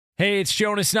Hey, it's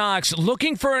Jonas Knox.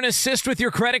 Looking for an assist with your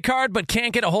credit card but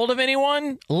can't get a hold of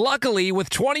anyone? Luckily,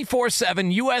 with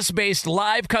 24/7 U.S.-based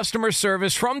live customer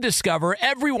service from Discover,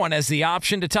 everyone has the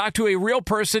option to talk to a real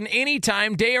person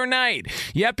anytime, day or night.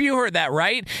 Yep, you heard that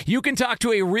right. You can talk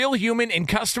to a real human in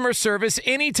customer service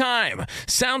anytime.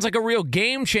 Sounds like a real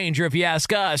game changer if you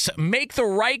ask us. Make the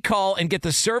right call and get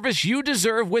the service you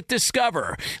deserve with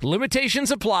Discover.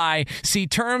 Limitations apply. See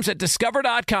terms at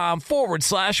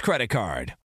discover.com/credit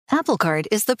card. Apple Card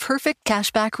is the perfect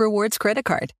cashback rewards credit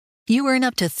card. You earn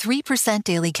up to 3%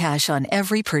 daily cash on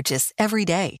every purchase every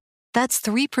day. That's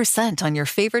 3% on your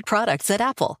favorite products at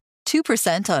Apple,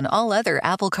 2% on all other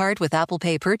Apple Card with Apple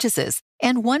Pay purchases,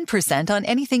 and 1% on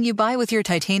anything you buy with your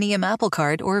titanium Apple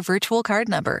Card or virtual card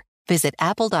number. Visit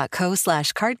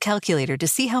apple.co/card calculator to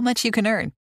see how much you can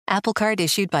earn. Apple Card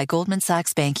issued by Goldman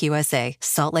Sachs Bank USA,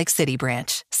 Salt Lake City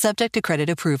branch. Subject to credit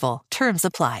approval. Terms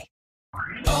apply.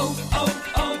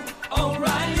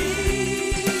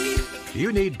 O'Reilly.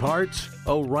 You need parts?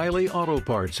 O'Reilly Auto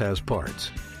Parts has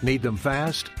parts. Need them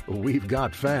fast? We've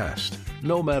got fast.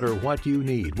 No matter what you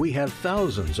need, we have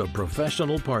thousands of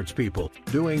professional parts people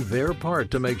doing their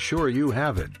part to make sure you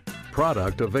have it.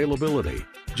 Product availability.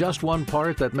 Just one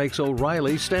part that makes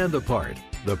O'Reilly stand apart.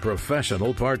 The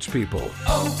professional parts people.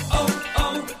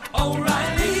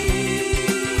 O'Reilly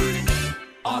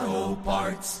Auto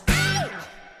Parts.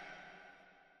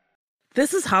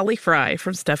 This is Holly Fry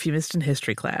from Stuff You Missed in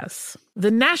History class.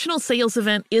 The national sales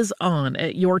event is on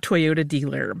at your Toyota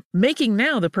dealer, making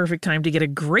now the perfect time to get a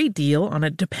great deal on a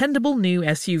dependable new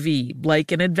SUV,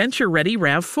 like an adventure-ready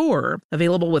RAV4.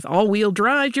 Available with all-wheel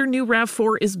drive, your new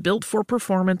RAV4 is built for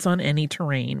performance on any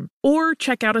terrain. Or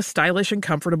check out a stylish and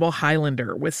comfortable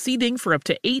Highlander with seating for up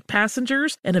to 8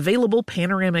 passengers and available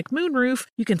panoramic moonroof.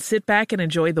 You can sit back and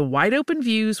enjoy the wide-open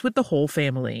views with the whole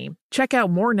family. Check out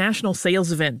more national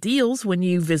sales event deals when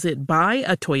you visit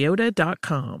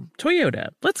buyatoyota.com. Toyota,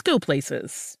 let's go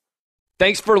places.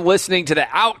 Thanks for listening to the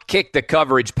Outkick the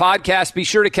Coverage podcast. Be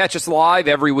sure to catch us live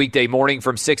every weekday morning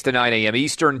from 6 to 9 a.m.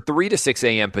 Eastern, 3 to 6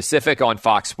 a.m. Pacific on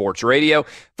Fox Sports Radio.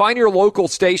 Find your local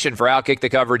station for Outkick the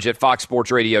Coverage at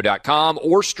foxsportsradio.com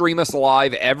or stream us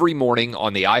live every morning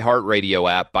on the iHeartRadio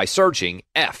app by searching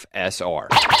FSR.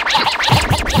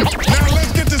 Now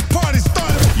let's get this party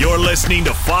started. You're listening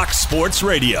to Fox Sports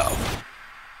Radio.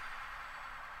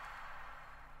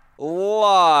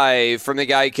 Live from the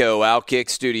Geico Outkick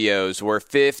Studios, where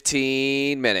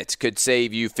 15 minutes could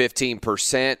save you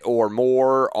 15% or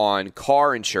more on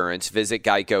car insurance. Visit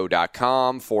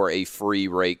geico.com for a free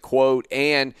rate quote.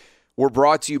 And we're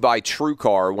brought to you by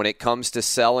TrueCar. When it comes to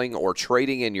selling or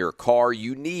trading in your car,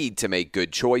 you need to make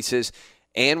good choices.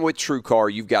 And with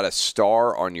TrueCar, you've got a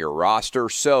star on your roster.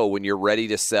 So when you're ready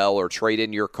to sell or trade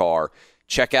in your car,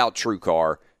 check out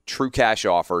TrueCar. True cash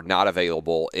offer, not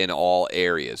available in all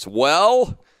areas.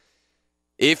 Well,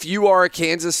 if you are a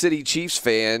Kansas City Chiefs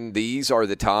fan, these are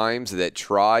the times that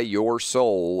try your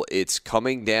soul. It's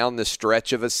coming down the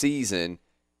stretch of a season,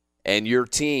 and your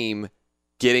team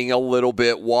getting a little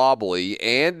bit wobbly.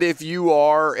 And if you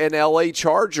are an LA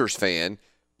Chargers fan,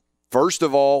 first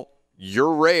of all,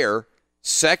 you're rare.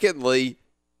 Secondly,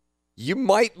 you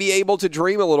might be able to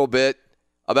dream a little bit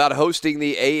about hosting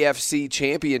the AFC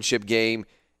Championship game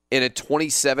in a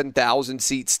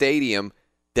 27,000-seat stadium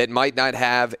that might not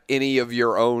have any of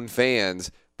your own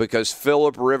fans, because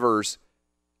Phillip Rivers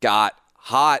got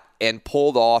hot and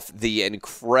pulled off the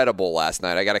incredible last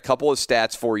night. I got a couple of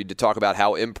stats for you to talk about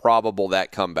how improbable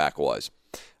that comeback was.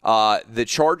 The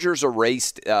Chargers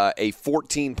erased a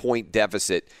 14-point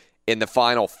deficit in the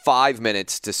final 5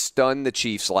 minutes to stun the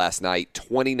Chiefs last night,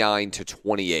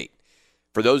 29-28.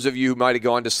 For those of you who might have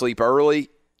gone to sleep early,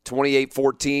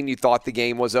 28-14, you thought the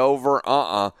game was over.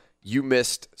 You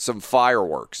missed some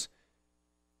fireworks.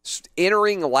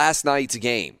 Entering last night's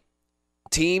game,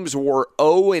 teams were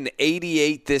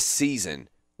 0-88 this season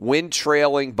when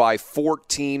trailing by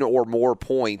 14 or more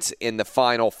points in the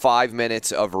final 5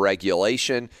 minutes of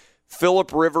regulation.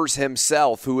 Phillip Rivers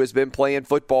himself, who has been playing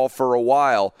football for a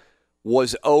while,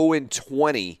 was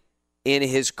 0-20 in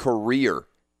his career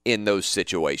in those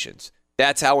situations.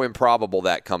 That's how improbable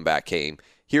that comeback came.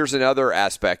 Here's another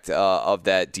aspect of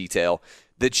that detail.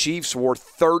 The Chiefs were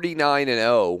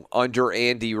 39-0 under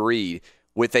Andy Reid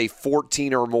with a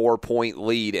 14 or more point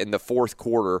lead in the fourth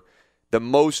quarter, the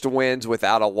most wins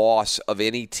without a loss of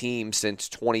any team since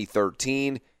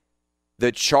 2013.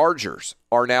 The Chargers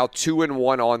are now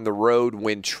 2-1 on the road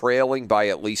when trailing by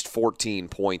at least 14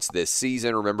 points this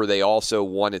season. Remember, they also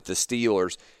won at the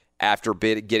Steelers after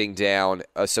getting down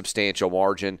a substantial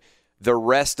margin. The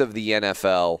rest of the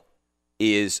NFL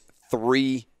is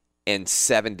 3-78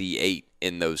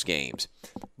 in those games.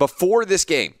 Before this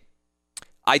game,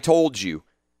 I told you,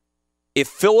 if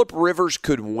Phillip Rivers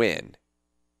could win,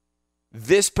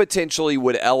 this potentially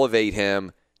would elevate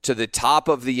him to the top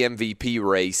of the MVP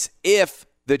race if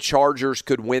the Chargers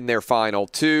could win their final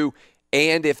two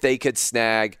and if they could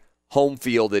snag home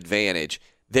field advantage.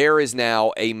 There is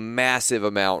now a massive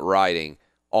amount riding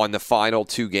on the final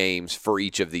two games for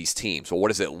each of these teams. Well, what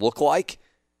does it look like?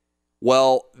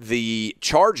 Well, the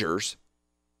Chargers,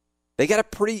 they got a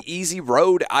pretty easy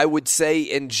road, I would say,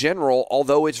 in general,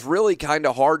 although it's really kind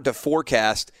of hard to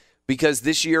forecast because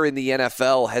this year in the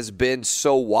NFL has been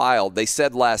so wild. They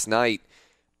said last night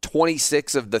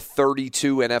 26 of the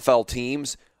 32 NFL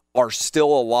teams are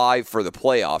still alive for the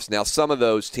playoffs. Now, some of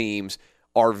those teams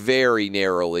are very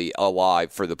narrowly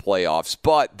alive for the playoffs,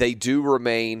 but they do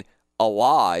remain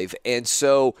alive. And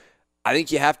so I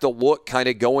think you have to look kind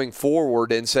of going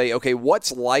forward and say, okay,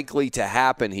 what's likely to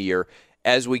happen here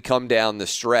as we come down the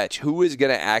stretch? Who is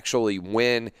going to actually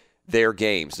win their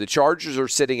games? The Chargers are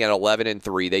sitting at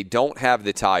 11-3. They don't have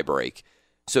the tiebreak.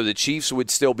 So the Chiefs would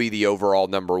still be the overall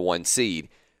number one seed.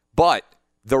 But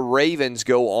the Ravens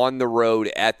go on the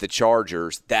road at the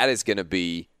Chargers. That is going to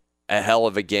be a hell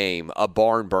of a game, a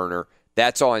barn burner.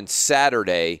 That's on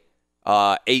Saturday,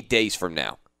 8 days from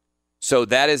now. So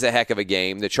that is a heck of a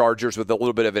game. The Chargers with a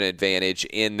little bit of an advantage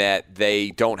in that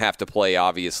they don't have to play,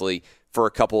 obviously, for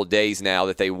a couple of days now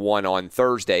that they won on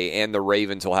Thursday, and the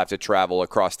Ravens will have to travel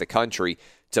across the country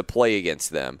to play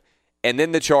against them. And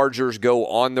then the Chargers go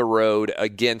on the road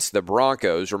against the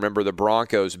Broncos. Remember, the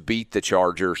Broncos beat the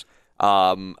Chargers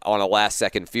on a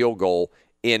last-second field goal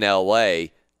in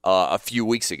L.A. A few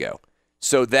weeks ago.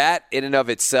 So that in and of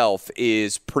itself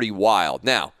is pretty wild.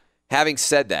 Now, having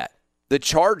said that, the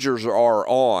Chargers are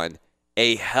on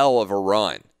a hell of a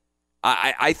run.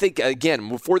 I think, again,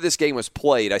 before this game was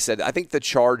played, I said I think the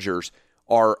Chargers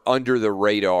are under the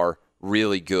radar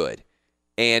really good.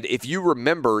 And if you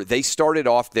remember, they started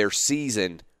off their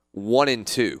season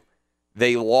 1-2.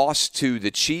 They lost to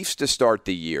the Chiefs to start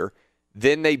the year.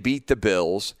 Then they beat the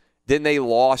Bills. Then they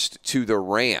lost to the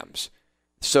Rams.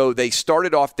 So they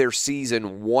started off their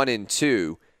season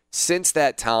 1-2. Since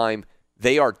that time,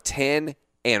 they are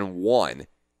 10-1,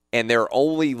 and their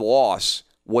only loss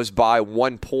was by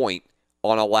 1 point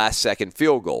on a last-second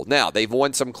field goal. Now, they've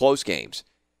won some close games.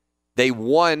 They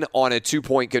won on a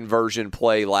 2-point conversion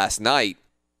play last night.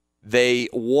 They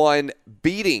won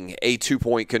beating a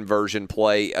 2-point conversion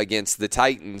play against the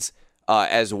Titans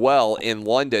as well in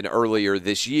London earlier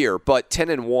this year. But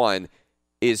 10-1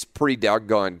 is pretty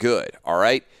doggone good, all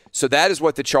right? So that is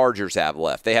what the Chargers have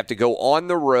left. They have to go on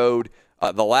the road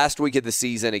the last week of the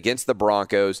season against the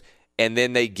Broncos, and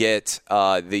then they get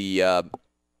the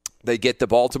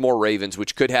Baltimore Ravens,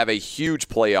 which could have a huge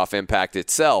playoff impact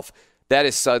itself. That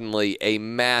is suddenly a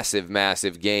massive,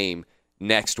 massive game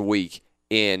next week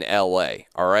in L.A.,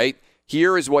 all right?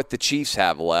 Here is what the Chiefs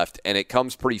have left, and it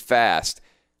comes pretty fast.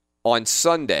 On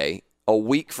Sunday, a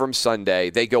week from Sunday,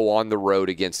 they go on the road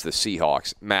against the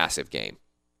Seahawks. Massive game.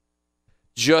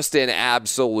 Just an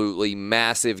absolutely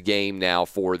massive game now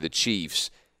for the Chiefs.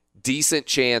 Decent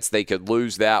chance they could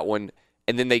lose that one,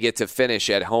 and then they get to finish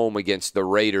at home against the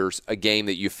Raiders, a game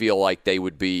that you feel like they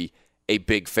would be a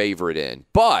big favorite in.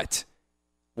 But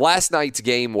last night's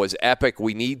game was epic.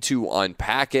 We need to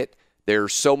unpack it.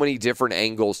 There's so many different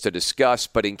angles to discuss,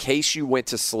 but in case you went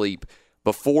to sleep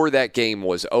before that game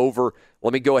was over,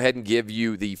 let me go ahead and give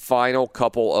you the final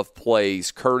couple of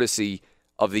plays courtesy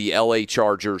of the LA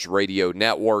Chargers radio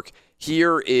network.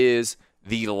 Here is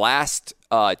the last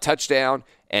touchdown,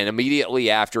 and immediately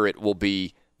after it will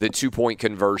be the 2-point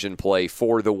conversion play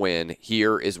for the win.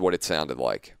 Here is what it sounded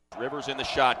like. Rivers in the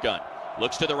shotgun.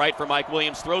 Looks to the right for Mike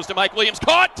Williams. Throws to Mike Williams.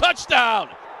 Caught. Touchdown.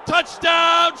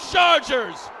 Touchdown,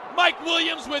 Chargers. Mike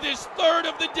Williams with his third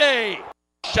of the day.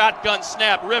 Shotgun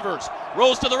snap. Rivers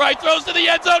rolls to the right. Throws to the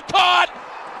end zone. Caught.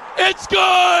 It's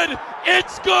good.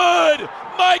 It's good.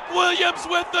 Mike Williams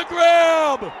with the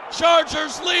grab.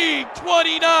 Chargers lead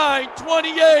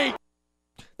 29-28.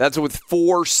 That's with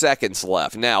 4 seconds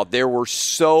left. Now, there were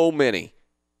so many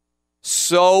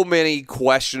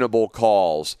questionable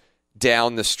calls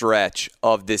down the stretch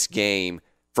of this game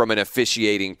from an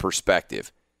officiating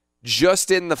perspective.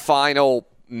 Just in the final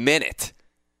minute,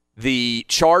 the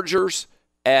Chargers,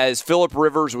 as Phillip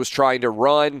Rivers was trying to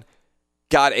run,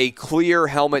 got a clear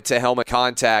helmet-to-helmet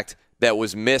contact that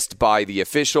was missed by the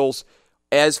officials.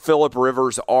 As Phillip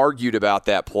Rivers argued about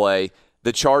that play,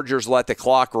 the Chargers let the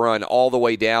clock run all the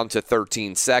way down to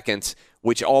 13 seconds,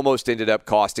 which almost ended up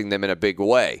costing them in a big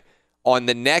way. On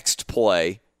the next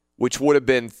play, which would have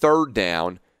been third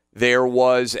down, there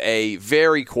was a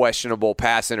very questionable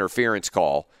pass interference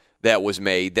call that was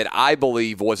made that I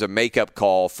believe was a makeup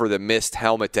call for the missed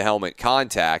helmet-to-helmet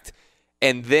contact.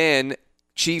 And then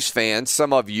Chiefs fans,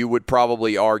 some of you would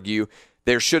probably argue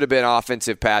there should have been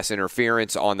offensive pass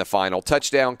interference on the final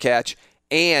touchdown catch,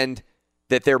 and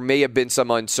that there may have been some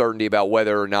uncertainty about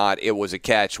whether or not it was a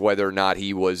catch, whether or not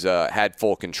he was had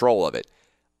full control of it.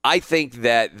 I think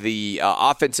that the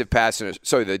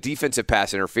the defensive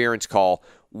pass interference call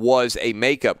was a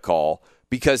makeup call,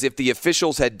 because if the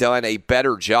officials had done a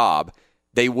better job,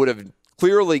 they would have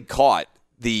clearly caught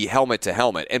the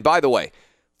helmet-to-helmet. And by the way,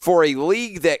 for a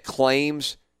league that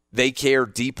claims they care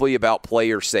deeply about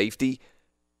player safety,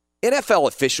 NFL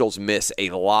officials miss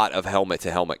a lot of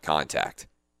helmet-to-helmet contact.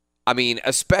 I mean,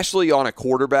 especially on a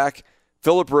quarterback.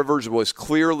 Phillip Rivers was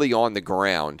clearly on the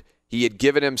ground. He had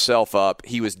given himself up.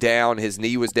 He was down. His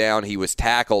knee was down. He was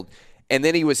tackled. And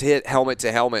then he was hit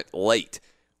helmet-to-helmet late,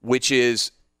 which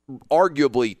is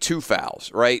arguably 2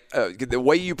 fouls, right? The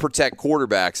way you protect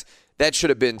quarterbacks, that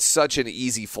should have been such an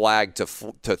easy flag to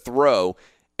throw,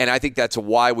 and I think that's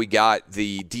why we got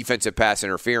the defensive pass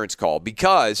interference call,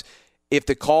 because if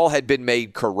the call had been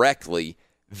made correctly,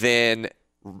 then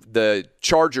the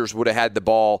Chargers would have had the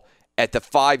ball at the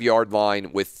 5-yard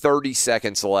line with 30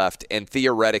 seconds left and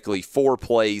theoretically 4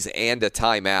 plays and a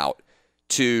timeout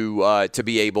to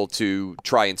be able to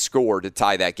try and score to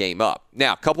tie that game up.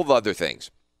 Now, a couple of other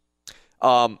things.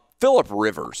 Phillip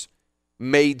Rivers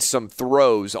made some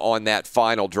throws on that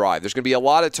final drive. There's going to be a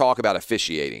lot of talk about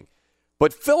officiating,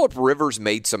 but Phillip Rivers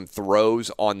made some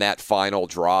throws on that final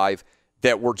drive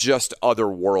that were just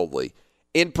otherworldly.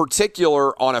 In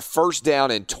particular, on a 1st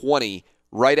down and 20,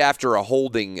 right after a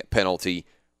holding penalty,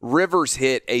 Rivers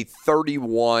hit a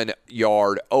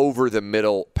 31-yard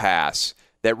over-the-middle pass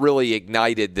that really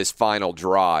ignited this final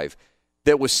drive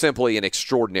that was simply an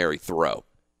extraordinary throw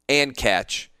and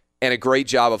catch, and a great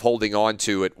job of holding on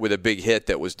to it with a big hit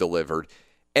that was delivered.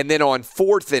 And then on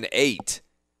 4th and 8,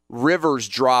 Rivers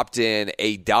dropped in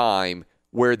a dime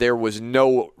where there was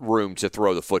no room to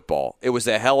throw the football. It was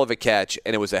a hell of a catch,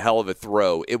 and it was a hell of a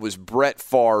throw. It was Brett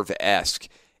Favre-esque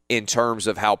in terms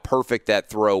of how perfect that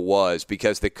throw was,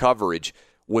 because the coverage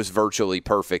was virtually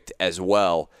perfect as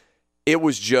well. It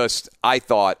was just, I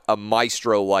thought, a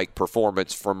maestro-like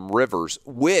performance from Rivers,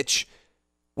 which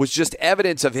was just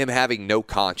evidence of him having no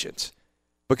conscience,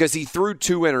 because he threw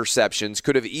 2 interceptions,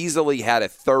 could have easily had a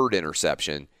 3rd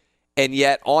interception, and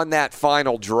yet on that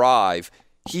final drive,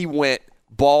 he went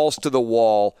balls to the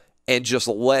wall and just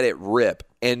let it rip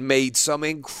and made some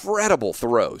incredible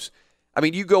throws. I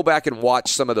mean, you go back and watch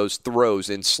some of those throws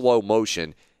in slow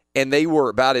motion, and they were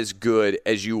about as good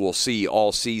as you will see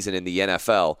all season in the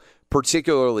NFL,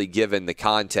 particularly given the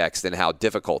context and how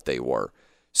difficult they were.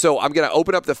 So I'm going to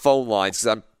open up the phone lines,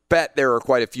 because I bet there are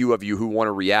quite a few of you who want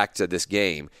to react to this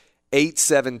game.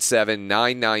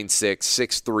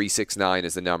 877-996-6369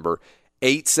 is the number.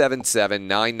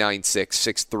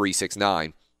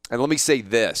 877-996-6369. And let me say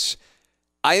this.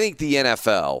 I think the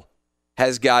NFL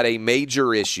has got a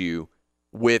major issue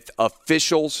with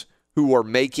officials who are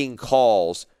making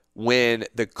calls when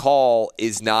the call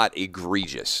is not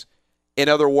egregious. In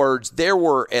other words, there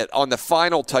were, on the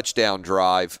final touchdown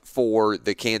drive for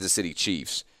the Kansas City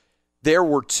Chiefs, there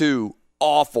were 2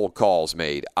 awful calls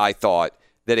made, I thought,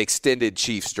 that extended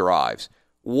Chiefs drives.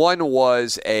 One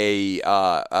was a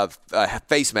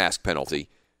face mask penalty,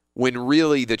 when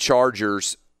really the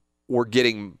Chargers were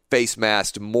getting face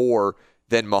masked more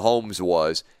than Mahomes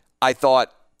was. I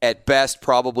thought at best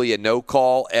probably a no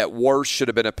call. At worst should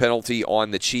have been a penalty on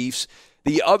the Chiefs.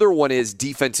 The other one is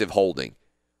defensive holding.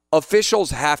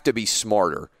 Officials have to be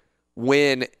smarter.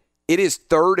 When it is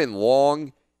 3rd and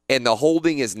long and the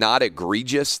holding is not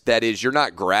egregious, that is, you're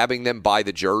not grabbing them by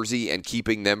the jersey and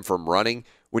keeping them from running,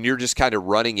 when you're just kind of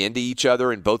running into each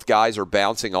other and both guys are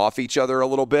bouncing off each other a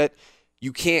little bit,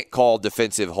 you can't call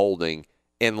defensive holding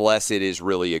unless it is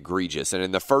really egregious. And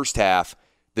in the first half,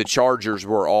 the Chargers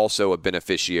were also a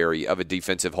beneficiary of a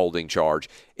defensive holding charge.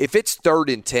 If it's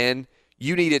 3rd and 10,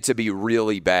 you need it to be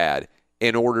really bad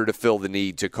in order to fill the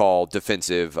need to call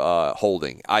defensive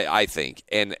holding, I think.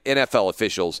 And NFL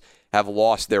officials have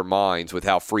lost their minds with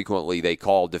how frequently they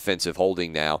call defensive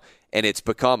holding now. And it's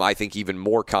become, I think, even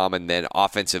more common than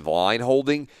offensive line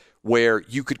holding, where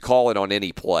you could call it on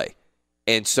any play.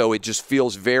 And so it just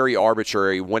feels very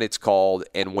arbitrary when it's called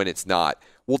and when it's not.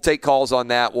 We'll take calls on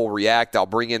that. We'll react. I'll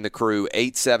bring in the crew,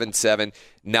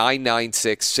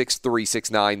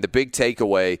 877-996-6369. The big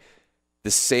takeaway,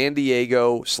 the San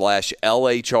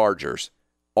Diego/LA Chargers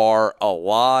are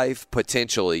alive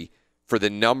potentially for the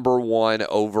number 1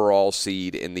 overall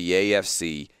seed in the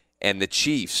AFC, and the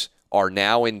Chiefs are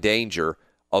now in danger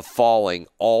of falling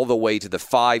all the way to the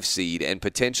 5 seed and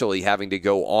potentially having to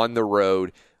go on the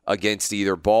road against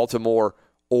either Baltimore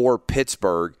or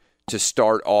Pittsburgh to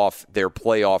start off their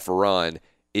playoff run.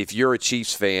 If you're a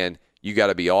Chiefs fan, you got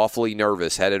to be awfully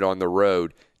nervous headed on the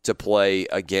road to play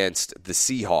against the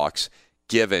Seahawks,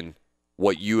 given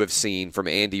what you have seen from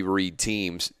Andy Reid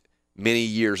teams many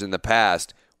years in the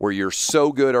past, where you're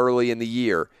so good early in the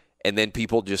year and then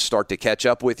people just start to catch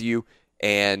up with you,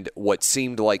 and what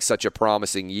seemed like such a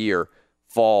promising year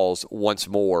falls once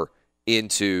more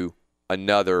into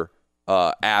another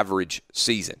average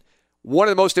season. One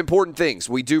of the most important things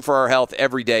we do for our health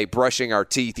every day, brushing our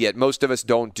teeth, yet most of us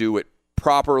don't do it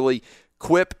properly.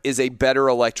 Quip is a better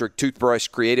electric toothbrush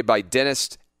created by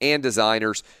dentists and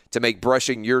designers to make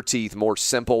brushing your teeth more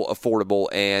simple, affordable,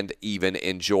 and even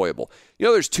enjoyable. You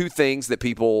know, there's 2 things that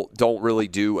people don't really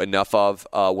do enough of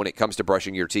when it comes to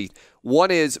brushing your teeth.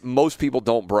 One is most people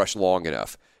don't brush long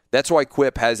enough. That's why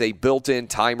Quip has a built-in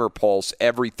timer pulse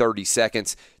every 30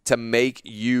 seconds to make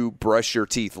you brush your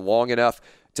teeth long enough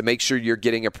to make sure you're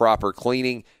getting a proper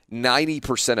cleaning.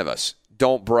 90% of us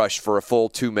don't brush for a full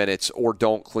 2 minutes or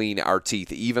don't clean our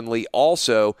teeth evenly.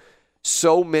 Also,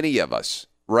 so many of us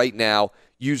right now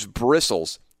use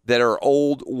bristles that are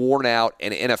old, worn out,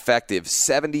 and ineffective.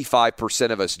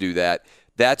 75% of us do that.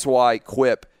 That's why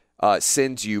Quip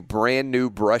sends you brand new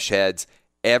brush heads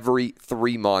every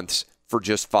 3 months for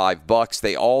just $5.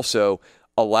 They also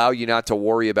allow you not to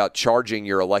worry about charging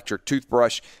your electric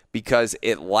toothbrush because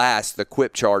it lasts, the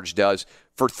Quip charge does,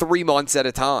 for 3 months at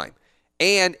a time.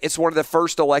 And it's one of the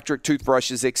first electric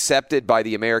toothbrushes accepted by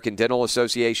the American Dental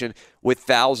Association with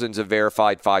thousands of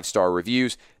verified 5-star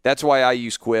reviews. That's why I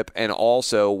use Quip, and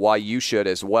also why you should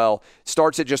as well.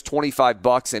 Starts at just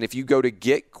 $25, and if you go to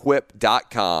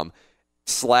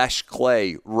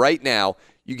getquip.com/clay right now,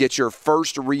 you get your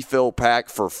first refill pack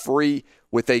for free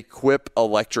with a Quip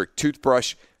electric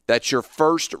toothbrush. That's your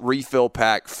first refill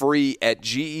pack free at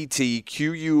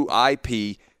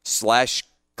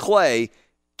getquip/clay.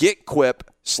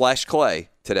 Getquip/clay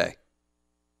today.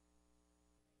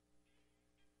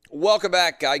 Welcome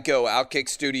back, Geico Outkick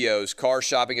Studios. Car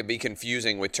shopping can be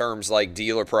confusing with terms like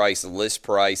dealer price, list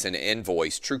price, and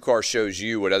invoice. TrueCar shows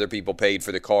you what other people paid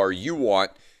for the car you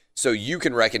want, so you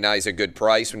can recognize a good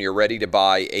price when you're ready to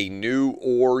buy a new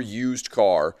or used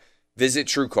car. Visit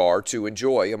TrueCar to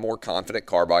enjoy a more confident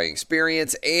car buying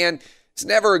experience, and it's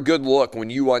never a good look when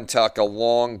you untuck a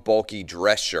long, bulky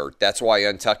dress shirt. That's why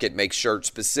Untuck It makes shirts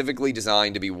specifically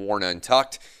designed to be worn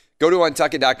untucked. Go to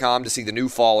UntuckIt.com to see the new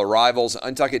fall arrivals.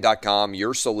 UntuckIt.com,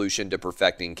 your solution to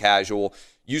perfecting casual.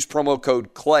 Use promo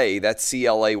code CLAY, that's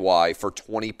C-L-A-Y, for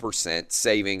 20%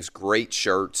 savings. Great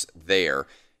shirts there.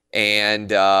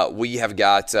 And we have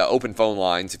got open phone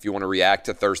lines if you want to react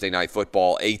to Thursday Night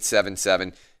Football,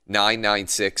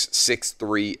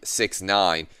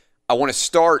 877-996-6369. I want to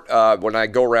start when I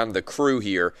go around the crew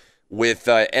here with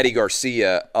Eddie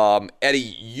Garcia.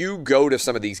 Eddie, you go to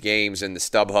some of these games in the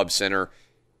StubHub Center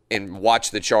and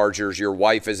watch the Chargers. Your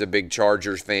wife is a big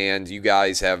Chargers fan. You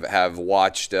guys have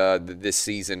watched this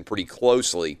season pretty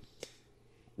closely.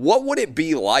 What would it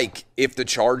be like if the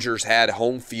Chargers had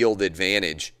home field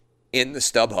advantage in the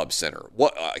StubHub Center?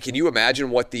 What can you imagine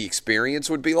what the experience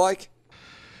would be like?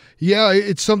 Yeah,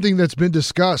 it's something that's been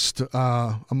discussed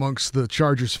amongst the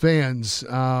Chargers fans.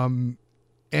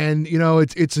 And, you know,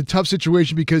 it's a tough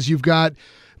situation because you've got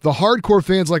the hardcore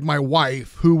fans like my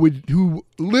wife who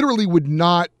literally would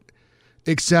not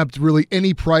accept really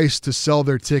any price to sell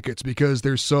their tickets because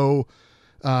they're so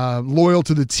loyal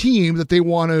to the team that they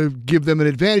want to give them an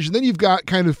advantage. And then you've got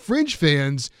kind of fringe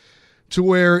fans to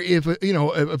where if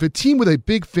a team with a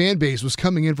big fan base was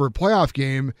coming in for a playoff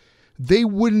game, they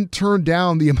wouldn't turn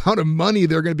down the amount of money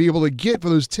they're going to be able to get for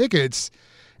those tickets.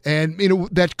 And, you know,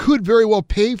 that could very well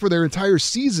pay for their entire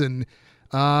season.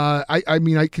 I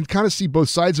mean, I can kind of see both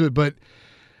sides of it, but,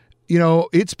 you know,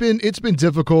 it's been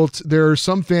difficult. There are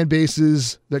some fan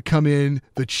bases that come in,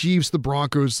 the Chiefs, the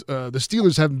Broncos, the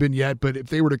Steelers haven't been yet, but if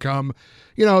they were to come,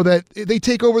 you know, that they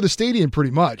take over the stadium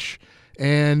pretty much.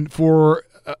 And for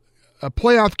a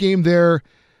playoff game there,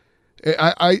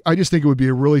 I just think it would be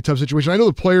a really tough situation. I know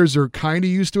the players are kind of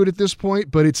used to it at this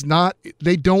point, but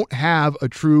they don't have a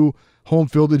true home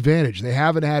field advantage. They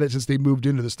haven't had it since they moved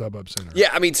into the StubHub Center.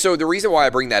 Yeah, I mean, so the reason why I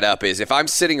bring that up is if I'm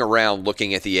sitting around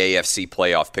looking at the AFC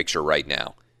playoff picture right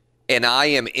now, and I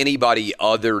am anybody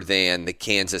other than the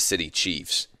Kansas City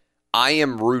Chiefs, I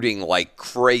am rooting like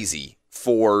crazy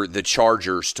for the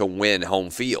Chargers to win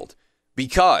home field.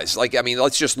 Because,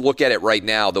 let's just look at it right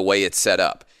now the way it's set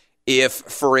up. If,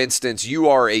 for instance, you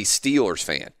are a Steelers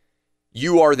fan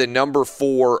you are the number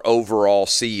 4 overall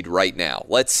seed right now.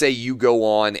 Let's say you go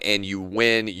on and you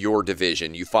win your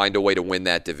division. You find a way to win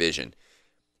that division.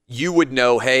 You would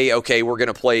know, hey, okay, we're going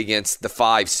to play against the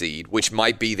 5 seed, which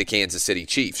might be the Kansas City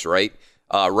Chiefs, right?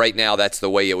 Right now, that's the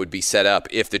way it would be set up.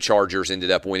 If the Chargers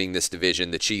ended up winning this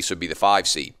division, the Chiefs would be the 5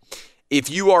 seed. If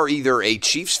you are either a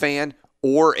Chiefs fan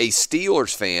or a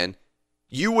Steelers fan,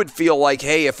 you would feel like,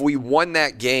 hey, if we won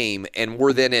that game and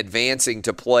we're then advancing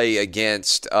to play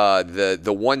against the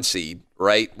 1 seed,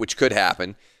 right, which could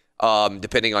happen,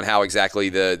 depending on how exactly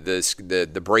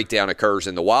the breakdown occurs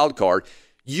in the wild card,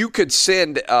 you could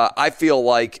send, I feel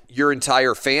like, your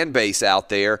entire fan base out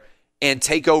there and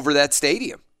take over that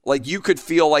stadium. Like, you could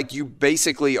feel like you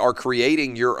basically are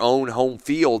creating your own home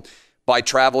field by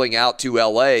traveling out to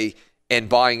L.A. and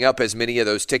buying up as many of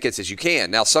those tickets as you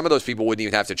can. Now, some of those people wouldn't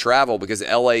even have to travel because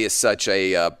L.A. is such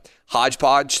a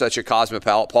hodgepodge, such a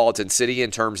cosmopolitan city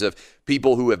in terms of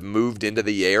people who have moved into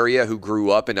the area, who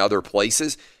grew up in other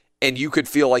places. And you could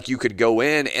feel like you could go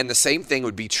in. And the same thing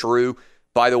would be true,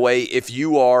 by the way, if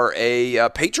you are a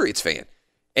Patriots fan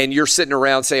and you're sitting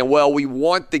around saying, well, we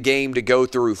want the game to go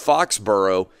through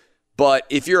Foxborough. But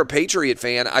if you're a Patriot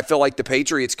fan, I feel like the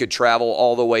Patriots could travel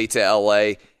all the way to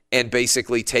L.A. and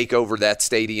basically take over that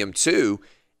stadium too.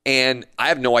 And I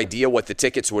have no idea what the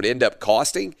tickets would end up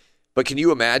costing, but can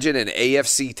you imagine an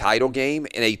AFC title game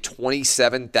in a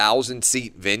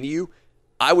 27,000-seat venue?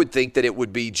 I would think that it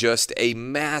would be just a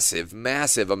massive,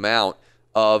 massive amount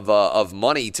of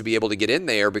money to be able to get in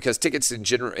there because tickets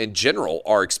in general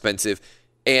are expensive,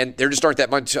 and there just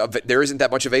there isn't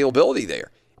that much availability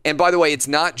there. And by the way, it's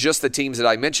not just the teams that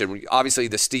I mentioned. Obviously,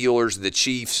 the Steelers, the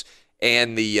Chiefs,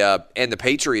 and the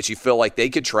Patriots, you feel like they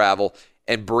could travel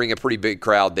and bring a pretty big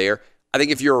crowd there. I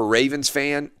think if you're a Ravens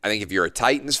fan, I think if you're a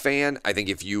Titans fan, I think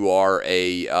if you are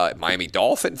a Miami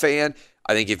Dolphin fan,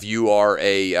 I think if you are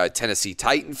a Tennessee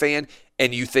Titan fan,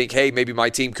 and you think, hey, maybe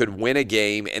my team could win a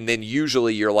game, and then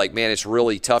usually you're like, man, it's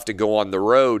really tough to go on the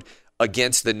road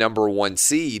against the number 1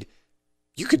 seed,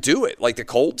 you could do it. Like the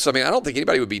Colts, I mean, I don't think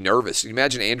anybody would be nervous. You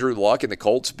imagine Andrew Luck and the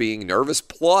Colts being nervous.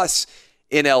 Plus,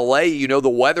 in L.A., you know the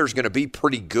weather's going to be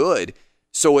pretty good,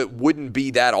 so it wouldn't be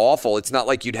that awful. It's not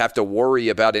like you'd have to worry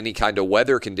about any kind of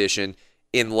weather condition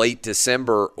in late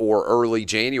December or early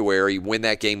January when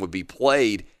that game would be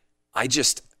played. I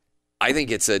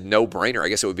think it's a no-brainer. I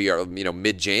guess it would be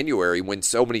mid-January when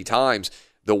so many times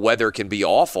the weather can be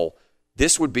awful.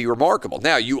 This would be remarkable.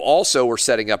 Now, you also are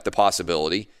setting up the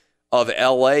possibility of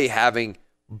L.A. having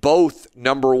both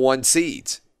number 1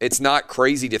 seeds. It's not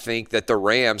crazy to think that the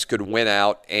Rams could win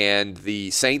out and the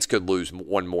Saints could lose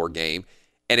one more game.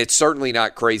 And it's certainly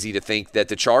not crazy to think that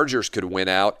the Chargers could win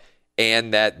out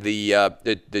and that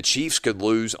the Chiefs could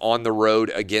lose on the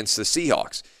road against the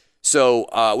Seahawks. So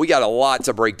we got a lot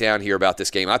to break down here about this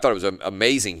game. I thought it was an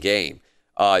amazing game.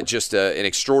 Just an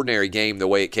extraordinary game the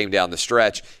way it came down the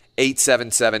stretch.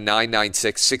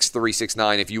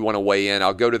 877-996-6369 if you want to weigh in.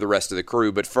 I'll go to the rest of the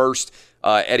crew. But first,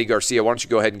 Eddie Garcia, why don't you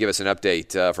go ahead and give us an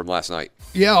update from last night?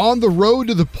 Yeah, on the road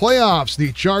to the playoffs,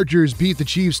 the Chargers beat the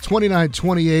Chiefs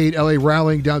 29-28. LA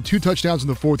rallying down 2 touchdowns in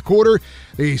the fourth quarter.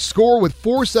 They score with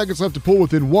 4 seconds left to pull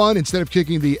within 1. Instead of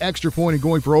kicking the extra point and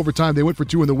going for overtime, they went for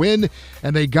 2 in the win,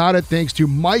 and they got it thanks to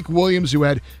Mike Williams, who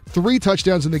had 3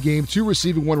 touchdowns in the game, 2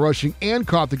 receiving, 1 rushing, and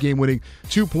caught the game-winning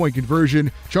 2-point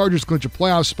conversion. Chargers clinch a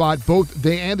playoff spot. Both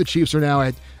they and the Chiefs are now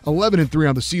at 11-3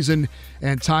 on the season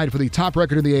and tied for the top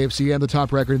record in the AFC and the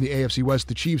top record in the AFC West.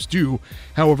 The Chiefs do,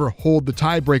 however, hold the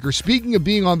tiebreaker. Speaking of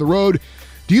being on the road,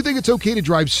 do you think it's okay to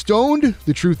drive stoned?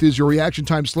 The truth is your reaction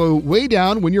time slow way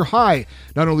down when you're high.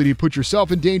 Not only do you put yourself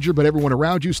in danger, but everyone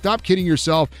around you. Stop kidding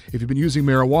yourself. If you've been using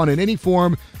marijuana in any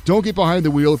form, don't get behind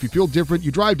the wheel. If you feel different,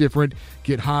 you drive different.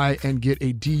 Get high and get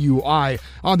a DUI.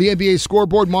 On the NBA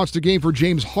scoreboard, monster game for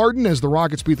James Harden as the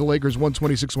Rockets beat the Lakers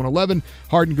 126-111.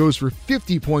 Harden goes for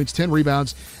 50 points, 10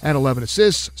 rebounds, and 11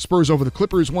 assists. Spurs over the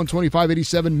Clippers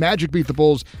 125-87. Magic beat the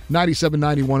Bulls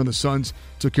 97-91, and the Suns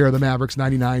took care of the Mavericks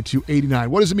 99-89.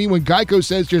 What does it mean when Geico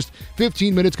says just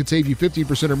 15 minutes could save you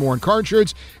 15% or more on car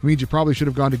insurance? It means you probably should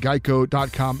have gone to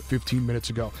geico.com 15 minutes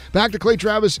ago. Back to Clay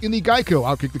Travis in the Geico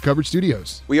Outkick the Coverage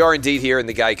studios. We are indeed here in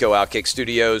the Geico Outkick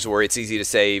studios, where it's easy to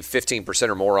save 15%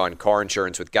 or more on car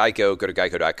insurance with Geico. Go to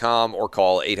geico.com or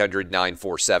call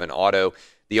 800-947-AUTO.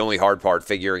 The only hard part,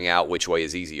 figuring out which way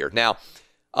is easier. Now,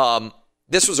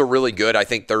 this was a really good, I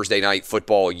think, Thursday night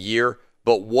football year,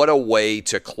 but what a way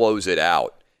to close it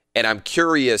out. And I'm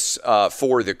curious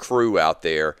for the crew out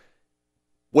there,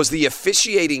 was the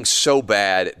officiating so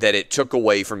bad that it took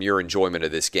away from your enjoyment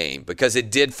of this game? Because it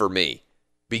did for me.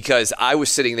 because I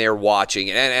was sitting there watching,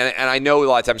 and I know a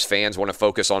lot of times fans want to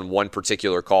focus on one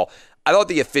particular call. I thought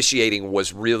the officiating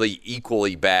was really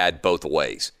equally bad both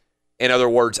ways. In other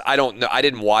words, I don't know. I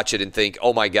didn't watch it and think,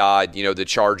 oh my God, the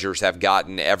Chargers have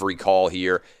gotten every call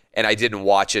here. And I didn't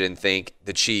watch it and think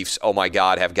the Chiefs, oh my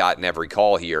God, have gotten every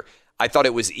call here. I thought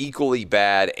it was equally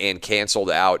bad and canceled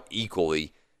out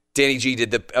equally. Danny G,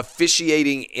 did the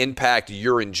officiating impact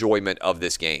your enjoyment of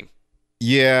this game?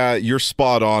 Yeah, you're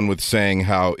spot on with saying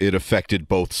how it affected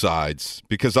both sides,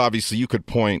 because obviously you could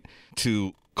point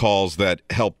to calls that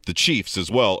helped the Chiefs as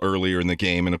well earlier in the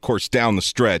game. And of course, down the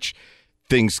stretch,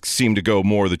 things seem to go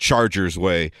more the Chargers'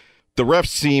 way. The refs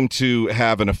seem to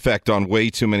have an effect on way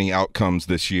too many outcomes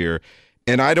this year,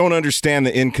 and I don't understand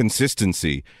the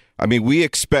inconsistency. I mean, we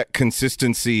expect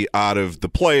consistency out of the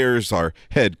players, our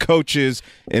head coaches,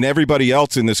 and everybody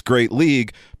else in this great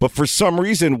league. But for some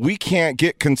reason, we can't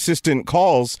get consistent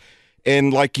calls.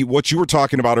 And like what you were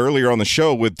talking about earlier on the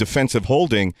show with defensive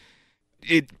holding,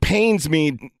 it pains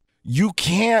me. You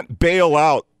can't bail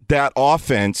out that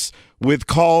offense with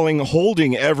calling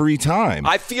holding every time.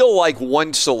 I feel like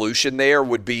one solution there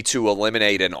would be to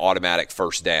eliminate an automatic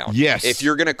first down. Yes. If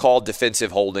you're going to call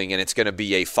defensive holding and it's going to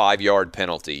be a 5-yard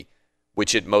penalty,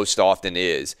 which it most often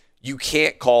is, you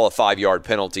can't call a 5-yard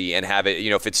penalty and have it,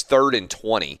 if it's 3rd and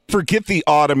 20. Forget the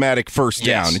automatic first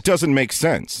down. Yes. It doesn't make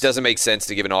sense. It doesn't make sense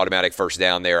to give an automatic first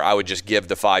down there. I would just give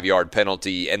the 5-yard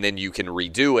penalty and then you can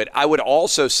redo it. I would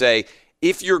also say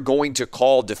if you're going to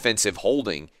call defensive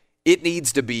holding, it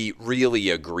needs to be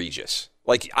really egregious.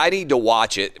 Like, I need to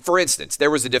watch it. For instance, there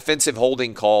was a defensive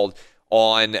holding called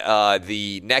on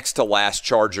the next to last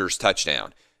Chargers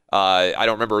touchdown. I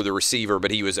don't remember the receiver,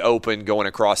 but he was open going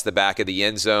across the back of the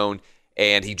end zone,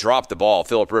 and he dropped the ball.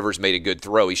 Phillip Rivers made a good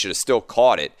throw. He should have still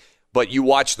caught it. But you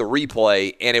watch the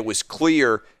replay, and it was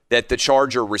clear that the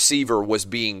Charger receiver was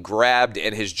being grabbed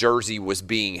and his jersey was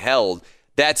being held.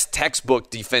 That's textbook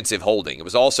defensive holding. It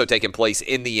was also taking place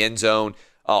in the end zone.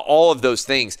 All of those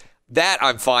things, that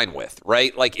I'm fine with,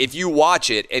 right? Like, if you watch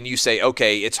it and you say,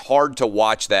 okay, it's hard to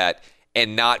watch that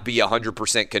and not be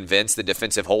 100% convinced the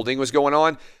defensive holding was going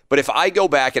on. But if I go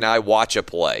back and I watch a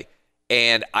play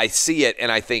and I see it and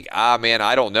I think, man,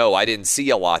 I don't know. I didn't see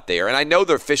a lot there. And I know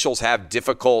the officials have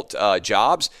difficult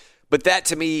jobs, but that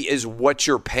to me is what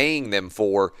you're paying them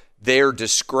for, their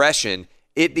discretion.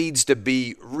 It needs to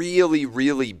be really,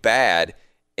 really bad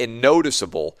and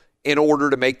noticeable in order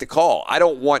to make the call. I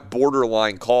don't want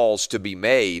borderline calls to be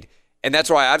made. And that's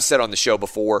why I've said on the show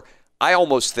before, I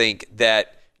almost think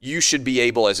that you should be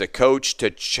able as a coach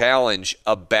to challenge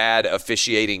a bad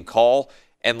officiating call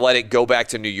and let it go back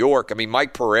to New York. I mean,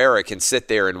 Mike Pereira can sit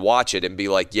there and watch it and be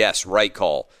like, yes, right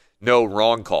call. No,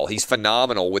 wrong call. He's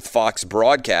phenomenal with Fox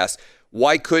broadcast.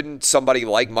 Why couldn't somebody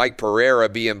like Mike Pereira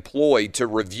be employed to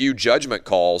review judgment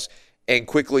calls and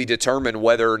quickly determine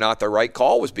whether or not the right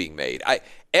call was being made?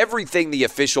 Everything the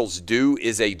officials do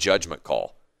is a judgment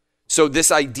call. So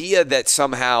this idea that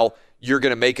somehow you're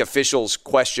going to make officials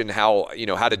question how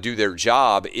to do their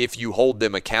job if you hold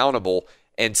them accountable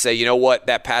and say, you know what,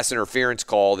 that pass interference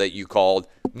call that you called,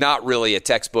 not really a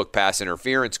textbook pass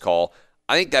interference call.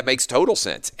 I think that makes total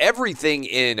sense. Everything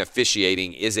in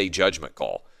officiating is a judgment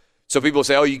call. So people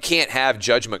say, oh, you can't have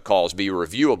judgment calls be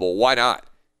reviewable. Why not?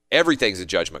 Everything's a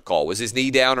judgment call. Was his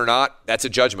knee down or not? That's a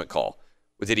judgment call.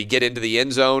 Did he get into the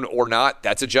end zone or not?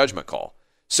 That's a judgment call.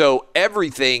 So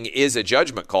everything is a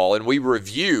judgment call, and we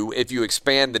review, if you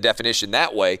expand the definition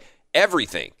that way,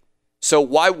 everything. So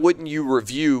why wouldn't you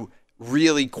review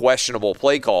really questionable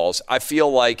play calls? I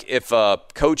feel like if a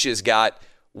coach has got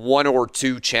 1 or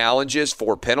 2 challenges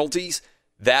for penalties,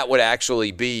 that would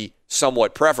actually be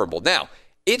somewhat preferable. Now,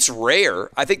 it's rare.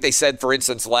 I think they said, for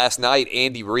instance, last night,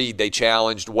 Andy Reid, they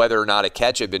challenged whether or not a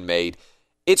catch had been made.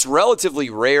 It's relatively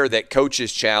rare that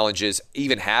coaches' challenges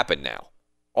even happen now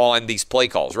on these play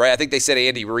calls, right? I think they said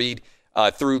Andy Reid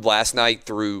through last night,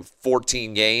 through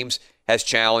 14 games, has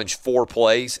challenged 4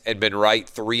 plays and been right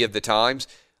 3 of the times.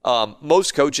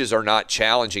 Most coaches are not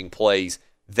challenging plays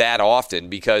that often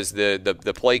because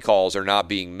the play calls are not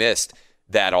being missed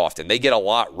that often. They get a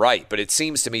lot right, but it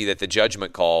seems to me that the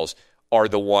judgment calls are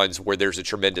the ones where there's a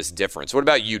tremendous difference. What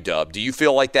about you, Dub? Do you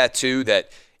feel like that too,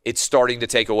 that it's starting to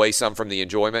take away some from the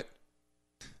enjoyment?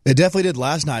 It definitely did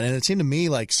last night, and it seemed to me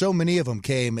like so many of them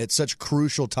came at such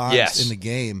crucial times in the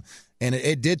game, and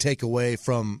it did take away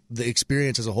from the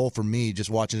experience as a whole for me just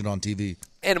watching it on TV.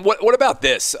 And what about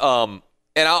this? And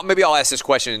maybe I'll ask this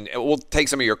question. We'll take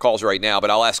some of your calls right now, but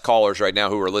I'll ask callers right now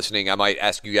who are listening. I might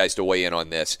ask you guys to weigh in on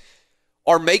this.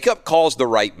 Are makeup calls the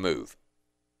right move?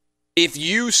 If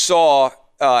you saw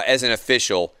as an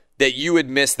official that you had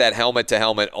missed that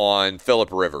helmet-to-helmet on Phillip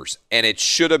Rivers, and it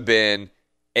should have been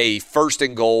a 1st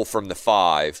and goal from the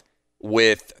 5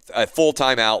 with a full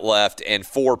timeout left and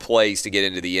 4 plays to get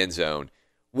into the end zone.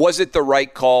 Was it the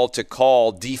right call to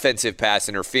call defensive pass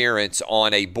interference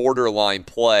on a borderline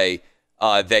play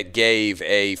that gave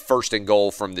a 1st and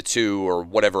goal from the 2 or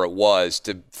whatever it was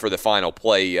for the final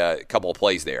play, couple of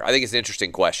plays there? I think it's an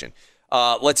interesting question.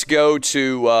 Let's go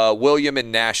to William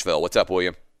in Nashville. What's up,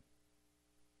 William?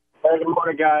 Hey, good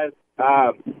morning, guys.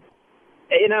 I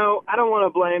don't want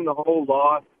to blame the whole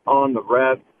loss on the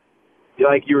refs.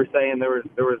 Like you were saying, there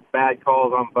was bad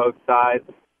calls on both sides.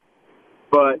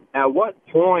 But at what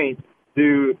point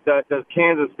does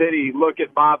Kansas City look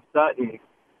at Bob Sutton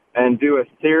and do a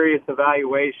serious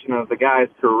evaluation of the guy's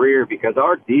career? Because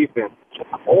our defense is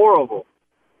horrible.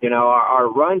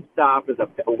 Our run stop is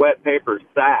a wet paper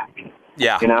sack.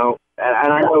 Yeah. And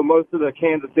I know most of the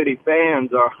Kansas City fans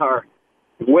are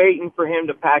waiting for him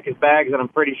to pack his bags, and I'm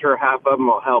pretty sure half of them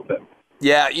will help him.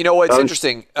 Yeah, you know what's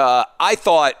interesting? I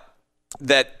thought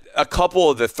that a couple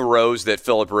of the throws that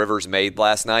Phillip Rivers made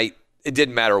last night, it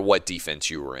didn't matter what defense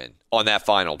you were in on that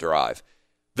final drive.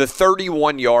 The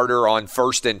 31-yarder on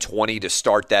 1st and 20 to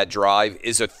start that drive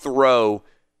is a throw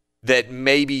that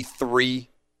maybe three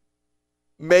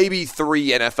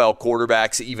NFL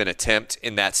quarterbacks even attempt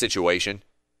in that situation,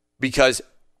 because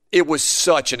it was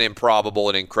such an improbable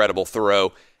and incredible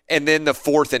throw. And then the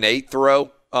 4th and 8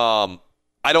 throw,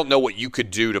 I don't know what you could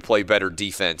do to play better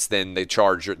defense than the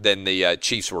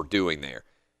Chiefs were doing there.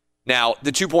 Now,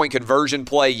 the 2-point conversion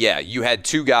play, yeah, you had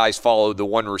 2 guys follow the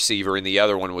one receiver and the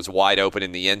other one was wide open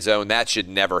in the end zone. That should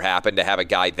never happen, to have a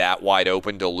guy that wide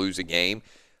open to lose a game.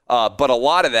 But a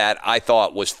lot of that, I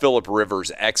thought, was Phillip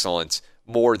Rivers' excellence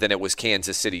more than it was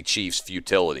Kansas City Chiefs'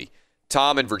 futility.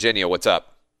 Tom in Virginia, what's up?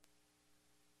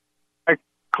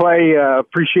 Clay,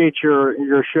 appreciate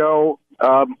your show.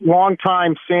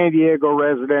 Longtime San Diego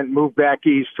resident, moved back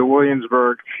east to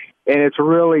Williamsburg, and it's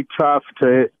really tough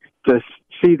to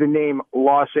see the name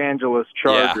Los Angeles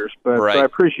Chargers. Yeah, right. But I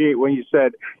appreciate when you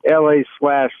said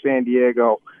LA/San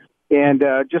Diego. And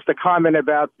just a comment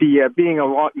about the being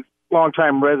a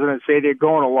longtime resident, say they're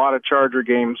going to a lot of Charger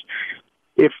games.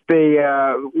 If they,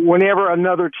 whenever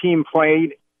another team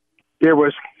played, there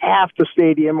was half the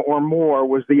stadium or more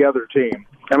was the other team.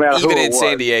 No matter even who it in was.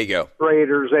 San Diego.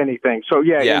 Raiders, anything. So,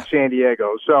 yeah, Yeah. in San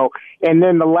Diego. So, and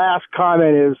then the last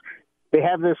comment is they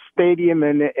have this stadium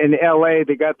in L.A.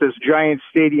 They got this giant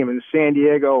stadium in San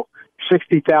Diego,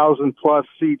 60,000-plus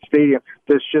seat stadium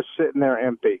that's just sitting there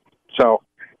empty. So,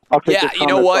 I'll take the you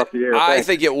know comments what? off the air. I Thanks.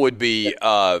 think it would be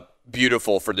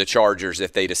beautiful for the Chargers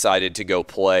if they decided to go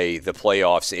play the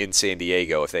playoffs in San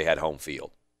Diego if they had home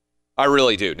field. I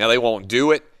really do. Now, they won't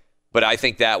do it, but I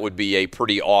think that would be a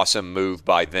pretty awesome move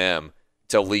by them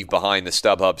to leave behind the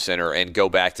StubHub Center and go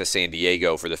back to San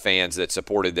Diego for the fans that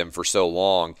supported them for so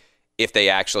long. If they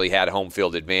actually had home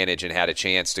field advantage and had a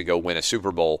chance to go win a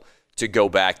Super Bowl, to go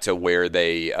back to where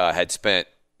they had spent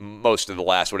most of the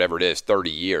last, whatever it is, 30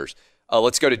 years.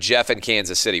 Let's go to Jeff in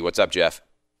Kansas City. What's up, Jeff?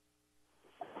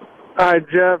 Hi,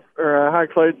 Jeff. Hi,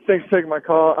 Clay. Thanks for taking my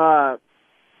call.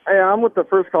 Hey, I'm with the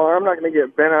first caller. I'm not going to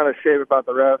get bent out of shape about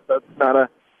the refs. That's not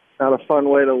a fun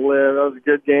way to live. That was a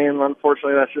good game.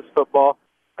 Unfortunately, that's just football.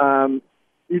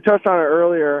 You touched on it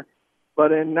earlier,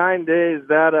 but in 9 days,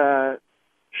 that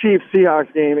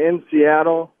Chiefs-Seahawks game in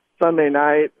Seattle, Sunday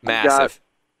night. Massive.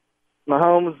 Got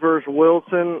Mahomes versus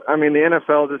Wilson. I mean, the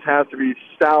NFL just has to be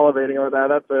salivating over that.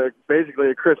 That's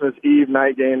basically a Christmas Eve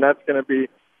night game. That's going to be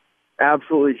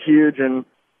absolutely huge and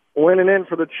winning in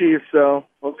for the Chiefs. So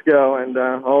let's go. And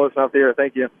I'll listen off the air.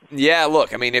 Thank you. Yeah,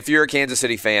 look, I mean, if you're a Kansas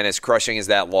City fan, as crushing as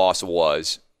that loss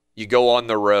was, you go on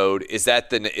the road. Is that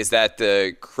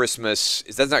the Christmas?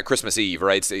 That's not Christmas Eve,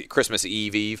 right? It's Christmas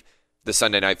Eve, the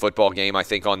Sunday Night Football game. I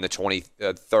think on the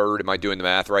 23rd. Am I doing the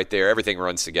math right there? Everything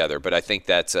runs together, but I think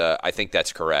that's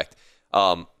correct.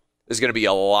 There's going to be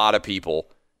a lot of people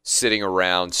sitting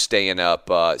around, staying up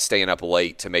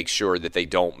late to make sure that they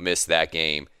don't miss that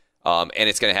game. And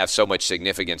it's going to have so much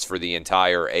significance for the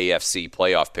entire AFC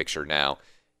playoff picture now.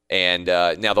 And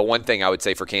now the one thing I would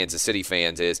say for Kansas City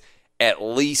fans is, at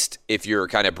least if you're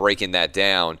kind of breaking that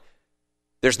down,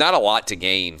 there's not a lot to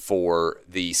gain for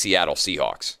the Seattle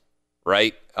Seahawks,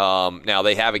 right? Now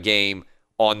they have a game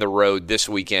on the road this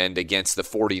weekend against the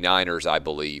 49ers, I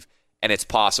believe. And it's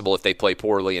possible if they play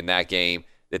poorly in that game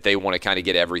that they want to kind of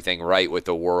get everything right with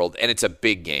the world. And it's a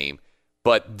big game.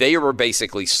 But they were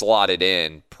basically slotted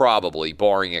in, probably,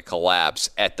 barring a collapse,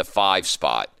 at the 5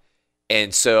 spot.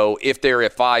 And so if they're a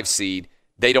 5 seed,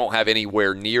 they don't have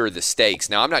anywhere near the stakes.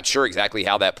 Now, I'm not sure exactly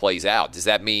how that plays out. Does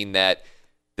that mean that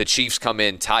the Chiefs come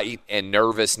in tight and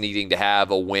nervous, needing to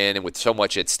have a win and with so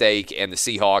much at stake, and the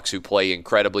Seahawks, who play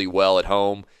incredibly well at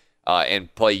home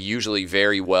and play usually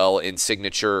very well in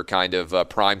signature kind of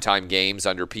primetime games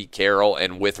under Pete Carroll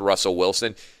and with Russell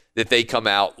Wilson, that they come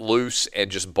out loose and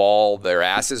just ball their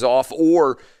asses off?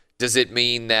 Or does it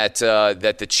mean that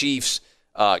that the Chiefs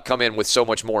come in with so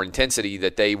much more intensity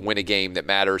that they win a game that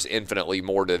matters infinitely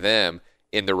more to them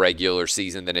in the regular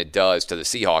season than it does to the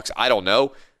Seahawks? I don't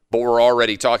know. But we're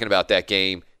already talking about that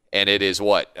game, and it is,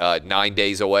 9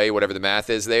 days away, whatever the math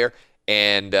is there.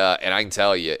 And I can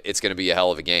tell you, it's going to be a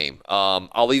hell of a game.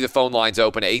 I'll leave the phone lines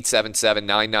open,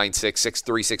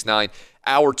 877-996-6369.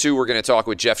 Hour 2, we're going to talk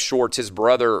with Jeff Schwartz. His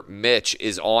brother, Mitch,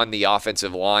 is on the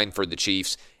offensive line for the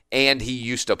Chiefs, and he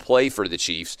used to play for the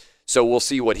Chiefs. So we'll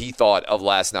see what he thought of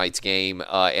last night's game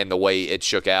and the way it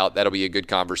shook out. That'll be a good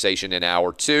conversation in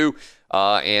Hour 2.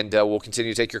 And we'll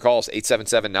continue to take your calls,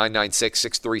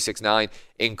 877-996-6369.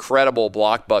 Incredible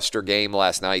blockbuster game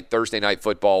last night, Thursday Night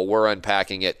Football. We're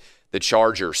unpacking it. The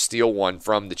Chargers steal one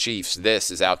from the Chiefs.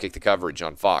 This is Outkick the Coverage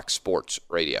on Fox Sports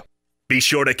Radio. Be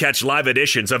sure to catch live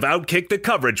editions of Outkick the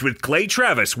Coverage with Clay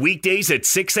Travis weekdays at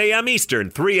 6 a.m. Eastern,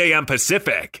 3 a.m.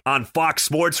 Pacific on Fox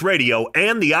Sports Radio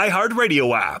and the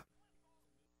iHeartRadio app.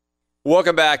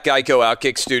 Welcome back, Geico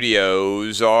Outkick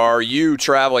Studios. Are you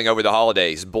traveling over the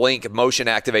holidays? Blink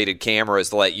motion-activated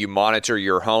cameras let you monitor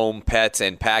your home, pets,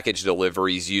 and package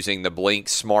deliveries using the Blink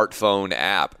smartphone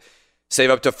app.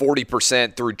 Save up to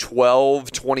 40% through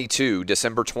 12/22,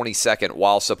 December 22nd,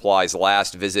 while supplies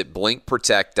last. Visit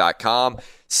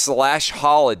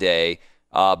blinkprotect.com/holiday,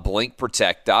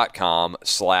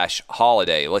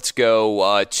 blinkprotect.com/holiday. Let's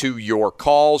go to your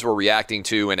calls. We're reacting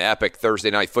to an epic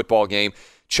Thursday Night Football game.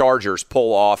 Chargers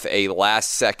pull off a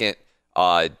last-second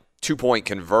two-point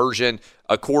conversion.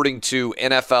 According to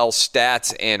NFL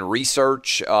stats and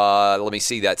research, let me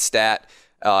see that stat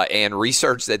and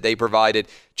research that they provided,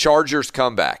 Chargers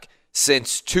comeback.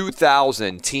 Since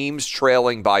 2000, teams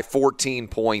trailing by 14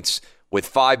 points with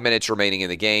 5 minutes remaining in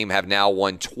the game have now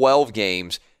won 12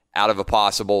 games out of a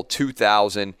possible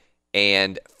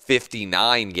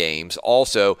 2,059 games.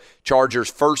 Also,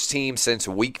 Chargers first team since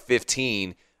Week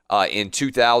 15 in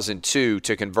 2002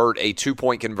 to convert a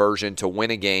two-point conversion to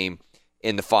win a game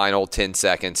in the final 10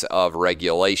 seconds of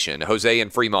regulation. Jose in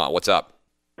Fremont, what's up?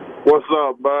 What's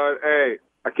up, bud? Hey,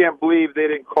 I can't believe they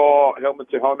didn't call helmet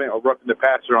to helmet or roughing the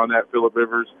passer on that Phillip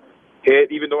Rivers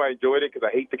hit, even though I enjoyed it because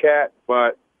I hate the cat.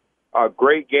 But a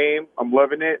great game. I'm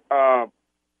loving it.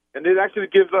 And it actually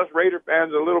gives us Raider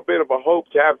fans a little bit of a hope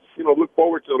to have, look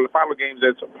forward to the final games.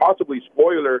 That's possibly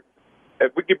spoiler.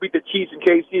 If we could beat the Chiefs and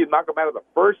KC and knock them out of the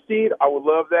first seed, I would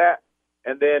love that.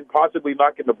 And then possibly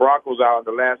knocking the Broncos out in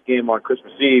the last game on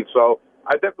Christmas Eve. So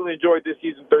I definitely enjoyed this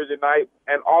season Thursday night.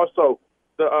 And also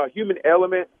the human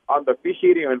element on the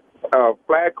officiating and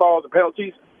flag calls and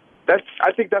penalties,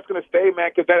 I think that's going to stay,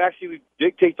 man, because that actually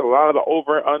dictates a lot of the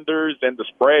over-unders and the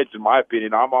spreads, in my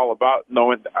opinion. I'm all about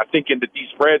thinking that these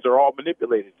spreads are all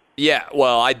manipulated. Yeah,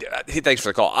 well, thanks for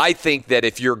the call. I think that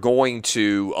if you're going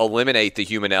to eliminate the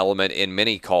human element in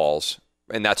many calls,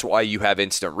 and that's why you have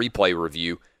instant replay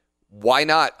review, why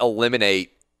not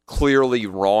eliminate clearly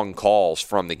wrong calls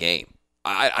from the game?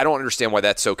 I don't understand why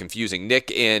that's so confusing.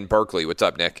 Nick in Berkeley, what's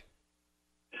up, Nick?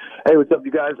 Hey, what's up,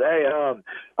 you guys? Hey,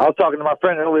 I was talking to my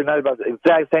friend earlier tonight about the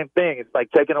exact same thing. It's like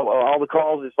taking all the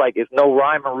calls. It's like it's no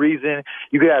rhyme or reason.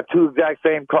 You could have two exact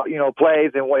same,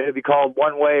 plays, and it'd be called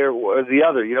one way or the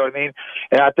other. You know what I mean?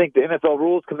 And I think the NFL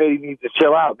Rules Committee needs to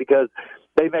chill out because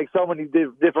they make so many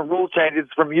different rule changes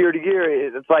from year to year.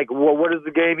 It's like, well, what is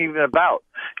the game even about?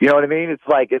 You know what I mean? It's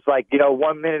like 1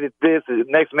 minute it's this, the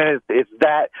next minute it's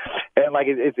that, and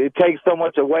it takes so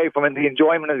much away from the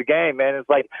enjoyment of the game, man. It's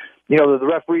like, the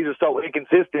referees are so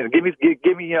inconsistent. Give me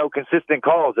consistent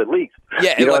calls at least.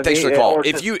 Yeah, and thanks for the call.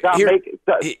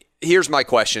 Here's my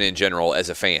question in general as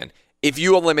a fan: if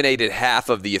you eliminated half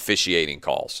of the officiating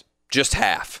calls, just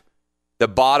half, the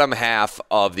bottom half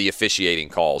of the officiating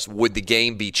calls, would the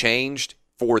game be changed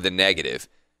for the negative?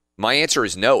 My answer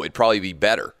is no. It'd probably be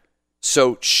better.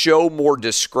 So show more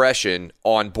discretion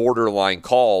on borderline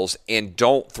calls and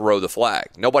don't throw the flag.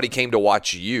 Nobody came to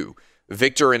watch you.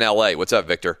 Victor in L.A. What's up,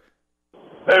 Victor?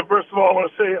 Hey, first of all, I want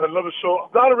to say I love the show.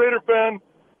 I'm not a Raider fan,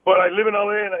 but I live in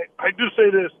L.A., and I do say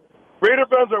this. Raider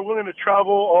fans are willing to travel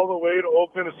all the way to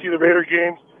Oakland to see the Raider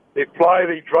games. They fly,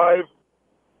 they drive.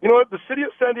 You know what? The city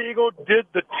of San Diego did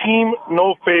the team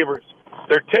no favors.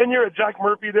 Their tenure at Jack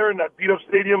Murphy there in that beat-up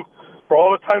stadium for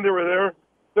all the time they were there.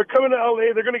 They're coming to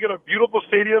L.A. They're going to get a beautiful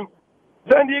stadium.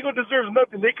 San Diego deserves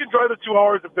nothing. They can drive the 2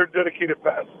 hours if they're dedicated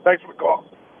fans. Thanks for the call.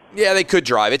 Yeah, they could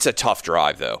drive. It's a tough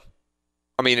drive, though.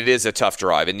 I mean, it is a tough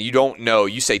drive, and you don't know.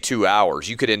 You say 2 hours.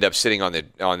 You could end up sitting on the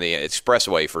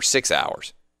expressway for 6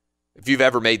 hours. If you've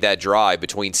ever made that drive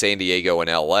between San Diego and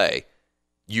L.A.,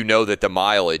 you know that the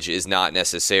mileage is not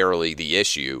necessarily the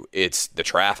issue. It's the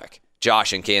traffic.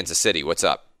 Josh in Kansas City, what's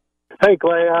up? Hey,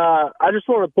 Clay. I just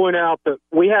want to point out that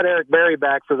we had Eric Berry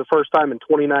back for the first time in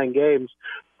 29 games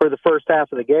for the first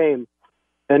half of the game.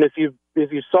 And if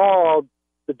you saw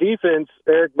the defense,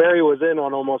 Eric Berry was in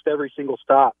on almost every single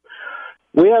stop.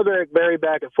 We have Eric Berry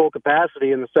back at full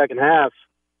capacity in the second half.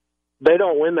 They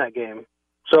don't win that game.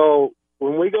 So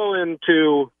when we go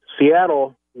into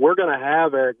Seattle, we're going to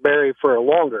have Eric Berry for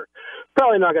longer.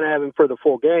 Probably not going to have him for the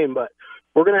full game, but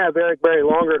we're going to have Eric Berry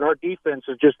longer, and our defense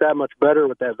is just that much better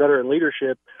with that veteran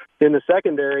leadership in the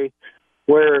secondary,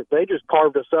 where they just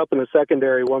carved us up in the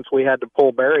secondary once we had to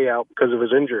pull Berry out because of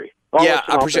his injury. I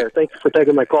appreciate. Thanks for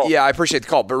taking my call. Yeah, I appreciate the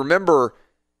call. But remember,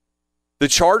 the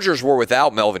Chargers were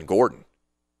without Melvin Gordon,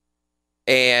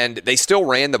 and they still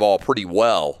ran the ball pretty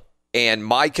well. And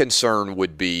my concern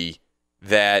would be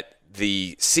that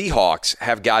the Seahawks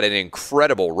have got an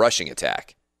incredible rushing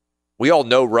attack. We all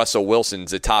know Russell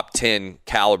Wilson's a top 10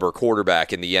 caliber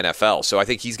quarterback in the NFL, so I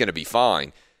think he's going to be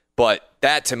fine. But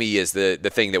that, to me, is the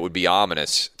thing that would be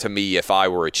ominous to me if I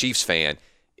were a Chiefs fan,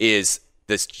 is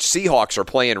the Seahawks are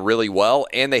playing really well,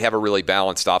 and they have a really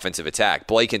balanced offensive attack.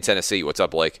 Blake in Tennessee. What's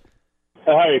up, Blake?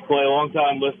 Hi, Clay.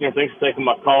 Long-time listener. Thanks for taking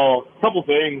my call. A couple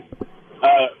things.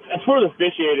 As for the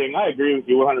officiating, I agree with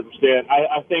you 100%.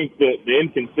 I think that the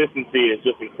inconsistency is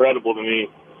just incredible to me.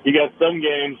 You got some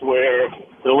games where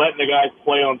they're letting the guys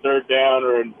play on third down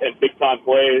or in big-time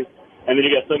plays, and then you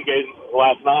got some games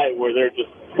last night where they're just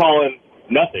calling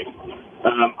nothing.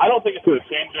 I don't think it's going to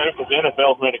change that because the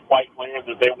NFL's made it quite clear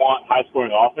that they want high-scoring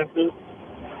offenses.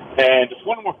 And just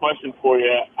one more question for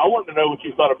you. I wanted to know what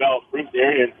you thought about Bruce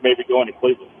Arians maybe going to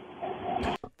Cleveland.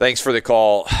 Thanks for the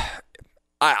call.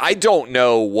 I don't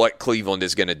know what Cleveland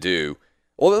is going to do.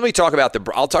 Well, let me talk about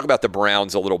I'll talk about the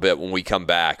Browns a little bit when we come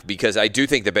back, because I do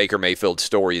think the Baker Mayfield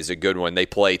story is a good one. They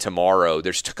play tomorrow.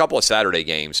 There's a couple of Saturday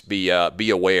games. Be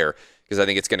aware, because I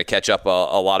think it's going to catch up a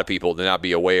lot of people to not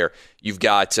be aware. You've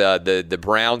got the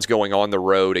Browns going on the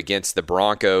road against the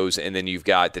Broncos, and then you've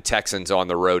got the Texans on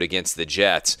the road against the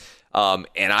Jets. And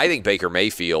I think Baker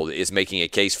Mayfield is making a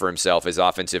case for himself as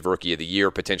Offensive Rookie of the Year,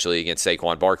 potentially against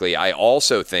Saquon Barkley. I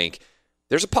also think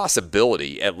there's a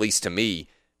possibility, at least to me,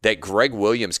 that Greg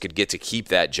Williams could get to keep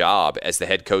that job as the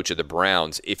head coach of the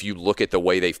Browns if you look at the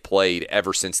way they've played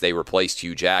ever since they replaced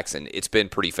Hugh Jackson. It's been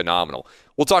pretty phenomenal.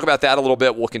 We'll talk about that a little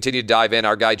bit. We'll continue to dive in.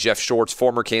 Our guy Jeff Shorts,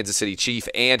 former Kansas City Chief,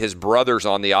 and his brothers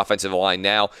on the offensive line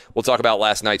now. We'll talk about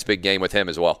last night's big game with him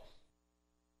as well.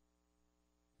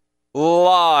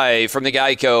 Live from the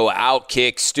Geico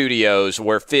Outkick Studios,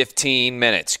 where 15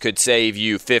 minutes could save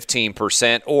you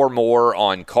 15% or more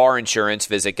on car insurance.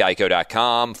 Visit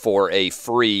geico.com for a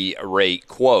free rate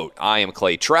quote. I am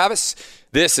Clay Travis.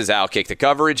 This is Outkick the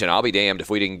Coverage, and I'll be damned if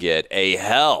we didn't get a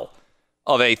hell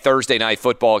of a Thursday night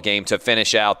football game to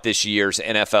finish out this year's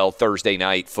NFL Thursday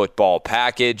night football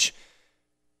package.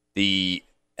 The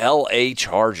LA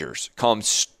Chargers come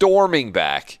storming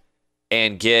back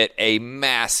and get a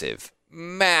massive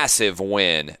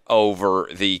win over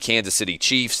the Kansas City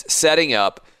Chiefs, setting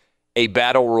up a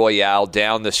battle royale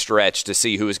down the stretch to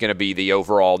see who is going to be the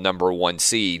overall number one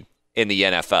seed in the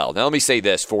NFL. Now, let me say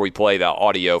this before we play the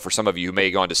audio for some of you who may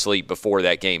have gone to sleep before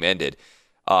that game ended,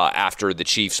 after the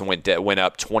Chiefs went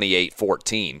up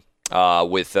 28-14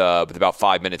 with about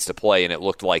 5 minutes to play, and it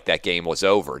looked like that game was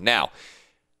over. Now,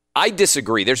 I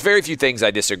disagree. There's very few things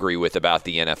I disagree with about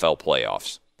the NFL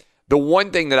playoffs. The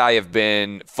one thing that I have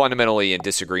been fundamentally in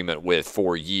disagreement with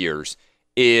for years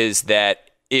is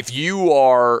that if you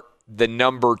are the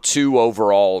number 2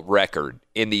 overall record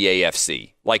in the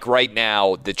AFC, like right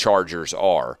now the Chargers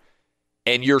are,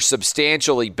 and you're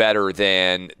substantially better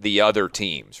than the other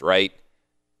teams, right?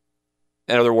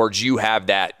 In other words, you have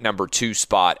that number 2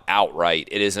 spot outright.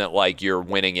 It isn't like you're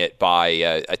winning it by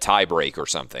a tie break or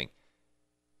something.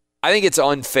 I think it's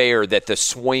unfair that the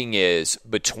swing is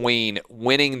between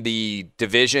winning the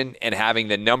division and having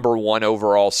the number 1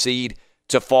 overall seed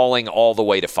to falling all the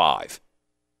way to 5.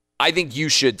 I think you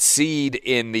should seed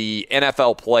in the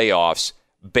NFL playoffs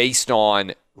based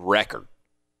on record.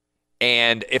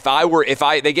 And if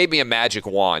they gave me a magic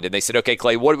wand and they said, okay,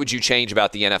 Clay, what would you change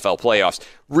about the NFL playoffs?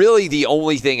 Really, the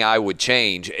only thing I would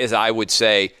change is I would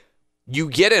say you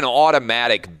get an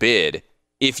automatic bid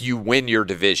if you win your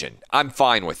division. I'm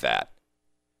fine with that.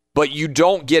 But you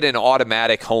don't get an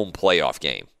automatic home playoff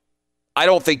game. I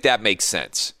don't think that makes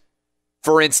sense.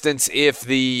 For instance, if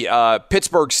the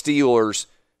Pittsburgh Steelers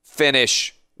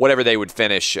finish whatever they would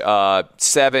finish,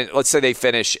 7. Let's say they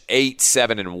finish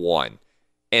 8-7-1,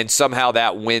 and somehow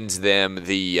that wins them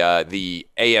the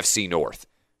AFC North.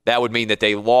 That would mean that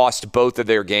they lost both of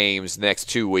their games the next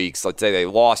 2 weeks. Let's say they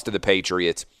lost to the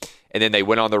Patriots, and then they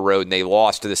went on the road and they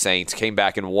lost to the Saints, came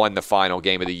back and won the final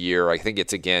game of the year. I think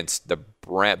it's against the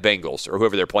Bengals or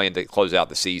whoever they're playing to close out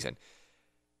the season.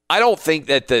 I don't think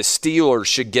that the Steelers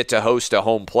should get to host a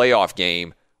home playoff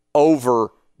game over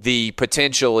the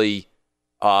potentially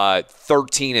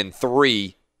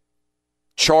 13-3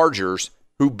 Chargers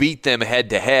who beat them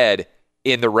head-to-head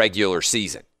in the regular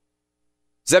season.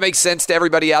 Does that make sense to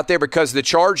everybody out there? Because the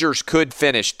Chargers could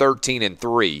finish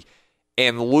 13-3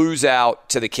 and lose out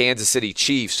to the Kansas City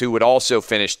Chiefs, who would also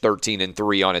finish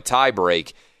 13-3 on a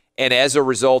tiebreak. And as a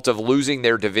result of losing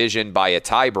their division by a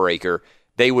tiebreaker,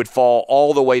 they would fall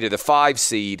all the way to the 5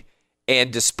 seed.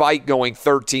 And despite going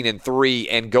 13-3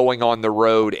 and going on the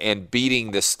road and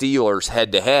beating the Steelers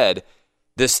head-to-head,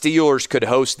 the Steelers could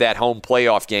host that home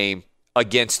playoff game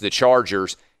against the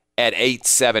Chargers at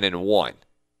 8-7-1.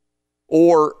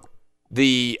 Or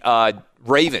the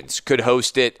Ravens could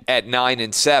host it at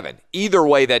 9-7. Either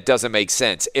way, that doesn't make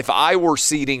sense. If I were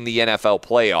seeding the NFL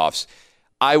playoffs,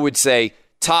 I would say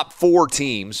top 4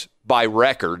 teams by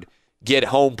record get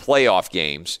home playoff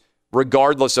games,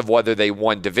 regardless of whether they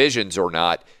won divisions or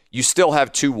not. You still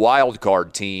have 2 wild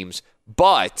card teams,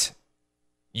 but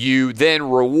you then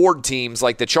reward teams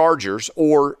like the Chargers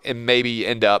and maybe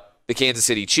end up the Kansas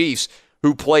City Chiefs,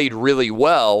 who played really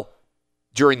well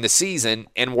during the season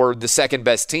and were the second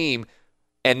best team,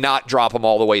 and not drop them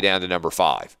all the way down to number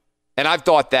 5. And I've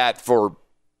thought that for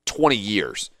 20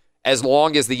 years. As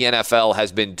long as the NFL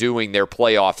has been doing their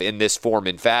playoff in this form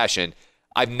and fashion,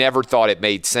 I've never thought it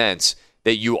made sense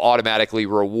that you automatically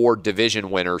reward division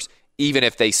winners, even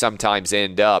if they sometimes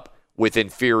end up with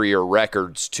inferior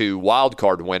records to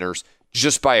wildcard winners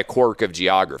just by a quirk of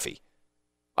geography.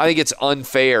 I think it's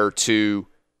unfair to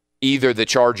either the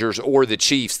Chargers or the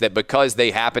Chiefs that because they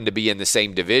happen to be in the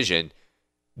same division,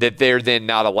 that they're then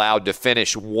not allowed to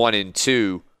finish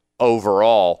 1-2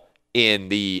 overall in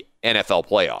the NFL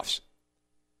playoffs.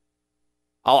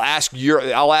 I'll ask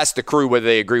the crew whether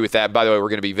they agree with that. And by the way, we're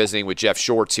going to be visiting with Jeff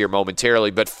Shorts here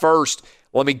momentarily. But first,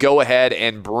 let me go ahead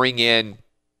and bring in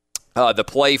the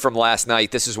play from last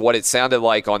night. This is what it sounded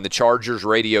like on the Chargers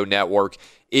radio network.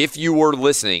 If you were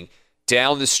listening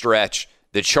down the stretch,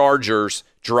 the Chargers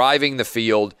driving the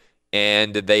field,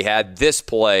 and they had this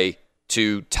play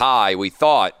to tie, we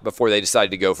thought, before they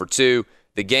decided to go for 2,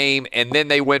 the game, and then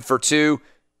they went for 2,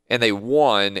 and they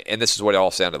won, and this is what it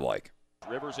all sounded like.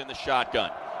 Rivers in the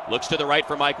shotgun. Looks to the right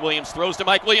for Mike Williams. Throws to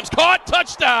Mike Williams. Caught.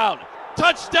 Touchdown.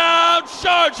 Touchdown,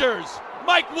 Chargers.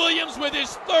 Mike Williams with his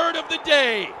 3rd of the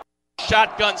day.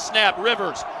 Shotgun snap.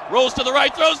 Rivers rolls to the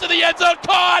right. Throws to the end zone.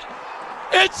 Caught.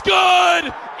 It's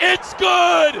good. It's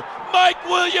good. Mike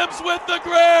Williams with the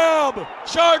grab.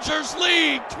 Chargers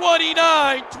lead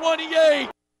 29-28.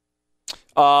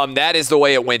 That is the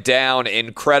way it went down.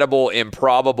 Incredible,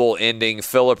 improbable ending.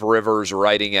 Phillip Rivers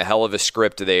writing a hell of a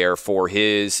script there for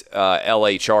his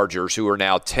LA Chargers, who are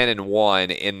now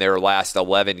 10-1 in their last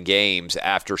 11 games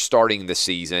after starting the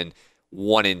season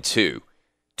 1-2.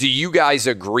 Do you guys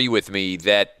agree with me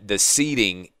that the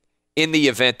seeding, in the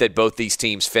event that both these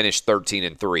teams finish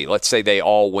 13-3, let's say they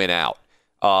all win out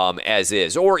as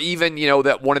is, or even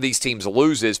that one of these teams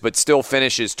loses but still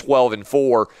finishes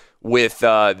 12-4 with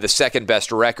the second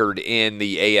best record in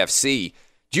the AFC.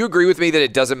 Do you agree with me that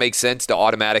it doesn't make sense to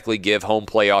automatically give home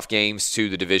playoff games to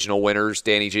the divisional winners,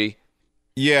 Danny G?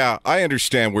 Yeah, I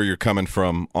understand where you're coming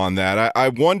from on that. I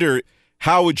wonder,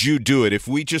 how would you do it if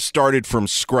we just started from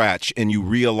scratch and you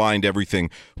realigned everything?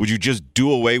 Would you just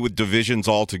do away with divisions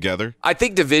altogether? I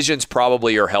think divisions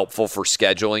probably are helpful for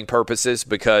scheduling purposes,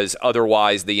 because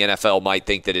otherwise the NFL might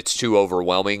think that it's too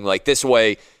overwhelming. Like this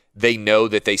way, they know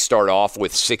that they start off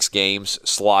with 6 games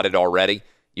slotted already.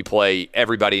 You play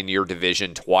everybody in your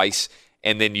division twice,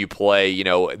 and then you play,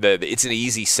 it's an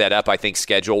easy setup, I think,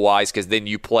 schedule-wise, because then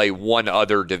you play one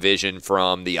other division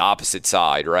from the opposite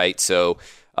side, right? So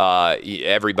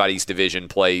everybody's division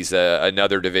plays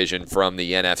another division from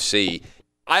the NFC.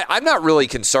 I'm not really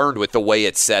concerned with the way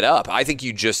it's set up. I think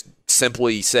you just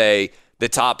simply say the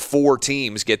top 4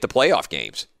 teams get the playoff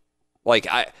games. Like,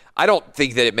 I don't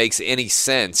think that it makes any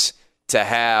sense to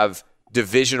have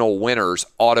divisional winners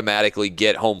automatically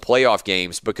get home playoff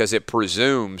games, because it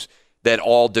presumes that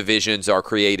all divisions are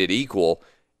created equal.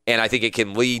 And I think it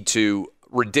can lead to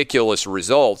ridiculous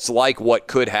results like what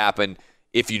could happen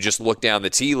if you just look down the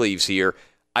tea leaves here.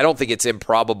 I don't think it's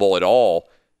improbable at all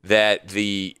that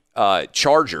the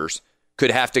Chargers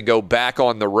could have to go back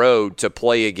on the road to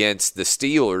play against the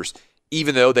Steelers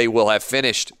even though they will have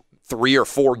finished 3 or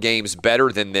 4 games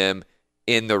better than them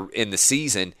in the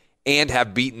season and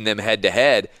have beaten them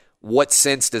head-to-head, what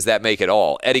sense does that make at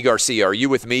all? Eddie Garcia, are you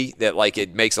with me that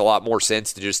it makes a lot more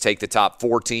sense to just take the top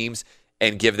 4 teams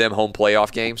and give them home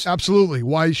playoff games? Absolutely.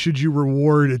 Why should you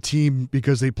reward a team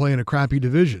because they play in a crappy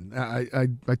division? I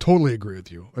totally agree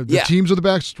with you. The teams with the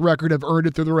best record have earned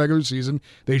it through the regular season.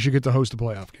 They should get to host a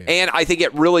playoff game. And I think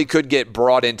it really could get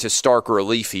brought into stark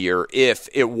relief here if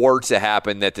it were to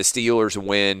happen that the Steelers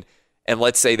win, and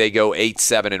let's say they go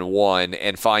 8-7-1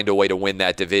 and find a way to win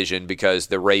that division because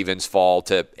the Ravens fall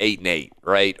to 8-8,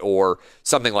 right? Or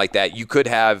something like that. You could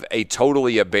have a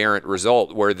totally aberrant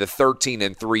result where the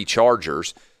 13-3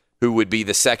 Chargers, who would be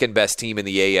the second best team in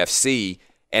the AFC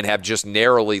and have just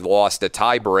narrowly lost a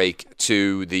tiebreak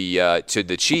to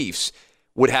the Chiefs,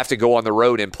 would have to go on the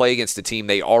road and play against a team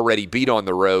they already beat on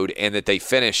the road, and that they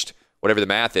finished, whatever the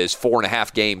math is,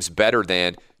 4.5 games better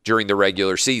than during the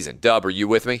regular season. Dub, are you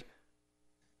with me?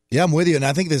 Yeah, I'm with you, and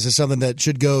I think this is something that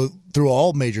should go through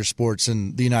all major sports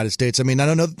in the United States. I mean,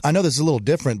 I know this is a little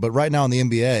different, but right now in the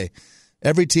NBA,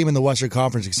 every team in the Western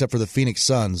Conference except for the Phoenix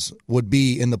Suns would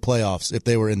be in the playoffs if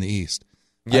they were in the East.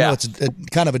 Yeah. I know it's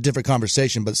kind of a different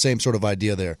conversation, but same sort of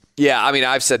idea there. Yeah, I mean,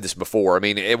 I've said this before. I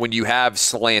mean, when you have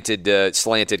slanted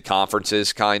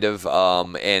conferences, kind of,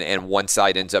 and one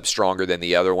side ends up stronger than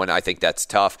the other one, I think that's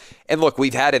tough. And look,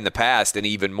 we've had in the past an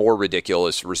even more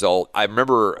ridiculous result. I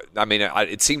remember,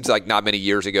 it seems like not many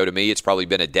years ago to me, it's probably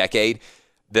been a decade,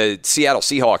 the Seattle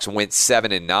Seahawks went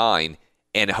 7-9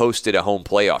 and hosted a home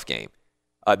playoff game.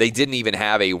 They didn't even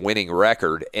have a winning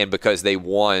record, and because they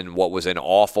won what was an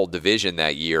awful division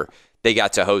that year, they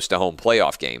got to host a home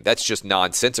playoff game. That's just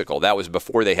nonsensical. That was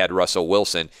before they had Russell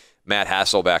Wilson. Matt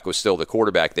Hasselbeck was still the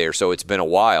quarterback there, so it's been a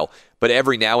while. But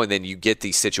every now and then you get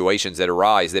these situations that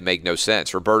arise that make no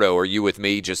sense. Roberto, are you with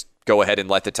me? Just go ahead and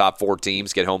let the top 4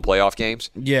 teams get home playoff games?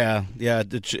 Yeah.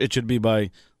 It should be by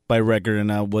record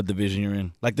and what division you're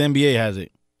in. Like the NBA has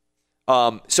it.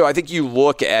 So I think you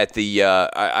look at the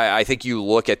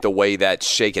way that's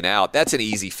shaken out. That's an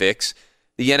easy fix.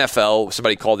 The NFL,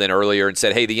 somebody called in earlier and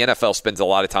said, hey, the NFL spends a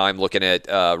lot of time looking at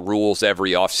rules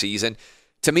every offseason.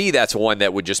 To me, that's one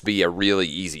that would just be a really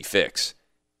easy fix.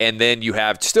 And then you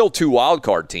have still 2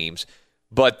 wildcard teams,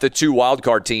 but the 2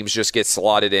 wildcard teams just get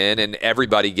slotted in and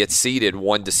everybody gets seeded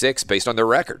 1-6 based on their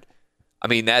record. I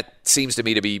mean, that seems to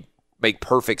me to make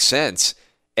perfect sense.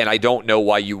 And I don't know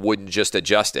why you wouldn't just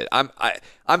adjust it.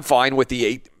 I'm fine with the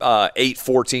 8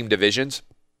 4-team divisions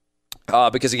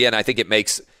because, again, I think it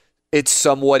makes it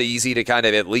somewhat easy to kind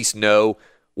of at least know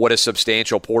what a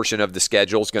substantial portion of the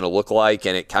schedule is going to look like,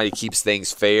 and it kind of keeps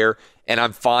things fair. And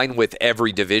I'm fine with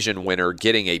every division winner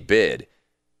getting a bid.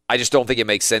 I just don't think it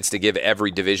makes sense to give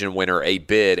every division winner a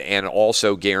bid and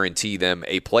also guarantee them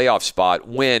a playoff spot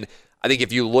when I think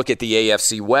if you look at the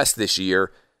AFC West this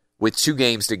year, with 2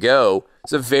 games to go,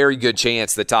 it's a very good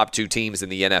chance the top 2 teams in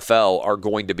the NFL are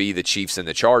going to be the Chiefs and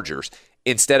the Chargers.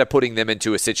 Instead of putting them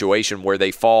into a situation where they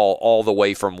fall all the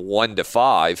way from 1 to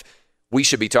 5, we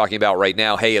should be talking about right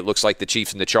now, hey, it looks like the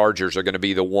Chiefs and the Chargers are going to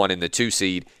be the 1 and the 2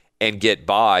 seed and get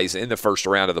buys in the first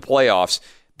round of the playoffs.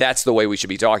 That's the way we should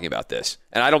be talking about this.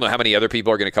 And I don't know how many other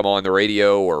people are going to come on the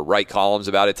radio or write columns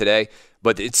about it today,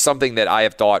 but it's something that I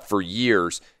have thought for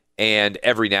years. And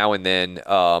every now and then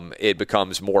it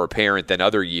becomes more apparent than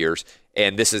other years.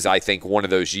 And this is, I think, one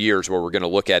of those years where we're going to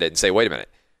look at it and say, wait a minute,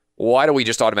 why do we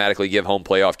just automatically give home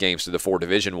playoff games to the 4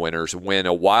 division winners when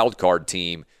a wild card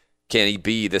team can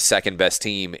be the second best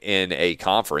team in a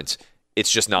conference?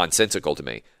 It's just nonsensical to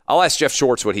me. I'll ask Jeff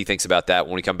Schwartz what he thinks about that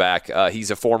when we come back. He's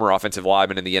a former offensive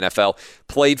lineman in the NFL,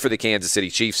 played for the Kansas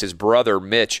City Chiefs. His brother,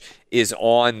 Mitch, is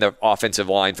on the offensive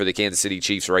line for the Kansas City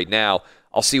Chiefs right now.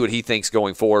 I'll see what he thinks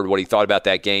going forward, what he thought about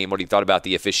that game, what he thought about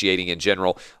the officiating in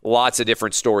general. Lots of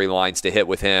different storylines to hit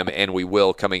with him, and we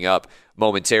will coming up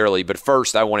momentarily. But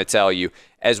first, I want to tell you,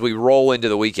 as we roll into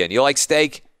the weekend, you like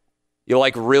steak? You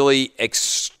like really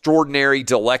extraordinary,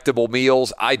 delectable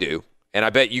meals? I do, and I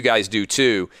bet you guys do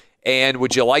too. And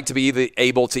would you like to be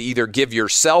able to either give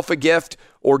yourself a gift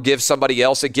or give somebody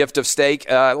else a gift of steak?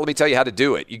 Let me tell you how to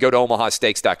do it. You go to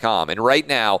omahasteaks.com, and right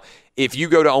now, if you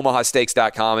go to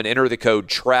omahasteaks.com and enter the code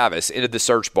TRAVIS into the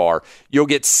search bar, you'll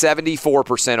get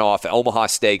 74% off Omaha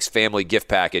Steaks family gift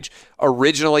package.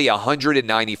 Originally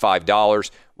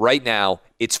 $195. Right now,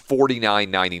 it's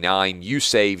 $49.99. You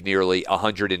save nearly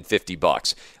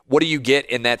 $150. What do you get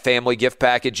in that family gift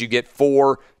package? You get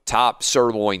 4 top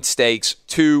sirloin steaks,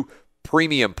 2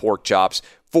 premium pork chops,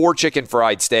 4 chicken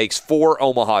fried steaks, 4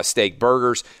 Omaha steak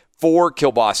burgers, 4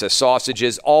 kielbasa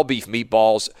sausages, all beef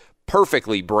meatballs,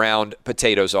 perfectly browned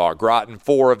potatoes au gratin,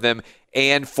 4 of them,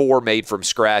 and 4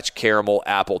 made-from-scratch caramel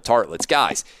apple tartlets.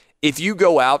 Guys, if you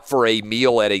go out for a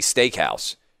meal at a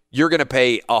steakhouse, you're going to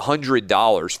pay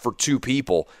 $100 for 2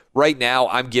 people. Right now,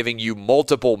 I'm giving you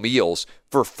multiple meals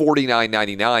for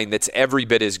 $49.99. That's every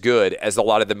bit as good as a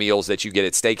lot of the meals that you get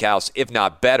at Steakhouse, if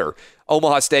not better.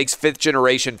 Omaha Steaks,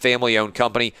 5th-generation family-owned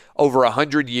company, over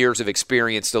 100 years of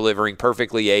experience delivering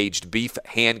perfectly aged beef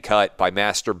hand-cut by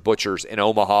master butchers in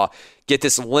Omaha. Get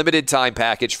this limited-time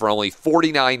package for only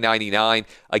 $49.99.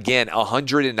 Again,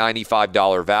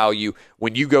 $195 value.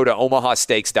 When you go to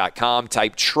omahasteaks.com,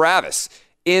 type Travis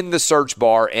in the search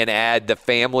bar and add the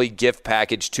family gift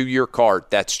package to your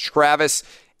cart. That's Travis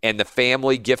and the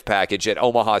family gift package at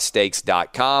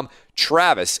omahasteaks.com.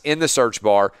 Travis in the search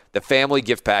bar, the family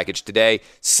gift package today.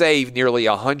 Save nearly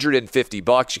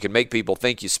 $150. You can make people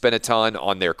think you spent a ton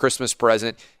on their Christmas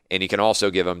present, and you can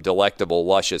also give them delectable,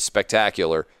 luscious,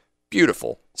 spectacular,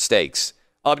 beautiful steaks.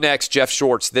 Up next, Jeff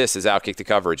Schwartz. This is Outkick the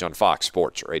Coverage on Fox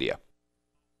Sports Radio.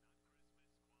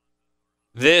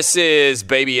 This is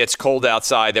Baby It's Cold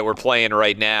Outside that we're playing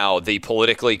right now, the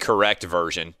politically correct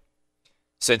version.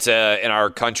 Since in our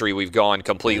country we've gone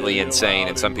completely insane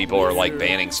and some people are like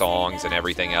banning songs and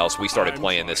everything else, we started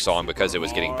playing this song because it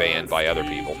was getting banned by other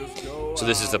people. So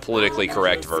this is the politically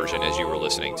correct version as you were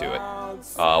listening to it.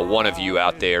 One of you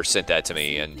out there sent that to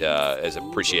me, and as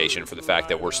appreciation for the fact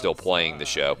that we're still playing the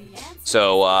show.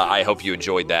 So I hope you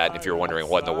enjoyed that. And if you're wondering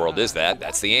what in the world is that,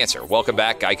 that's the answer. Welcome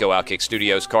back, Geico Outkick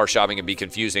Studios. Car shopping can be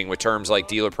confusing with terms like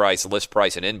dealer price, list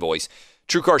price, and invoice.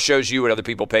 TrueCar shows you what other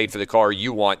people paid for the car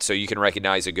you want so you can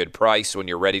recognize a good price when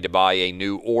you're ready to buy a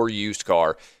new or used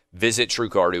car. Visit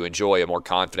TrueCar to enjoy a more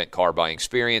confident car buying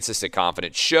experience. It's a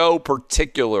confident show,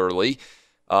 particularly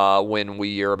when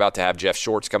we are about to have Jeff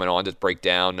Schwartz coming on to break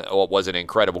down what was an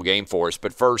incredible game for us.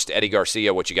 But first, Eddie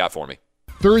Garcia, what you got for me?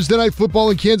 Thursday Night Football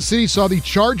in Kansas City saw the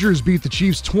Chargers beat the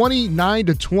Chiefs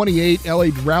 29-28. LA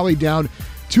rallied down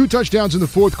 2 touchdowns in the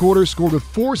fourth quarter, scored with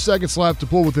 4 seconds left to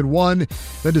pull within 1,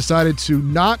 then decided to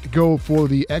not go for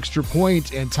the extra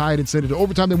point and tied and sent it to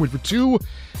overtime. They went for 2,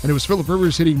 and it was Phillip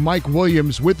Rivers hitting Mike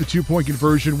Williams with the 2-point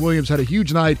conversion. Williams had a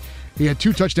huge night. He had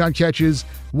 2 touchdown catches,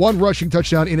 1 rushing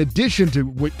touchdown, in addition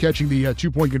to catching the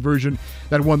 2-point conversion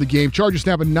that won the game. Chargers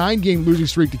snap a 9-game losing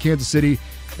streak to Kansas City,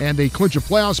 and they clinch a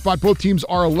playoff spot. Both teams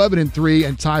are 11-3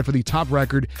 and tied for the top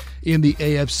record in the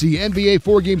AFC. NBA,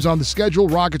 4 games on the schedule.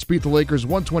 Rockets beat the Lakers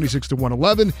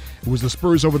 126-111. It was the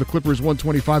Spurs over the Clippers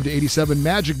 125-87.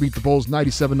 Magic beat the Bulls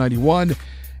 97-91.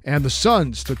 And the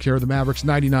Suns took care of the Mavericks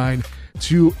 99-89.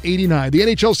 The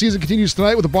NHL season continues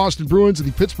tonight with the Boston Bruins and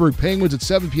the Pittsburgh Penguins at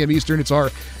 7 p.m. Eastern. It's our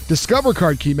Discover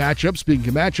Card key matchup. Speaking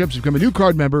of matchups, become a new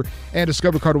card member, and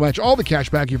Discover Card will match all the cash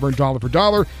back you've earned dollar for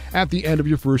dollar at the end of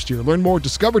your first year. Learn more at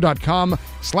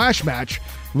discover.com/match.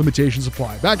 Limitations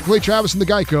apply. Back to Clay Travis in the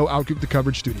Geico Outkick the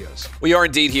Coverage Studios. We are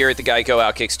indeed here at the Geico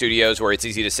Outkick Studios, where it's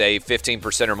easy to save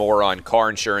 15% or more on car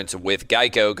insurance with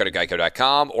Geico. Go to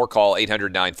geico.com or call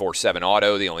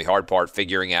 800-947-AUTO. The only hard part,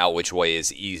 figuring out which way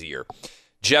is easier.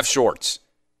 Jeff Schwartz,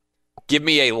 give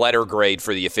me a letter grade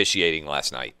for the officiating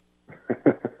last night.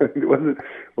 It wasn't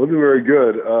very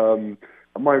good. I'm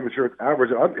not even sure it's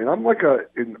average. I'm like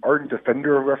an ardent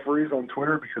defender of referees on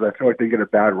Twitter because I feel like they get a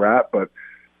bad rap, but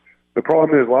the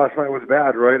problem is last night was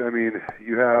bad, right? I mean,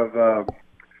 you have the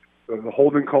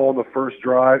holding call on the first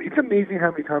drive. It's amazing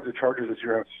how many times the Chargers this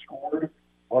year have scored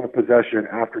on a possession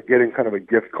after getting kind of a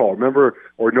gift call. Remember,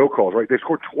 or no calls, right? They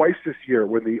scored twice this year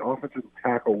when the offensive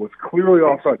tackle was clearly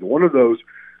offside. One of those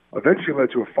eventually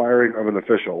led to a firing of an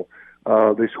official.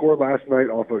 They scored last night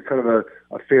off of kind of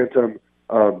a phantom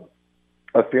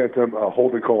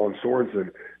holding call on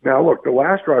Sorensen. Now, look, the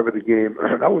last drive of the game,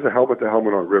 that was a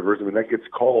helmet-to-helmet on Rivers. I mean, that gets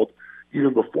called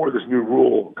even before this new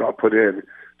rule got put in.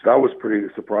 So that was pretty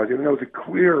surprising. And that was a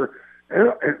clear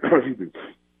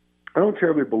I don't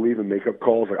terribly believe in makeup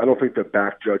calls. Like, I don't think the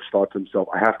back judge thought to himself,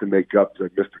 I have to make up because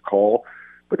I missed a call.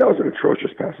 But that was an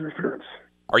atrocious pass interference.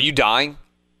 Are you dying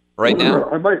right now?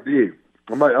 I might be.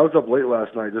 I was up late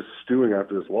last night just stewing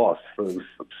after this loss. So it was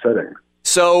upsetting.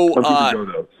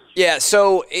 So, yeah,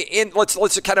 so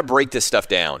let's kind of break this stuff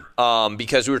down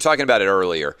because we were talking about it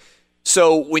earlier.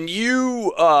 So when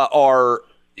you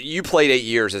you played 8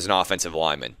 years as an offensive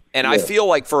lineman, and I feel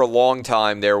like for a long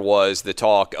time there was the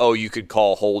talk, you could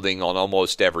call holding on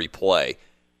almost every play.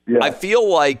 Yeah. I feel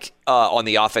like on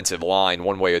the offensive line,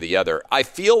 one way or the other, I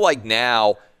feel like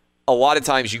now a lot of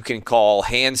times you can call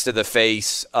hands to the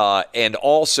face and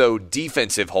also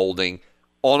defensive holding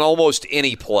on almost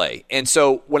any play. And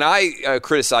so when I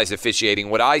criticize officiating,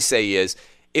 what I say is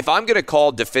if I'm going to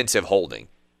call defensive holding,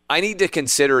 I need to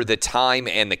consider the time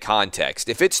and the context.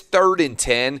 If it's 3rd and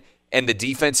 10 and the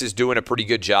defense is doing a pretty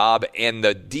good job and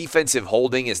the defensive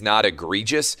holding is not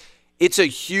egregious, it's a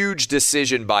huge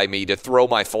decision by me to throw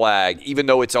my flag, even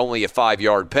though it's only a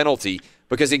 5-yard penalty,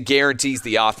 because it guarantees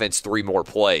the offense 3 more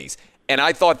plays. And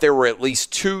I thought there were at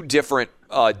least 2 different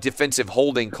defensive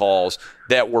holding calls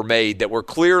that were made that were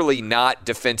clearly not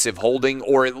defensive holding,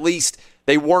 or at least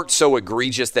they weren't so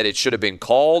egregious that it should have been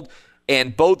called,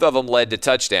 and both of them led to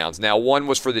touchdowns. Now, one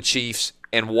was for the Chiefs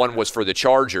and one was for the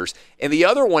Chargers. And the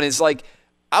other one is like,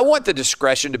 I want the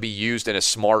discretion to be used in a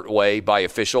smart way by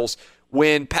officials.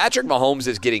 When Patrick Mahomes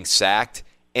is getting sacked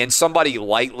and somebody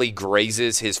lightly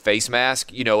grazes his face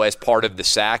mask, as part of the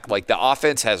sack, like the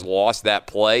offense has lost that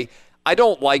play. I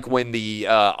don't like when the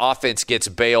offense gets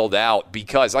bailed out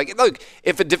because, look,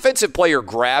 if a defensive player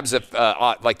grabs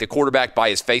the quarterback by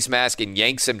his face mask and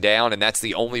yanks him down, and that's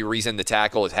the only reason the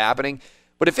tackle is happening.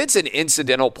 But if it's an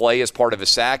incidental play as part of a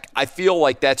sack, I feel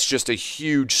like that's just a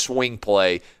huge swing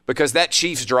play because that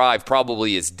Chiefs drive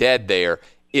probably is dead there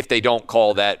if they don't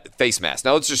call that face mask.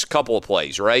 Now, it's just a couple of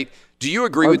plays, right? Do you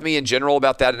agree with me in general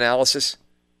about that analysis?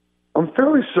 I'm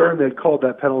fairly certain they called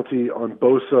that penalty on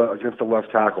Bosa against the left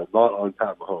tackle, not on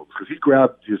Pat Mahomes, because he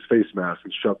grabbed his face mask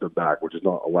and shoved it back, which is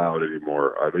not allowed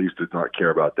anymore. They used to not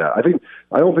care about that. I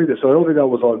don't think that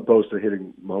was on Bosa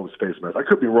hitting Mahomes' face mask. I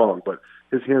could be wrong, but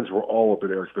his hands were all up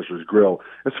in Eric Fisher's grill.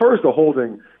 As far as the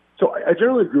holding, so I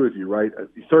generally agree with you, right?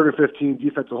 3rd and 15,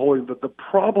 defensive holding. But the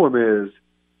problem is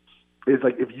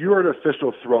like if you're an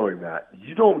official throwing that,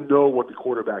 you don't know what the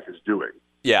quarterback is doing.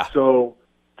 Yeah. So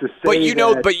to say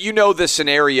but you know the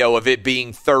scenario of it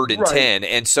being 3rd and 10,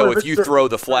 and so if you throw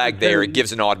the flag there, it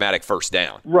gives an automatic first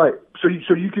down. Right. So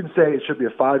you can say it should be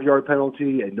a 5-yard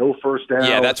penalty and no first down.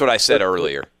 Yeah, that's what I said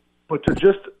earlier. But to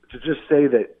just say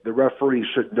that the referee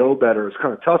should know better is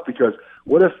kind of tough because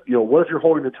what if you're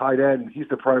holding the tight end and he's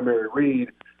the primary read?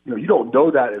 You don't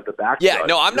know that as the back. Yeah,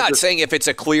 no, I'm not saying if it's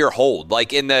a clear hold.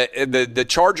 Like in the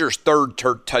Chargers' third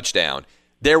touchdown,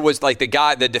 there was like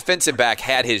the defensive back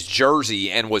had his jersey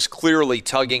and was clearly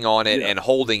tugging on it and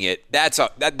holding it.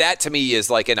 That to me is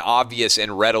like an obvious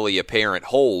and readily apparent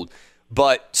hold.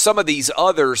 But some of these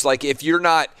others, like if you're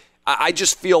not, I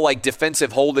just feel like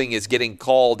defensive holding is getting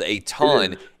called a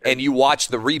ton, and you watch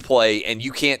the replay and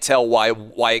you can't tell why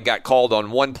it got called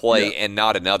on one play and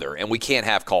not another, and we can't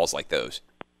have calls like those.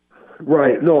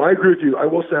 Right. No, I agree with you. I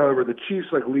will say, however, the Chiefs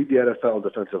lead the NFL in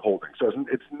defensive holding, so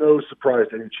it's no surprise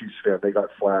to any Chiefs fan they got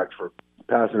flagged for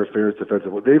pass interference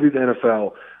defensive. They lead the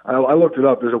NFL. I looked it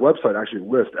up. There's a website actually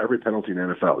lists every penalty in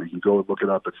the NFL. You can go and look it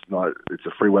up. It's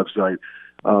a free website.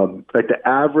 Like the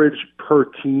average per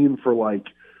team for like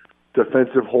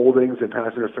defensive holdings and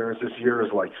pass interference this year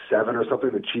is like 7 or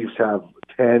something. The Chiefs have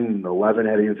 10, 11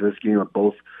 heading into this game of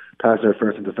both pass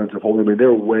interference and defensive holding. I mean,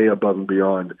 they're way above and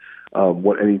beyond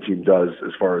what any team does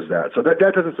as far as that. So that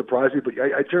doesn't surprise me, but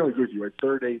I generally agree with you. At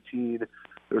 3rd 18,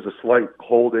 there's a slight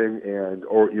holding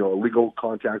or illegal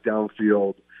contact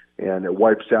downfield, and it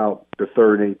wipes out the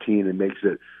 3rd and 18 and makes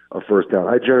it a first down.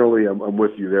 I'm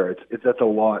with you there. That's a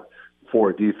lot for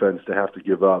a defense to have to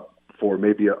give up for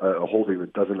maybe a holding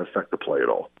that doesn't affect the play at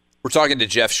all. We're talking to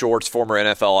Jeff Shorts, former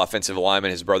NFL offensive lineman.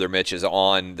 His brother Mitch is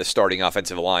on the starting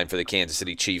offensive line for the Kansas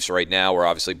City Chiefs right now. We're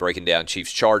obviously breaking down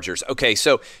Chiefs-Chargers. Okay,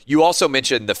 so you also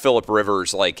mentioned the Phillip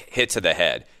Rivers hit to the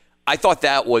head. I thought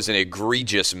that was an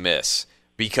egregious miss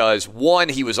because, one,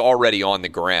 he was already on the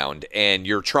ground, and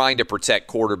you're trying to protect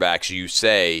quarterbacks, you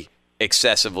say,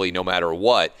 excessively no matter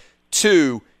what.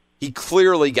 2, he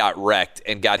clearly got wrecked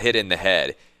and got hit in the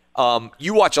head.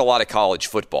 You watch a lot of college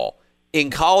football. In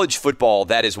college football,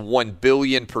 that is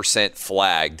 1,000,000,000%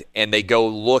 flagged, and they go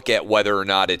look at whether or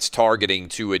not it's targeting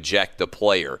to eject the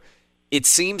player. It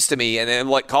seems to me, and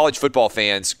then college football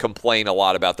fans complain a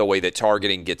lot about the way that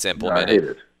targeting gets implemented. I hate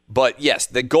it. But yes,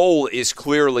 the goal is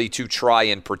clearly to try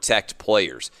and protect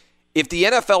players. If the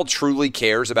NFL truly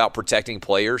cares about protecting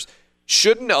players,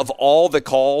 shouldn't of all the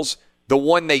calls, the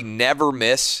one they never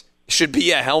miss should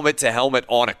be a helmet-to-helmet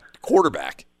on a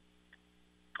quarterback?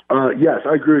 Yes,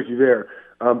 I agree with you there.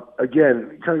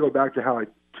 Again, kind of go back to how I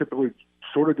typically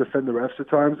sort of defend the refs at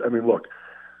times. I mean, look,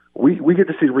 we get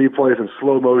to see replays in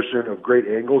slow motion of great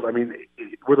angles. I mean,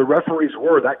 where the referees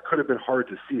were, that could have been hard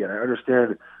to see, and I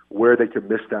understand where they could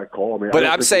miss that call. I mean, but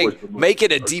I'm saying make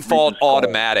it a default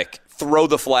automatic. Throw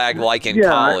the flag like in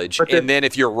college, and then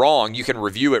if you're wrong, you can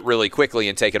review it really quickly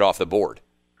and take it off the board.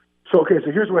 So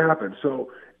here's what happens.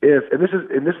 So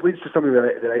this leads to something that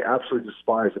I absolutely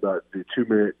despise about the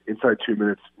inside 2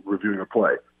 minutes reviewing a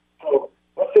play. So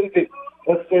let's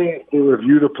say they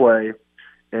review the play,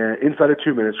 and inside of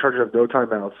 2 minutes, Chargers have no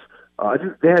timeouts. I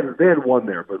think they had one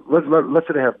there, but let's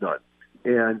say they have none,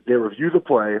 and they review the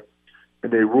play,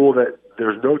 and they rule that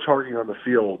there's no targeting on the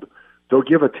field, they'll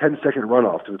give a 10-second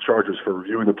runoff to the Chargers for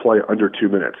reviewing the play under 2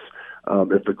 minutes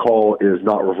if the call is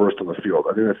not reversed on the field.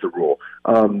 I think that's the rule.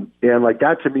 And like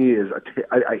that to me is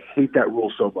I hate that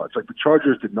rule so much. Like the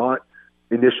Chargers did not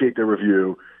initiate their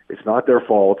review. It's not their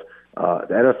fault. The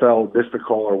NFL missed the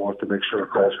call or wants to make sure the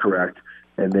call is correct,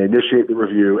 and they initiate the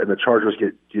review, and the Chargers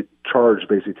get charged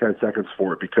basically 10 seconds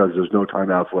for it because there's no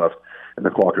timeouts left and the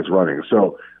clock is running.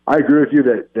 So I agree with you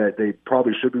that they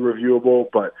probably should be reviewable,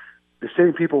 but the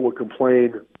same people would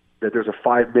complain that there's a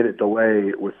 5-minute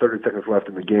delay with 30 seconds left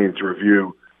in the game to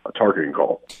review a targeting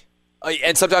call.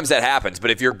 And sometimes that happens, but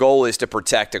if your goal is to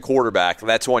protect a quarterback,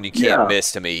 that's one you can't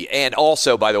miss to me. And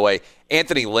also, by the way,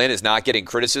 Anthony Lynn is not getting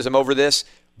criticism over this,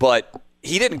 but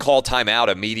he didn't call timeout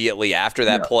immediately after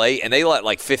that play, and they let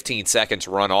like 15 seconds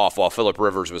run off while Phillip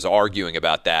Rivers was arguing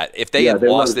about that. If they had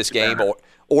lost this game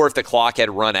or if the clock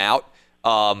had run out,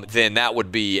 then that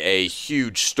would be a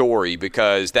huge story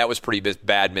because that was pretty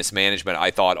bad mismanagement,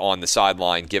 I thought, on the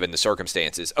sideline given the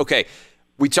circumstances. Okay,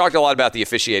 we talked a lot about the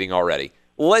officiating already.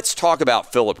 Let's talk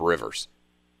about Phillip Rivers.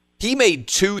 He made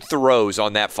 2 throws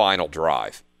on that final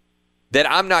drive that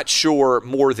I'm not sure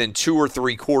more than 2 or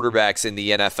 3 quarterbacks in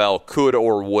the NFL could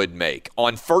or would make.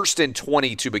 On 1st and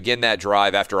 20 to begin that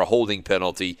drive after a holding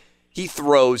penalty, he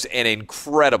throws an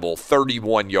incredible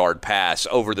 31-yard pass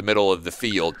over the middle of the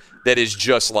field that is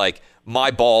just like, my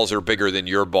balls are bigger than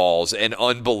your balls, an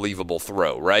unbelievable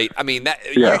throw, right? I mean,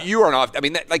 you aren't off. I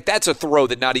mean, that's a throw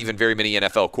that not even very many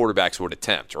NFL quarterbacks would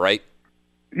attempt, right?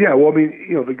 Yeah, well, I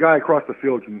mean, the guy across the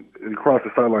field across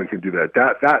the sideline can do that.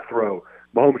 That throw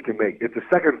Mahomes can make. It's the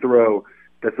second throw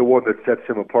that's the one that sets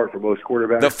him apart from most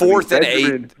quarterbacks. The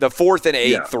fourth and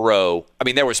eight throw. I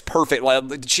mean, there was perfect. Like,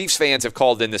 the Chiefs fans have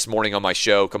called in this morning on my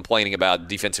show complaining about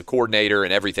defensive coordinator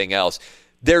and everything else.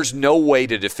 There's no way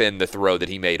to defend the throw that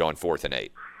he made on 4th and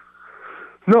 8.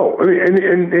 No, I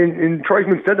mean, and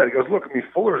Treisman said that. He goes, "Look, I mean,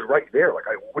 Fuller's right there. Like,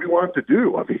 what do you want him to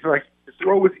do? I mean, like, the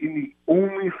throw was in the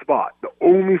only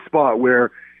spot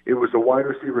where it was the wide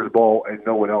receiver's ball and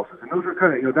no one else's. And those are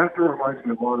kind of, that throw reminds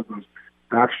me of a lot of those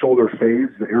back shoulder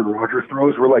fades that Aaron Rodgers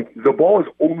throws, where like the ball is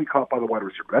only caught by the wide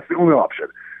receiver. That's the only option.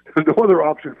 There's no other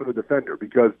option for the defender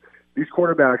because these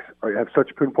quarterbacks have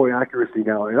such pinpoint accuracy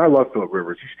now. And I love Phillip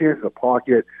Rivers. He stands in the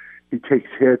pocket. He takes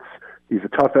hits. He's a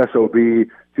tough SOB.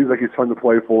 Seems like he's fun to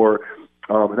play for.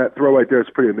 And that throw right there is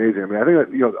pretty amazing. I mean, I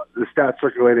think that, the stats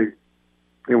circulating,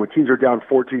 when teams are down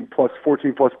 14 plus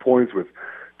points with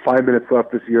 5 minutes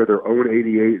left this year, they're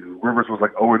 0-88. Rivers was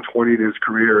like 0-20 in his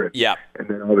career. And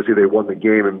then obviously they won the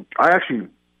game. And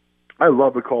I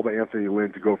love the call by Anthony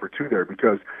Lynn to go for 2 there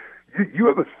because you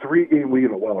have a 3-game lead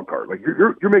in the wild card. Like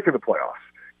you're making the playoffs,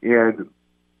 and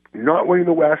you're not winning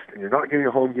the West, and you're not getting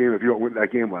a home game if you don't win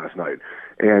that game last night.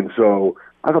 And so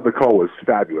I thought the call was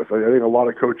fabulous. I think a lot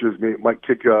of coaches might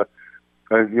kick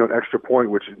an extra point,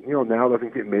 which now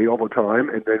doesn't get made all the time,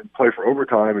 and then play for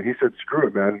overtime. And he said, "Screw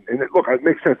it, man." And look, it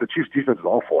makes sense. The Chiefs' defense is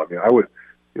awful. I mean, I would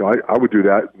do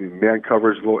that. I mean, man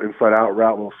coverage, a little inside out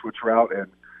route, a little switch route, and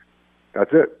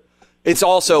that's it. It's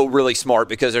also really smart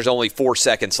because there's only 4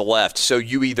 seconds left, so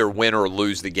you either win or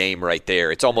lose the game right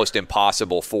there. It's almost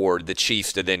impossible for the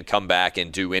Chiefs to then come back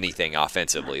and do anything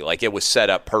offensively. Like, it was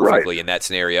set up perfectly in that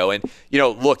scenario. And,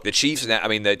 look, the Chiefs, I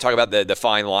mean, they talk about the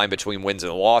fine line between wins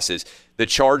and losses. The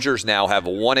Chargers now have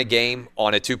won a game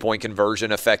on a 2-point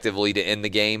conversion effectively to end the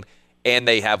game, and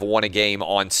they have won a game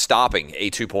on stopping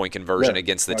a 2-point conversion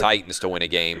against the Titans to win a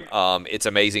game. It's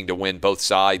amazing to win both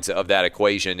sides of that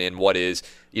equation in what is,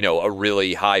 a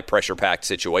really high pressure-packed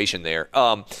situation there.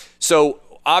 So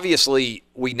obviously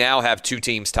we now have 2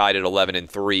 teams tied at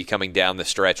 11-3 coming down the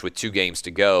stretch with 2 games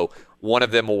to go. One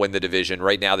of them will win the division.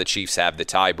 Right now the Chiefs have the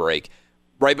tie break.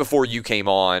 Right before you came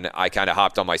on, I kind of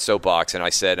hopped on my soapbox and I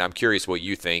said, I'm curious what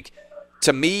you think.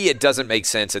 To me, it doesn't make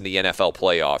sense in the NFL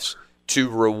playoffs to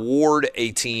reward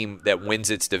a team that wins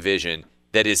its division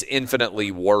that is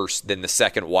infinitely worse than the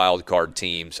second wild card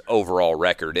team's overall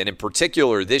record. And in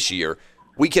particular this year,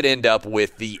 we could end up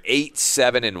with the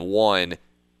 8-7-1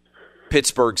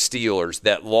 Pittsburgh Steelers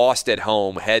that lost at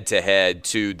home head-to-head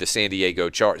to the San Diego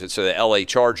Chargers, so the LA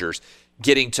Chargers,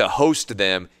 getting to host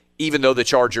them even though the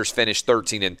Chargers finished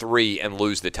 13-3 and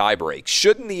lose the tiebreak.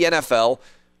 Shouldn't the NFL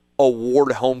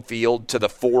award home field to the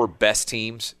 4 best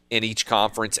teams in each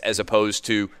conference as opposed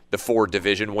to the 4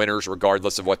 division winners,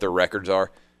 regardless of what their records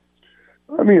are?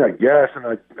 I mean, I guess, and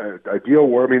ideal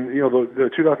war. I mean, the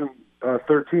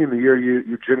 2013, the year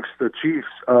you jinxed the Chiefs,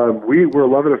 we were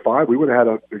 11-5. We would have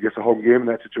had a home game in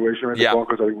that situation. Right? The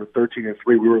Broncos, I think, were 13-3.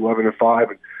 We were 11-5.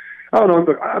 And I don't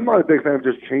know. I'm not a big fan of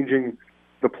just changing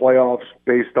the playoffs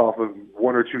based off of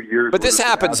 1 or 2 years. But this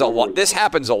happens a lot. This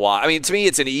happens a lot. I mean, to me,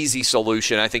 it's an easy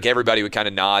solution. I think everybody would kind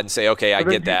of nod and say, "Okay, I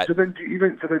get that." So then,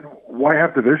 why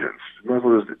have divisions?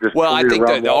 Well, I think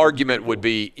the argument would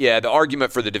be, the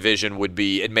argument for the division would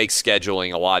be it makes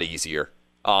scheduling a lot easier.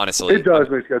 Honestly, it does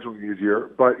make scheduling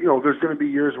easier. But there's going to be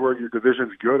years where your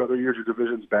division's good, other years your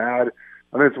division's bad.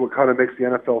 I think it's what kind of makes the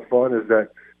NFL fun is that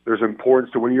there's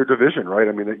importance to winning your division, right?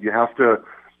 I mean, that you have to.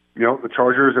 The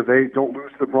Chargers, if they don't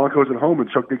lose to the Broncos at home and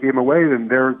chuck the game away, then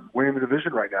they're winning the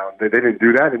division right now. They didn't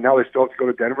do that, and now they still have to go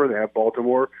to Denver. They have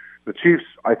Baltimore. The Chiefs,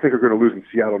 I think, are going to lose in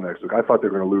Seattle next week. I thought they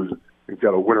were going to lose in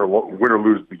Seattle, win or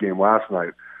lose the game last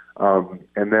night.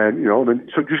 And then,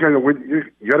 so you just got to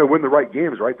win. You got to win the right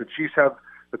games, right? The Chiefs have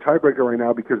the tiebreaker right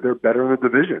now because they're better in the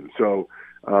division. So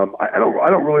I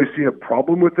don't really see a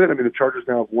problem with it. I mean, the Chargers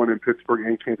now have won in Pittsburgh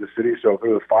and Kansas City, so if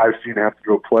they're the 5 seed and have to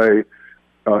go play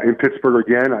in Pittsburgh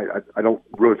again, I don't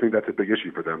really think that's a big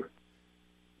issue for them.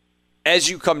 As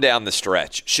you come down the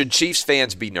stretch, should Chiefs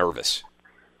fans be nervous?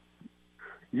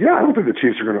 Yeah, I don't think the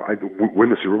Chiefs are going to win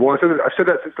the Super Bowl. I said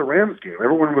that since the Rams game.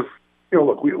 Everyone was,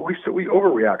 look, we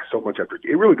overreact so much after.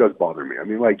 It really does bother me. I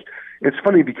mean, it's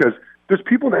funny because there's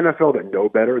people in the NFL that know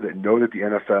better, that know that the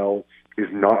NFL is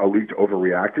not a league to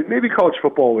overreact. And maybe college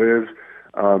football is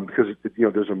because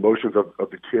there's emotions of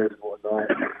the kids and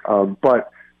whatnot.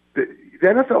 But the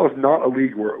NFL is not a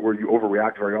league where you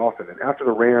overreact very often. And after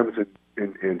the Rams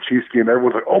and Chiefs game,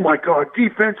 everyone's like, "Oh my God,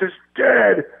 defense is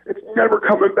dead. It's never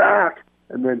coming back."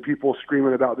 And then people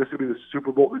screaming about this would be the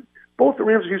Super Bowl. Both the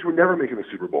Rams and Chiefs were never making the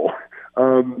Super Bowl.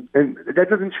 And that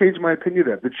doesn't change my opinion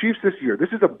of that. The Chiefs this year, this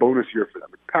is a bonus year for them.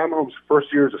 It's Pat Mahomes'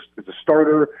 first year as a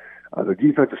starter. The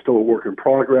defense is still a work in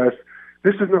progress.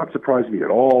 This does not surprise me at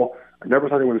all. I never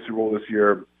thought they would win the Super Bowl this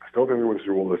year. I still think they win the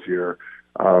Super Bowl this year.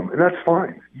 And that's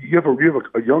fine. You have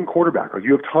a young quarterback.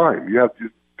 You have time. You have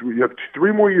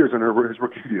 3 more years on his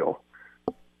rookie deal.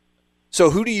 So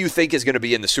who do you think is going to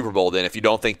be in the Super Bowl then if you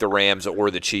don't think the Rams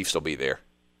or the Chiefs will be there?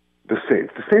 The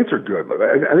Saints. The Saints are good. Look,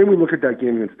 I think we look at that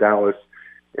game against Dallas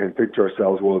and think to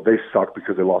ourselves, well, they suck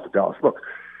because they lost to Dallas. Look,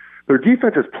 their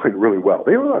defense is playing really well.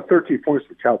 They allowed 13 points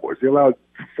to the Cowboys. They allowed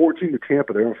 14 to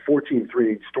Tampa. They were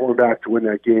 14-3, stormed back to win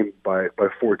that game by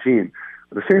 14.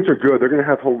 The Saints are good. They're going to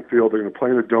have home field. They're going to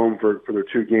play in the Dome for their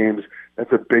 2 games.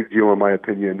 That's a big deal in my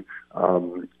opinion.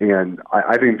 And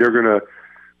I think they're going to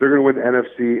win the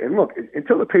NFC. And look,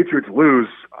 until the Patriots lose,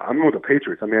 I'm going with the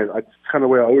Patriots. I mean, it's kind of the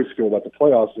way I always feel about the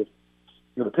playoffs.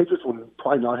 The Patriots will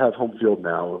probably not have home field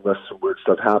now unless some weird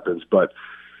stuff happens. But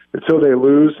until they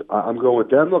lose, I'm going with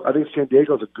them. Look, I think San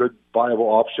Diego is a good, viable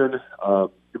option.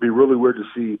 It'd be really weird to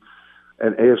see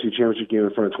an AFC Championship game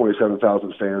in front of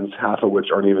 27,000 fans, half of which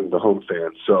aren't even the home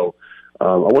fans. So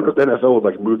I wonder if the NFL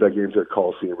would move that game to a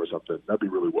Coliseum or something. That'd be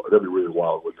really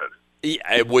wild, wouldn't it?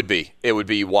 Yeah, it would be. It would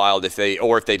be wild if they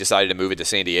decided to move it to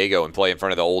San Diego and play in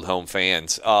front of the old home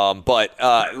fans. But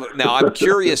now I'm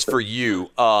curious for you.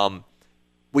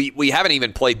 We haven't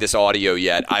even played this audio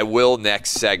yet. I will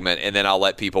next segment, and then I'll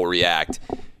let people react.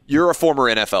 You're a former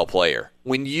NFL player.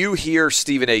 When you hear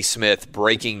Stephen A. Smith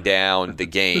breaking down the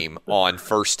game on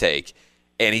First Take,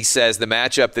 and he says the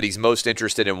matchup that he's most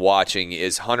interested in watching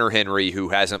is Hunter Henry, who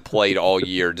hasn't played all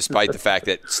year, despite the fact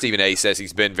that Stephen A. says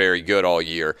he's been very good all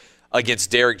year,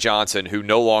 against Derek Johnson, who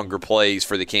no longer plays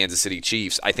for the Kansas City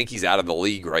Chiefs. I think he's out of the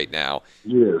league right now.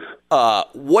 Yes.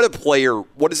 What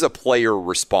is a player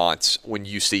response when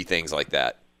you see things like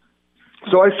that?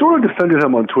 So I sort of defended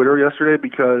him on Twitter yesterday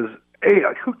because, hey,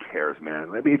 who cares,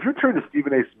 man? I mean, if you're turning to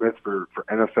Stephen A. Smith for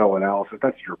NFL analysis,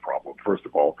 that's your problem, first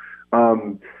of all.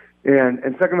 And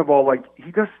second of all,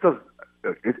 he just does.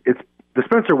 It's the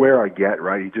Spencer Ware I get,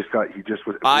 right? He just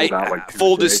was ruled out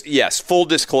full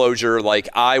disclosure.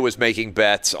 I was making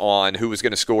bets on who was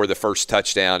going to score the first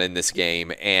touchdown in this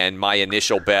game, and my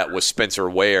initial bet was Spencer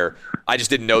Ware. I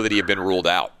just didn't know that he had been ruled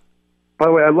out. By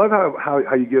the way, I love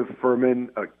how you give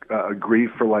Furman a grief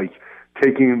for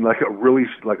taking a really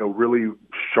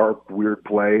sharp weird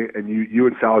play, and you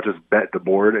and Sal just bet the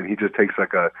board, and he just takes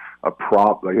a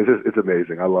prop. It's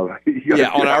amazing. I love it. Yeah,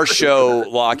 on our show,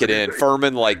 Lock It In,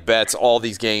 Furman bets all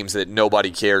these games that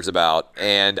nobody cares about,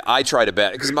 and I try to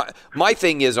bet because my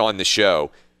thing is on the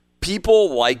show.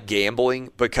 People like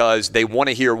gambling because they want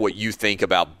to hear what you think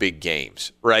about big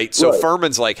games, right? So right.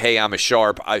 Furman's like, hey, I'm a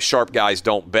sharp. Sharp guys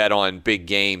don't bet on big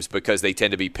games because they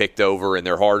tend to be picked over and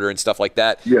they're harder and stuff like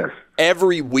that. Yes.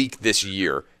 Every week this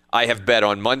year, I have bet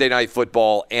on Monday Night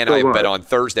Football and I have bet on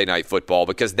Thursday Night Football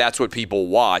because that's what people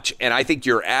watch. And I think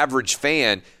your average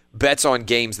fan bets on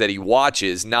games that he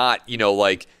watches, not,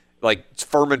 like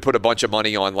Furman put a bunch of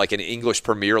money on like an English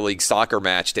Premier League soccer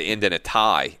match to end in a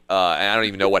tie. And I don't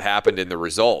even know what happened in the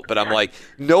result. But I'm like,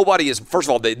 nobody is – first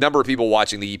of all, the number of people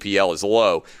watching the EPL is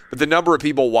low. But the number of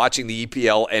people watching the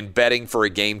EPL and betting for a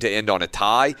game to end on a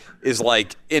tie is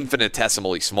like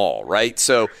infinitesimally small, right?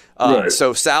 So,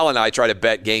 so Sal and I try to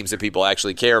bet games that people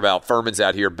actually care about. Furman's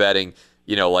out here betting –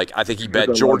 like I think he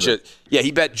bet Georgia. Yeah,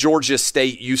 he bet Georgia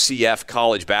State UCF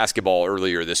college basketball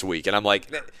earlier this week. And I'm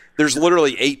like, there's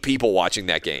literally 8 people watching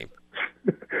that game.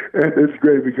 It's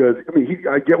great because,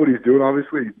 I get what he's doing,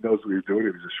 obviously. He knows what he's doing. He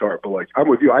was a sharp. But, like, I'm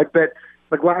with you. I bet,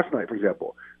 like last night, for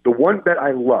example, the one bet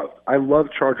I love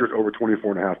Chargers over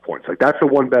 24.5 points. Like, that's the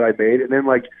one bet I made. And then,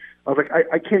 like, I was like,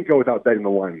 I can't go without betting the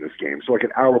line in this game. So, like,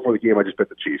 an hour before the game, I just bet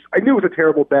the Chiefs. I knew it was a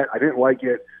terrible bet. I didn't like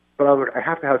it. But I was like, I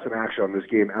have to have some action on this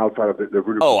game outside of the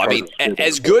root. Oh, I mean,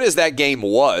 as good as that game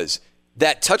was,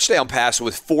 that touchdown pass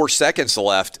with 4 seconds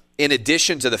left, in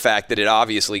addition to the fact that it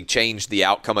obviously changed the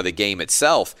outcome of the game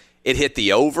itself, it hit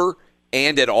the over,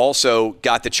 and it also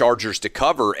got the Chargers to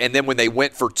cover. And then when they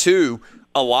went for 2,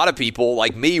 a lot of people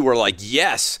like me were like,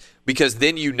 yes, because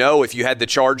then if you had the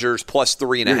Chargers plus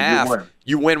 3.5,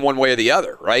 you win one way or the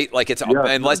other, right? Like it's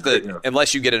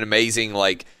unless you get an amazing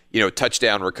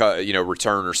touchdown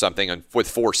return or something with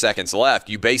 4 seconds left,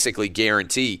 you basically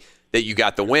guarantee that you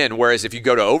got the win. Whereas if you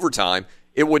go to overtime,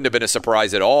 it wouldn't have been a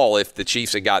surprise at all if the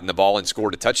Chiefs had gotten the ball and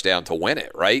scored a touchdown to win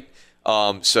it, right?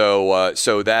 So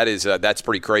that's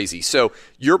pretty crazy. So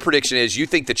your prediction is you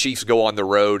think the Chiefs go on the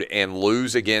road and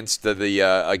lose against the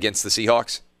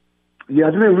Seahawks? Yeah, I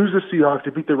think they lose the Seahawks.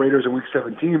 They beat the Raiders in Week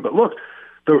 17. But look,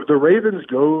 the Ravens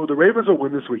will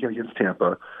win this weekend against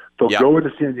Tampa. They'll go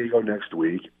into San Diego next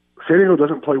week. San Diego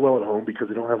doesn't play well at home because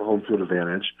they don't have a home field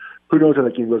advantage. Who knows how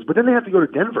that game goes? But then they have to go to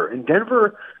Denver, and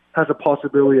Denver has a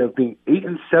possibility of being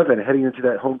 8-7 heading into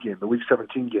that home game, the Week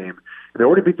 17 game. And they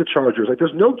already beat the Chargers. Like,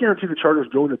 there's no guarantee the Chargers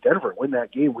go into Denver and win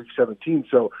that game, Week 17.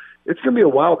 So it's going to be a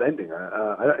wild ending.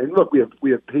 And look, we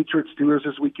have Patriots Steelers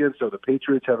this weekend, so the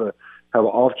Patriots have an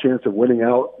off chance of winning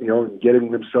out, and getting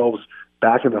themselves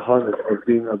back in the hunt of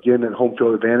being again at home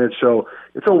field advantage. So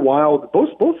it's a wild both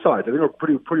sides. I think are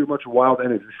pretty much wild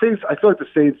endings. The Saints, I feel like the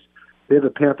Saints, they have the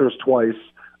Panthers twice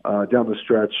down the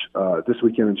stretch this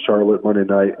weekend in Charlotte Monday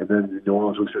night, and then New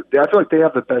Orleans. I feel like they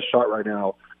have the best shot right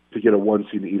now to get a 1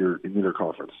 seed in either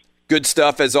conference. Good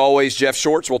stuff as always, Jeff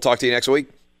Shorts. We'll talk to you next week.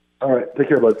 All right, take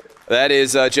care, bud. That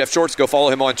is Jeff Shorts. Go follow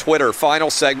him on Twitter.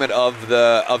 Final segment of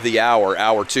the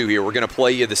hour 2 here. We're going to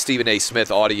play you the Stephen A.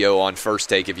 Smith audio on First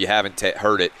Take. If you haven't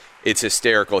heard it, it's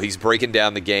hysterical. He's breaking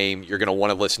down the game. You're going to want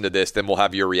to listen to this. Then we'll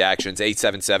have your reactions.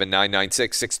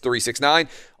 877-996-6369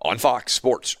 on Fox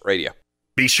Sports Radio.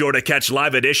 Be sure to catch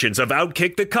live editions of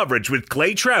Outkick the Coverage with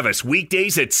Clay Travis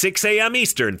weekdays at 6 a.m.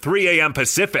 Eastern, 3 a.m.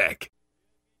 Pacific.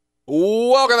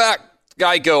 Welcome back.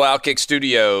 Geico Outkick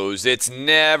Studios. It's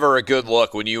never a good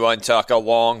look when you untuck a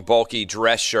long, bulky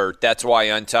dress shirt. That's why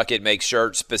Untuck It makes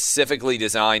shirts specifically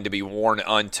designed to be worn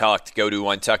untucked. Go to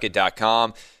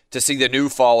untuckit.com to see the new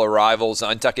fall arrivals.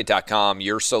 Untuckit.com,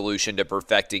 your solution to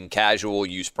perfecting casual.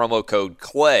 Use promo code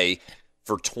CLAY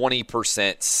for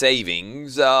 20%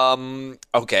 savings.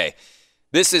 Okay,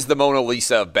 this is the Mona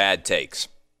Lisa of bad takes,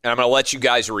 and I'm going to let you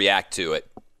guys react to it.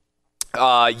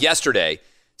 Yesterday,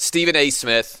 Stephen A.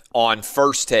 Smith on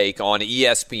First Take on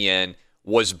ESPN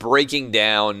was breaking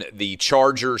down the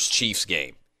Chargers-Chiefs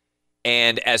game.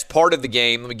 And as part of the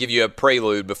game, let me give you a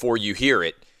prelude before you hear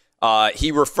it.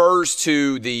 He refers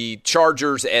to the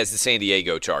Chargers as the San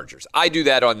Diego Chargers. I do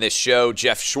that on this show.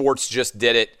 Jeff Schwartz just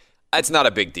did it. That's not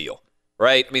a big deal,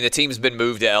 right? I mean, the team's been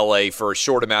moved to L.A. for a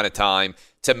short amount of time.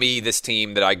 To me, this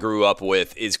team that I grew up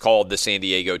with is called the San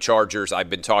Diego Chargers.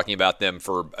 I've been talking about them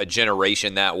for a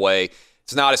generation that way.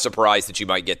 It's not a surprise that you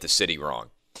might get the city wrong.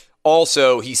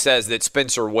 Also, he says that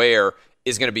Spencer Ware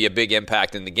is going to be a big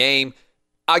impact in the game.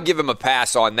 I'll give him a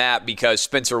pass on that because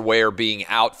Spencer Ware being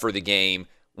out for the game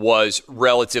was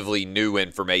relatively new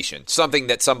information. Something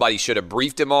that somebody should have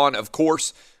briefed him on, of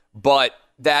course, but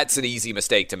that's an easy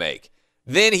mistake to make.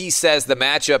 Then he says the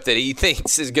matchup that he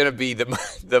thinks is going to be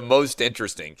the most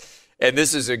interesting, and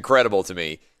this is incredible to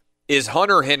me, is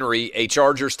Hunter Henry, a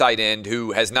Chargers tight end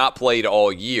who has not played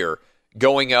all year,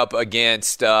 going up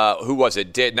against, who was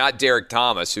it? Not Derek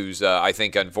Thomas, who's, I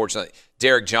think, unfortunately,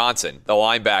 Derek Johnson, the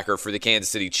linebacker for the Kansas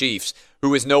City Chiefs,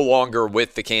 who is no longer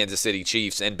with the Kansas City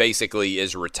Chiefs and basically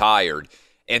is retired.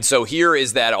 And so here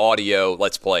is that audio.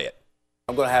 Let's play it.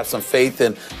 I'm going to have some faith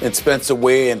in Spencer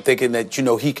Ware and thinking that,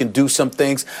 he can do some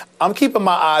things. I'm keeping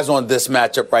my eyes on this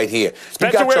matchup right here.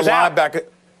 Spencer Ware's out.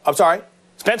 I'm sorry?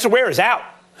 Spencer Ware is out.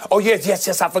 Oh,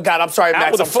 yes, I forgot. I'm sorry,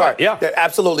 Max. I'm sorry. Yeah,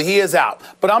 absolutely. He is out.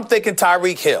 But I'm thinking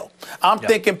Tyreek Hill. I'm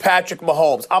thinking Patrick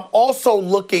Mahomes. I'm also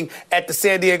looking at the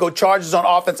San Diego Chargers on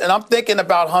offense, and I'm thinking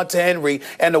about Hunter Henry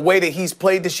and the way that he's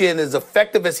played this year and as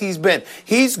effective as he's been.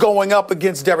 He's going up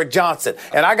against Derek Johnson,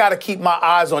 and I got to keep my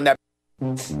eyes on that.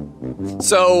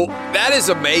 So that is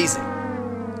amazing.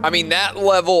 I mean, that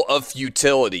level of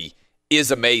futility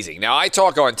is amazing. Now, I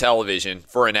talk on television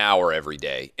for an hour every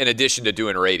day, in addition to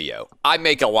doing radio. I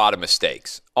make a lot of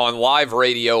mistakes. On live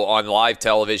radio, on live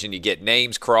television, you get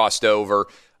names crossed over,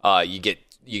 you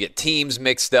get teams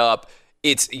mixed up,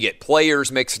 you get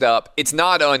players mixed up. It's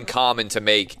not uncommon to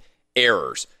make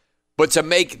errors. But to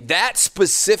make that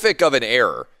specific of an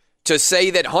error, to say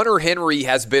that Hunter Henry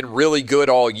has been really good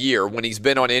all year when he's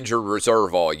been on injured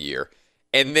reserve all year,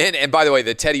 and by the way,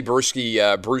 the Teddy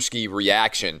Bruschi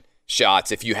reaction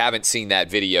shots, if you haven't seen that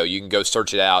video, you can go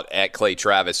search it out at Clay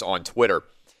Travis on Twitter.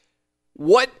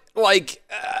 What's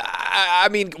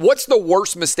the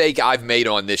worst mistake I've made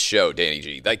on this show, Danny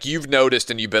G? Like, you've noticed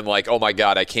and you've been like, oh my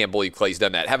God, I can't believe Clay's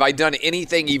done that. Have I done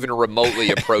anything even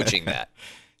remotely approaching that?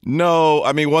 No,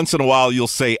 I mean, once in a while you'll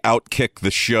say outkick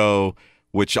the show,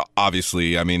 which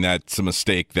obviously, I mean, that's a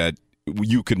mistake that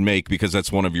you could make because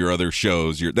that's one of your other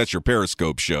shows. That's your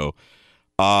Periscope show.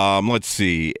 Let's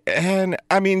see. And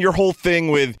I mean, your whole thing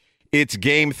with it's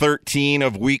game 13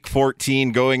 of week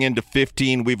 14 going into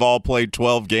 15. We've all played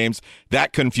 12 games.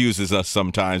 That confuses us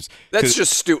sometimes. That's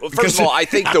just stupid. First of all, I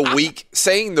think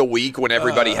saying the week when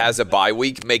everybody has a bye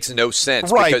week makes no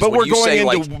sense. Right, but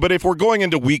but if we're going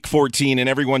into week 14 and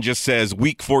everyone just says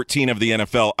week 14 of the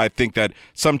NFL, I think that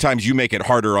sometimes you make it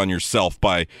harder on yourself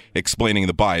by explaining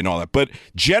the bye and all that. But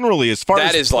generally, as far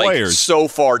as players, that is like so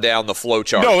far down the flow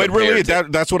chart. No, it really is.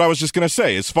 That's what I was just going to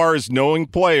say. As far as knowing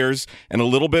players and a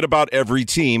little bit about every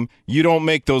team, you don't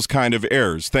make those kind of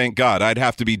errors. Thank God. I'd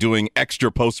have to be doing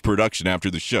extra post-production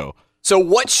after the show. So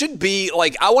what should be,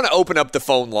 I want to open up the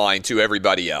phone line to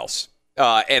everybody else,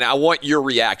 and I want your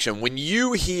reaction. When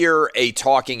you hear a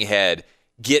talking head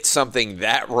get something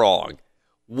that wrong,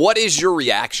 what is your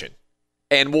reaction?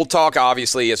 And we'll talk,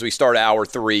 obviously, as we start hour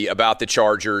 3 about the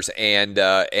Chargers and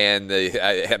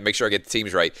make sure I get the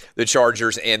teams right, the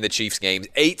Chargers and the Chiefs games.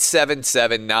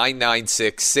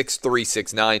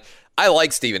 877-996-6369. I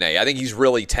like Stephen A. I think he's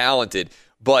really talented.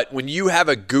 But when you have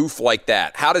a goof like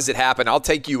that, how does it happen? I'll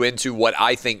take you into what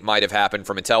I think might have happened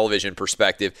from a television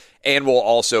perspective, and we'll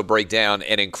also break down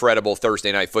an incredible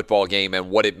Thursday night football game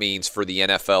and what it means for the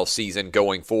NFL season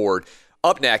going forward.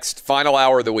 Up next, final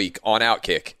hour of the week on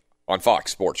Outkick on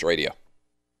Fox Sports Radio.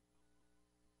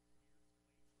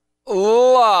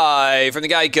 Live from the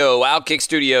Geico Outkick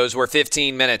Studios, where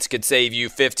 15 minutes could save you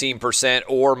 15%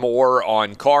 or more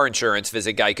on car insurance.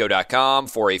 Visit geico.com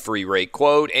for a free rate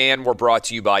quote. And we're brought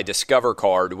to you by Discover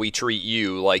Card. We treat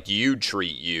you like you'd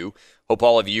treat you. Hope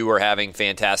all of you are having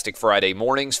fantastic Friday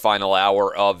mornings. Final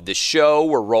hour of the show.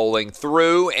 We're rolling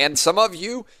through. And some of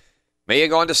you may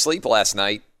have gone to sleep last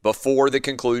night before the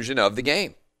conclusion of the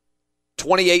game.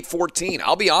 28-14.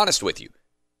 I'll be honest with you.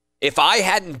 If I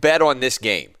hadn't bet on this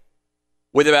game,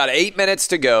 with about 8 minutes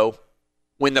to go,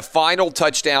 when the final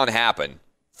touchdown happened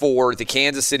for the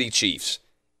Kansas City Chiefs,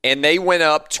 and they went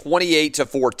up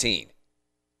 28-14,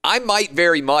 I might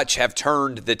very much have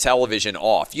turned the television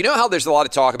off. You know how there's a lot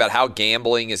of talk about how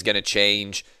gambling is going to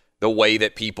change the way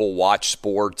that people watch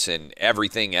sports and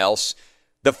everything else?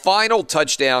 The final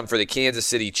touchdown for the Kansas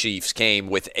City Chiefs came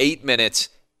with 8 minutes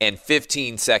and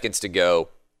 15 seconds to go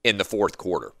in the fourth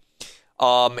quarter.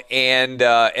 And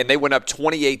they went up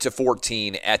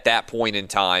 28-14 at that point in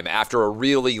time after a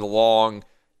really long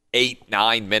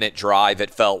 8-9 minute drive, it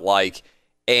felt like.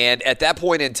 And at that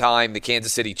point in time, the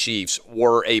Kansas City Chiefs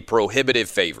were a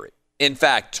prohibitive favorite. In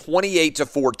fact,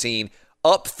 28-14,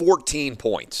 up 14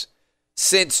 points.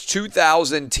 Since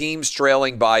 2000, teams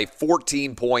trailing by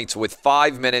 14 points with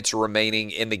 5 minutes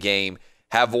remaining in the game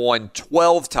have won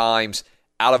 12 times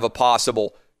out of a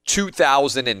possible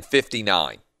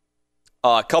 2,059.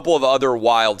 A couple of other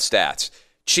wild stats.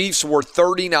 Chiefs were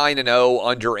 39-0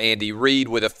 under Andy Reid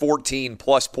with a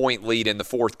 14-plus point lead in the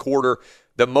fourth quarter,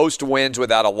 the most wins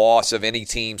without a loss of any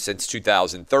team since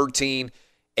 2013.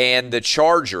 And the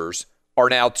Chargers are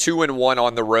now 2-1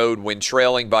 on the road when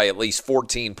trailing by at least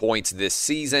 14 points this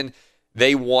season.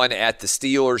 They won at the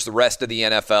Steelers. The rest of the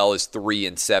NFL is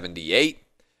 3-78.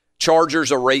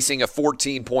 Chargers are racing a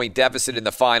 14-point deficit in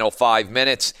the final 5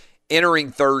 minutes.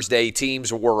 Entering Thursday,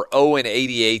 teams were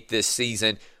 0-88 this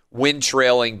season when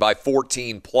trailing by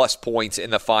 14-plus points in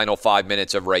the final 5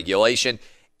 minutes of regulation.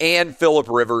 And Phillip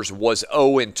Rivers was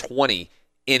 0-20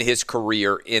 in his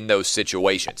career in those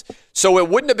situations. So it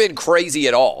wouldn't have been crazy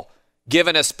at all,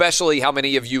 given especially how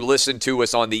many of you listen to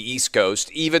us on the East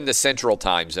Coast, even the Central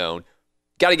Time Zone.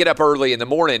 Got to get up early in the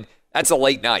morning. That's a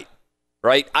late night,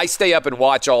 right? I stay up and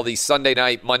watch all these Sunday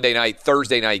night, Monday night,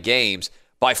 Thursday night games.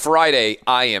 By Friday,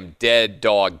 I am dead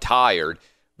dog tired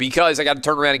because I got to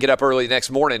turn around and get up early the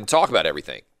next morning and talk about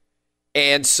everything.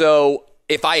 And so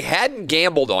if I hadn't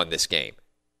gambled on this game,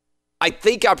 I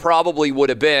think I probably would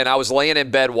have been. I was laying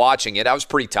in bed watching it. I was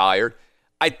pretty tired.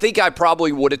 I think I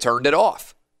probably would have turned it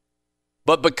off.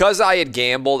 But because I had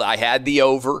gambled, I had the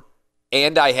over,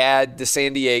 and I had the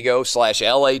San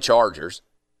Diego/LA Chargers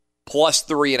plus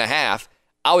 3.5.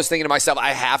 I was thinking to myself,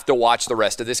 I have to watch the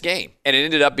rest of this game. And it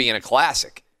ended up being a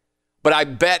classic. But I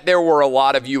bet there were a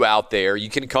lot of you out there,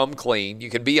 you can come clean, you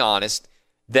can be honest,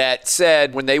 that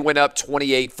said when they went up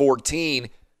 28-14,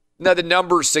 now the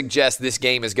numbers suggest this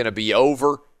game is going to be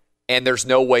over, and there's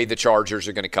no way the Chargers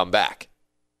are going to come back.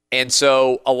 And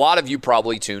so a lot of you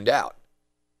probably tuned out.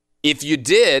 If you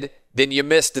did, then you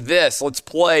missed this. Let's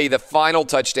play the final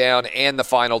touchdown and the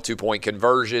final 2-point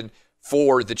conversion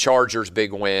for the Chargers'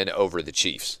 big win over the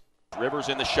Chiefs. Rivers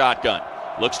in the shotgun.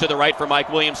 Looks to the right for Mike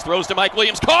Williams. Throws to Mike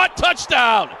Williams. Caught.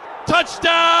 Touchdown.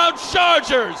 Touchdown,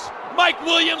 Chargers. Mike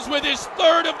Williams with his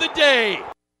third of the day.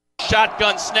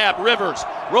 Shotgun snap. Rivers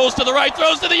rolls to the right.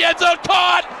 Throws to the end zone.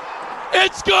 Caught.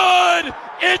 It's good.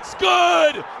 It's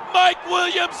good. Mike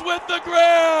Williams with the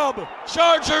grab.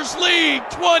 Chargers lead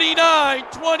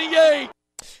 29-28.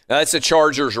 That's the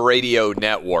Chargers radio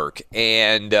network,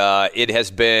 and it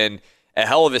has been a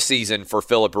hell of a season for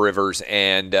Phillip Rivers,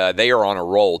 and they are on a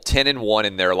roll. 10-1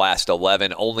 in their last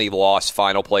 11. Only lost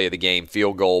final play of the game,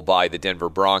 field goal by the Denver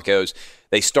Broncos.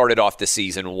 They started off the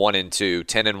season 1-2,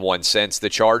 10-1 since. The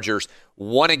Chargers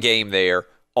won a game there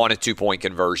on a 2-point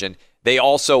conversion. They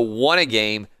also won a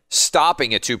game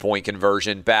stopping a 2-point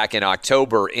conversion back in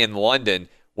October in London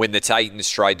when the Titans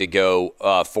tried to go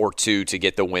 4-2 to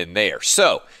get the win there.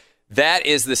 So that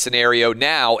is the scenario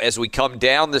now as we come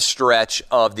down the stretch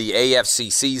of the AFC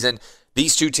season.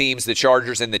 These two teams, the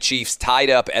Chargers and the Chiefs, tied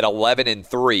up at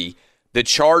 11-3. The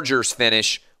Chargers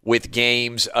finish with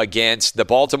games against the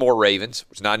Baltimore Ravens,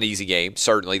 which is not an easy game.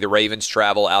 Certainly, the Ravens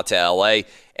travel out to L.A.,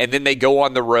 and then they go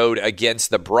on the road against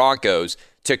the Broncos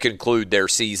to conclude their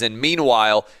season.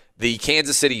 Meanwhile, the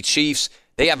Kansas City Chiefs,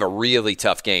 they have a really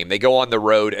tough game. They go on the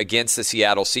road against the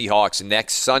Seattle Seahawks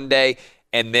next Sunday,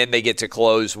 and then they get to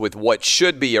close with what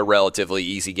should be a relatively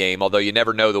easy game, although you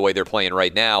never know the way they're playing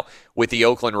right now, with the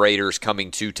Oakland Raiders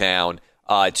coming to town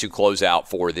to close out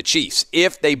for the Chiefs.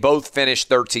 If they both finish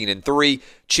 13-3,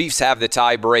 Chiefs have the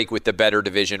tie break with the better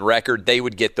division record. They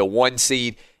would get the 1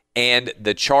 seed, and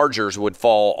the Chargers would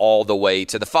fall all the way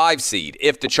to the 5 seed.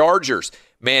 If the Chargers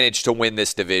manage to win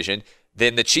this division,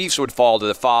 then the Chiefs would fall to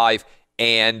the 5,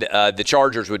 and the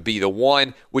Chargers would be the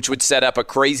 1, which would set up a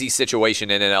crazy situation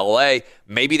in L.A.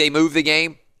 Maybe they move the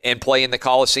game and play in the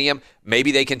Coliseum.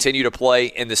 Maybe they continue to play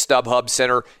in the StubHub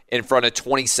Center in front of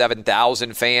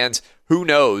 27,000 fans. Who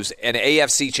knows? An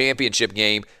AFC Championship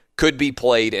game could be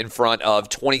played in front of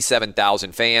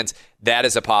 27,000 fans. That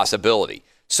is a possibility.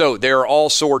 So there are all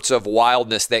sorts of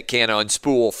wildness that can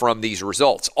unspool from these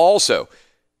results. Also,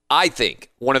 I think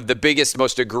one of the biggest,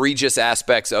 most egregious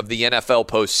aspects of the NFL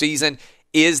postseason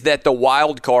is that the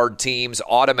wild card teams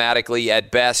automatically,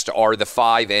 at best, are the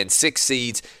 5 and 6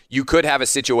 seeds. You could have a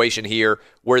situation here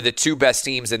where the 2 best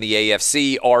teams in the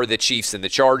AFC are the Chiefs and the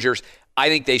Chargers. I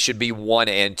think they should be 1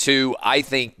 and 2. I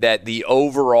think that the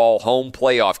overall home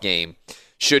playoff game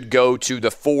should go to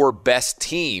the 4 best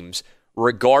teams,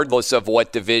 regardless of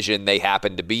what division they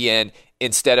happen to be in,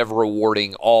 instead of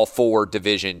rewarding all 4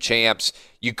 division champs.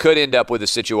 You could end up with a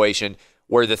situation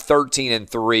where the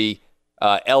 13-3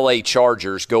 LA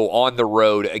Chargers go on the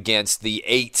road against the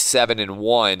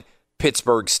 8-7-1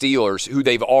 Pittsburgh Steelers, who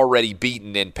they've already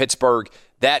beaten in Pittsburgh.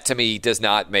 That, to me, does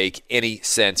not make any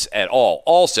sense at all.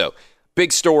 Also,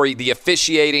 big story, the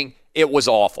officiating, it was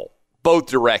awful. Both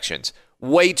directions.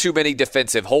 Way too many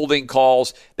defensive holding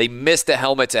calls. They missed a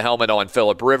helmet-to-helmet on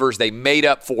Phillip Rivers. They made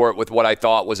up for it with what I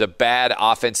thought was a bad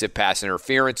defensive pass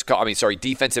interference call.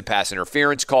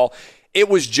 It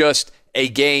was just a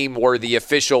game where the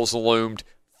officials loomed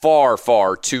far,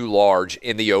 far too large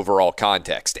in the overall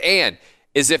context. And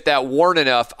as if that weren't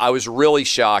enough, I was really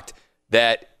shocked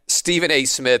that Stephen A.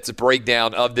 Smith's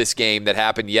breakdown of this game that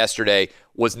happened yesterday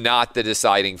was not the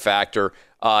deciding factor.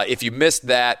 If you missed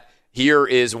that, here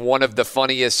is one of the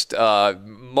funniest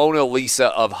Mona Lisa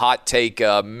of hot take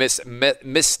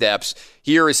missteps.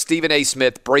 Here is Stephen A.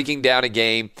 Smith breaking down a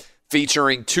game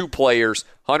featuring 2 players,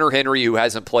 Hunter Henry, who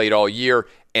hasn't played all year,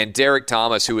 and Derek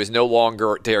Johnson, who is no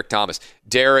longer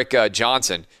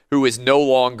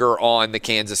on the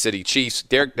Kansas City Chiefs.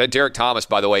 Derek Thomas,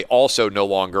 by the way, also no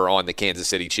longer on the Kansas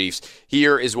City Chiefs.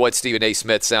 Here is what Stephen A.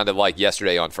 Smith sounded like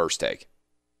yesterday on First Take.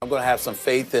 I'm going to have some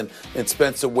faith in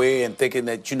Spencer Ware and thinking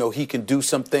that, he can do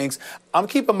some things. I'm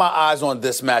keeping my eyes on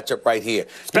this matchup right here.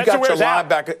 Spencer Ware's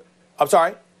out. I'm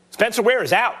sorry? Spencer Ware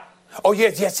is out. Oh,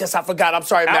 yes, I forgot. I'm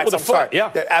sorry, Max. Out with I'm sorry.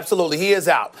 Yeah. Absolutely, he is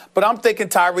out. But I'm thinking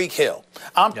Tyreek Hill.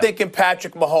 I'm thinking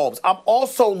Patrick Mahomes. I'm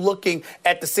also looking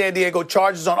at the San Diego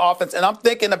Chargers on offense, and I'm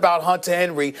thinking about Hunter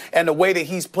Henry and the way that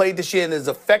he's played this year and as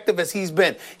effective as he's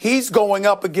been. He's going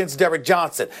up against Derek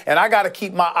Johnson, and I got to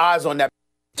keep my eyes on that.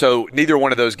 So neither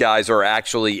one of those guys are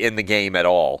actually in the game at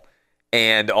all.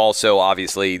 And also,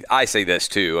 obviously, I say this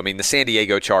too. I mean, the San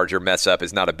Diego Charger mess up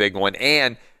is not a big one,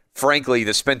 and frankly,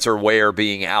 the Spencer Ware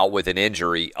being out with an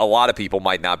injury, a lot of people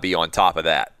might not be on top of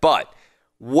that. But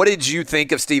what did you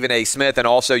think of Stephen A. Smith? And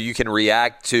also, you can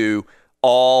react to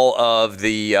all of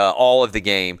the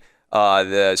game,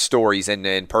 the stories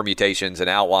and permutations and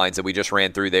outlines that we just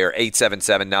ran through there.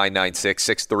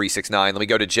 877-996-6369. Let me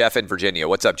go to Jeff in Virginia.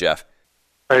 What's up, Jeff?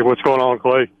 Hey, what's going on,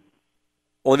 Clay?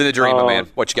 Living the dream, my man.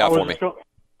 What you got for me?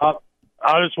 I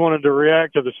just wanted to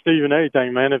react to the Stephen A.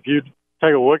 thing, man. If you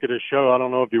take a look at his show, I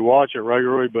don't know if you watch it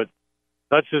regularly, but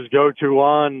that's his go-to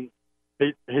line.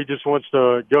 He just wants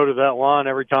to go to that line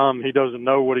every time he doesn't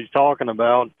know what he's talking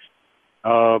about.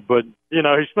 But,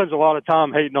 he spends a lot of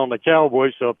time hating on the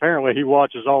Cowboys, so apparently he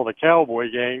watches all the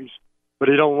Cowboy games, but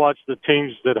he don't watch the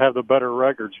teams that have the better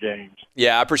records games.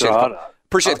 Yeah, I appreciate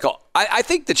the call. I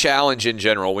think the challenge in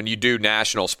general when you do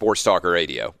national sports talk or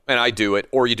radio, and I do it,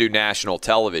 or you do national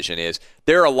television, is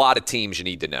there are a lot of teams you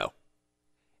need to know.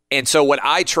 And so what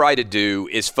I try to do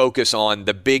is focus on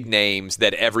the big names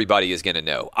that everybody is going to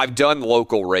know. I've done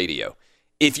local radio.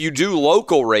 If you do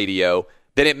local radio,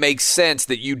 then it makes sense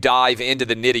that you dive into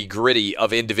the nitty-gritty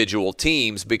of individual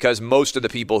teams because most of the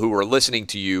people who are listening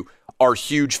to you are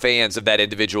huge fans of that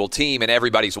individual team and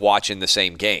everybody's watching the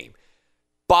same game.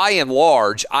 By and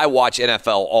large, I watch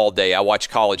NFL all day. I watch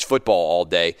college football all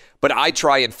day, but I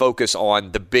try and focus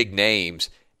on the big names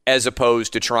as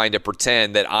opposed to trying to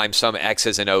pretend that I'm some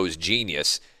X's and O's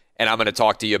genius and I'm going to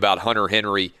talk to you about Hunter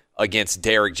Henry against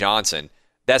Derek Johnson.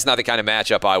 That's not the kind of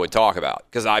matchup I would talk about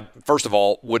because I, first of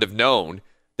all, would have known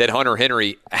that Hunter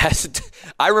Henry has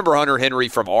 – I remember Hunter Henry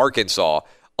from Arkansas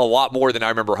a lot more than I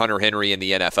remember Hunter Henry in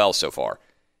the NFL so far.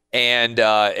 And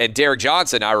Derek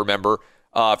Johnson, I remember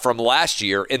from last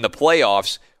year in the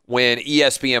playoffs when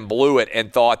ESPN blew it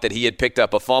and thought that he had picked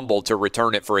up a fumble to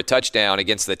return it for a touchdown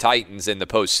against the Titans in the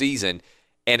postseason.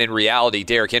 And in reality,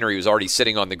 Derrick Henry was already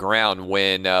sitting on the ground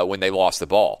when they lost the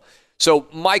ball. So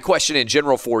my question in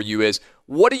general for you is,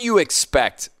 what do you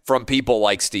expect from people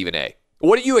like Stephen A.?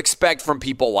 What do you expect from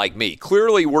people like me?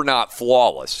 Clearly, we're not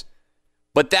flawless,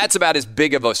 but that's about as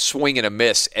big of a swing and a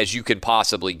miss as you can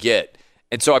possibly get.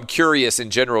 And so I'm curious in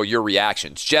general your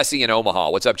reactions. Jesse in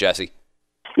Omaha. What's up, Jesse?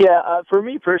 Yeah, for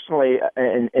me personally,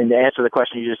 and to answer the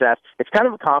question you just asked, it's kind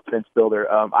of a confidence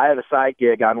builder. I have a side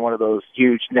gig on one of those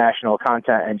huge national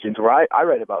content engines where I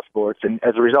write about sports, and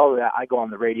as a result of that, I go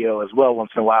on the radio as well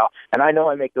once in a while, and I know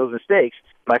I make those mistakes.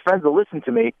 My friends will listen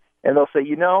to me, and they'll say,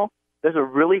 there's a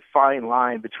really fine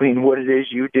line between what it is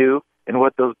you do and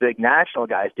what those big national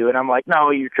guys do. And I'm like, no,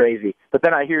 you're crazy. But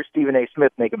then I hear Stephen A.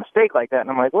 Smith make a mistake like that, and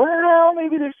I'm like, well,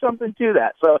 maybe there's something to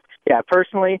that. So, yeah,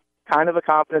 personally, kind of a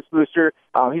confidence booster.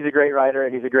 He's a great writer,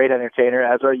 and he's a great entertainer,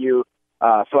 as are you.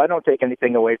 So I don't take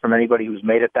anything away from anybody who's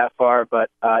made it that far. But,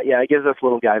 it gives us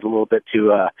little guys a little bit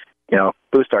to,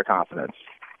 boost our confidence.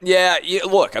 Yeah,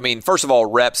 look, I mean, first of all,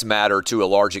 reps matter to a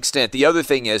large extent. The other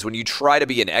thing is when you try to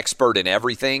be an expert in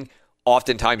everything,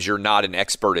 oftentimes you're not an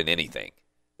expert in anything.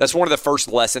 That's one of the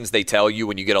first lessons they tell you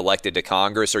when you get elected to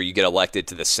Congress or you get elected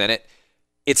to the Senate.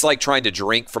 It's like trying to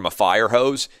drink from a fire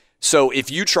hose. So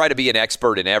if you try to be an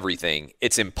expert in everything,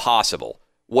 it's impossible.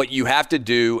 What you have to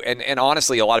do, and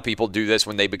honestly, a lot of people do this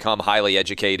when they become highly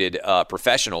educated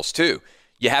professionals too.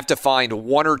 You have to find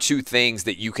one or two things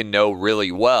that you can know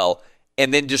really well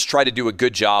and then just try to do a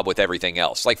good job with everything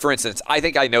else. Like, for instance, I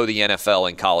think I know the NFL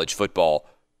and college football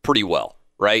pretty well,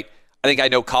 right? I think I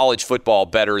know college football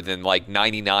better than like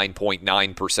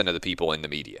 99.9% of the people in the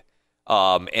media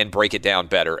and break it down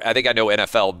better. I think I know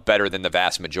NFL better than the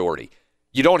vast majority.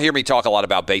 You don't hear me talk a lot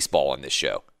about baseball on this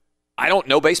show. I don't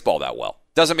know baseball that well.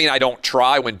 Doesn't mean I don't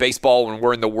try when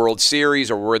we're in the World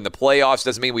Series or we're in the playoffs.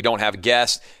 Doesn't mean we don't have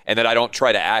guests and that I don't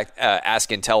try to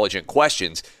ask intelligent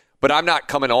questions. But I'm not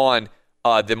coming on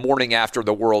the morning after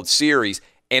the World Series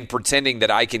and pretending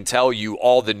that I can tell you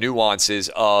all the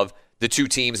nuances of the two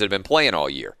teams that have been playing all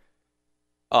year.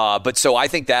 But so I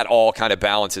think that all kind of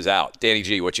balances out. Danny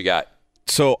G, what you got?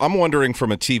 So I'm wondering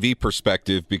from a TV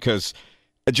perspective, because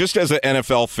just as an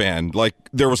NFL fan, like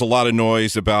there was a lot of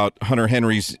noise about Hunter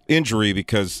Henry's injury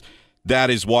because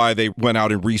that is why they went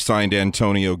out and re-signed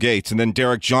Antonio Gates. And then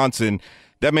Derek Johnson,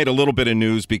 that made a little bit of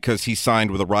news because he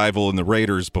signed with a rival in the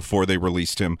Raiders before they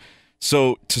released him.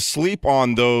 So to sleep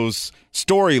on those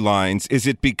storylines, is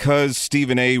it because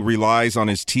Stephen A. relies on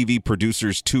his TV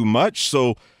producers too much?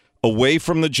 So away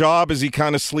from the job, is he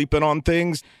kind of sleeping on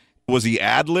things? Was he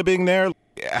ad-libbing there?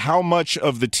 How much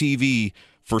of the TV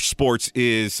for sports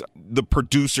is the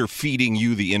producer feeding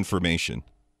you the information?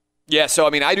 Yeah, so, I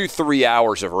mean, I do 3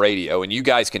 hours of radio, and you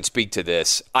guys can speak to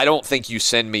this. I don't think you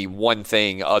send me one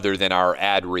thing other than our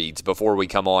ad reads before we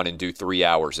come on and do 3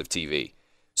 hours of TV.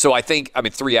 So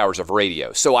 3 hours of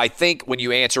radio. So I think when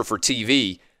you answer for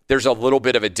TV, there's a little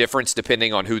bit of a difference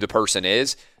depending on who the person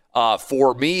is.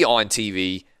 For me on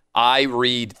TV, I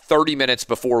read 30 minutes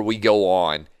before we go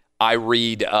on. I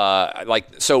read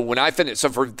so when I finish. So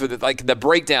for the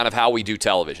breakdown of how we do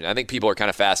television, I think people are kind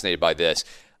of fascinated by this.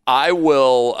 I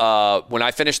will when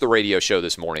I finish the radio show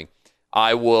this morning,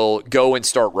 I will go and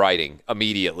start writing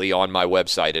immediately on my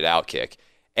website at Outkick,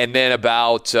 and then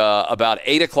about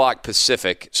 8:00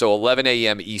 Pacific, so 11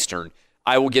 a.m. Eastern,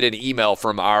 I will get an email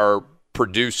from our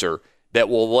producer that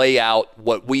will lay out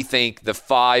what we think the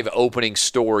 5 opening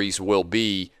stories will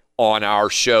be on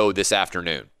our show this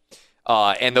afternoon.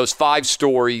 And those 5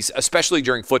 stories, especially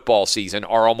during football season,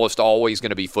 are almost always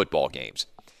going to be football games.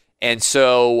 And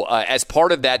so as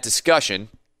part of that discussion,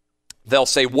 they'll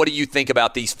say, what do you think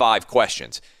about these 5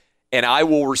 questions? And I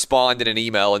will respond in an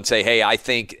email and say, hey, I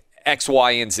think X,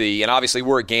 Y, and Z. And obviously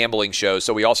we're a gambling show,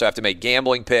 so we also have to make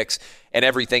gambling picks and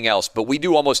everything else. But we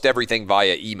do almost everything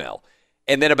via email.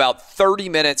 And then about 30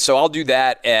 minutes, so I'll do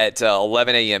that at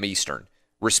 11 a.m. Eastern.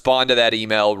 Respond to that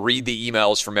email, read the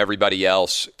emails from everybody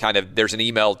else. Kind of, there's an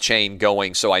email chain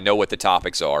going, so I know what the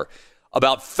topics are.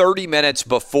 About 30 minutes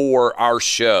before our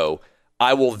show,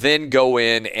 I will then go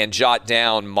in and jot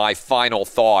down my final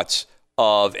thoughts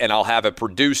and I'll have a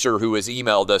producer who has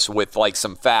emailed us with like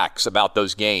some facts about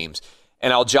those games.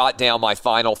 And I'll jot down my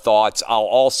final thoughts. I'll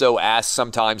also ask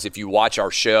sometimes if you watch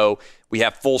our show, we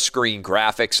have full screen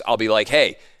graphics. I'll be like,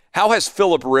 hey, how has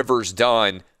Phillip Rivers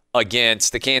done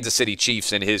against the Kansas City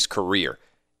Chiefs in his career?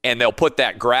 And they'll put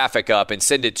that graphic up and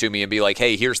send it to me and be like,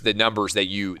 hey, here's the numbers that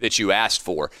you asked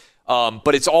for.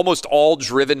 But it's almost all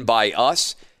driven by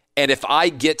us. And if I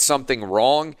get something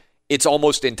wrong, it's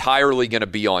almost entirely going to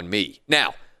be on me.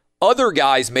 Now, other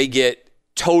guys may get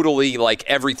totally like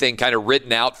everything kind of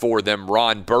written out for them,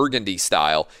 Ron Burgundy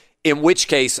style, in which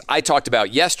case I talked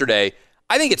about yesterday,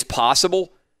 I think it's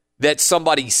possible that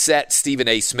somebody set Stephen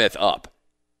A. Smith up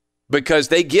because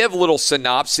they give little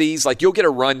synopses. Like you'll get a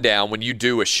rundown when you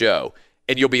do a show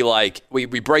and you'll be like, we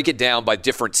break it down by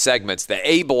different segments. The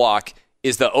A block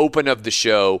is the open of the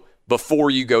show before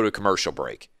you go to commercial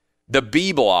break. The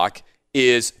B block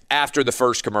is after the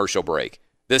first commercial break.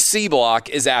 The C block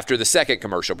is after the second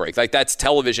commercial break. Like that's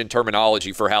television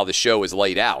terminology for how the show is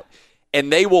laid out. And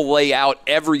they will lay out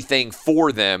everything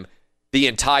for them the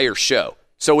entire show.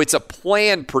 So it's a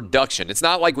planned production. It's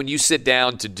not like when you sit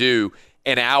down to do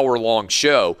an hour-long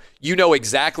show, you know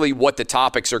exactly what the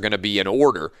topics are going to be in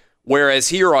order. Whereas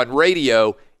here on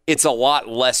radio, it's a lot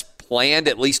less planned,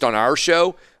 at least on our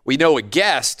show. We know a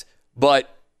guest,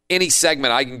 but any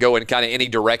segment I can go in kind of any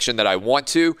direction that I want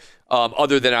to,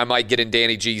 other than I might get in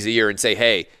Danny G's ear and say,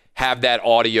 hey, have that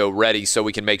audio ready so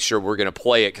we can make sure we're going to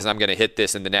play it because I'm going to hit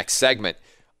this in the next segment.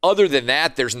 Other than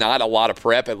that, there's not a lot of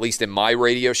prep, at least in my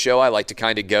radio show. I like to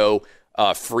kind of go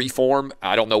free form.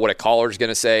 I don't know what a caller is going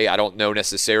to say. I don't know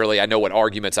necessarily. I know what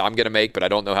arguments I'm going to make, but I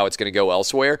don't know how it's going to go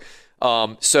elsewhere.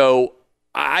 So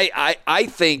I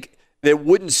think that it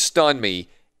wouldn't stun me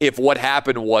if what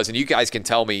happened was, and you guys can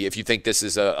tell me if you think this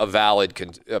is a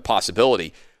valid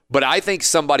possibility, but I think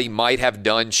somebody might have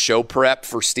done show prep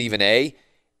for Stephen A.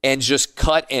 and just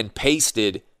cut and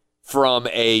pasted from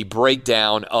a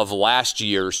breakdown of last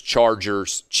year's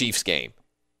Chargers-Chiefs game.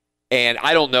 And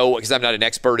I don't know, because I'm not an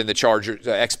expert in the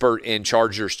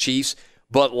Chargers-Chiefs,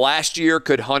 but last year,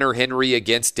 could Hunter Henry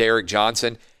against Derek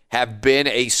Johnson have been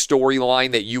a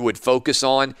storyline that you would focus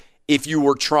on if you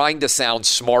were trying to sound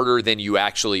smarter than you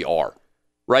actually are,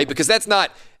 right? Because that's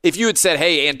not, if you had said,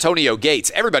 hey, Antonio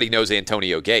Gates, everybody knows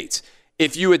Antonio Gates.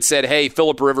 If you had said, hey,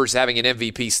 Phillip Rivers having an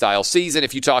MVP-style season,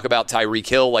 if you talk about Tyreek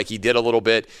Hill like he did a little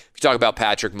bit, if you talk about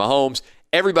Patrick Mahomes,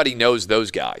 everybody knows those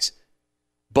guys.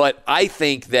 But I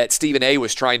think that Stephen A.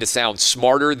 was trying to sound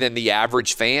smarter than the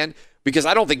average fan because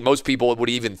I don't think most people would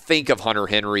even think of Hunter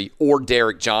Henry or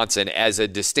Derek Johnson as a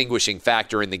distinguishing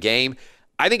factor in the game.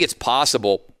 I think it's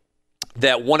possible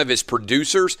that one of his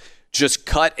producers just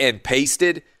cut and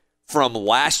pasted from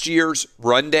last year's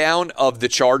rundown of the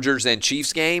Chargers and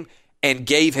Chiefs game and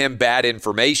gave him bad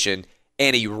information,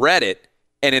 and he read it,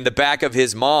 and in the back of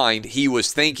his mind, he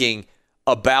was thinking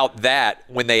about that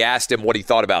when they asked him what he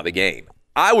thought about the game.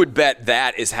 I would bet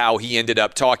that is how he ended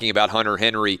up talking about Hunter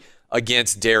Henry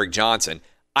against Derek Johnson.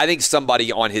 I think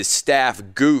somebody on his staff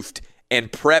goofed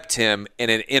and prepped him in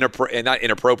an not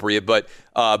inappropriate, but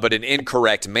an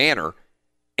incorrect manner.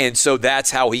 And so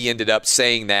that's how he ended up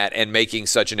saying that and making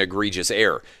such an egregious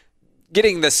error.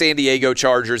 Getting the San Diego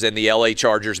Chargers and the LA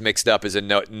Chargers mixed up is a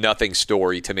nothing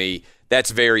story to me.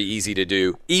 That's very easy to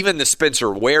do. Even the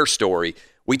Spencer Ware story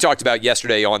we talked about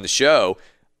yesterday on the show,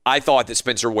 I thought that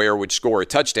Spencer Ware would score a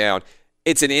touchdown.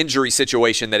 It's an injury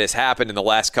situation that has happened in the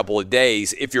last couple of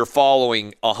days. If you're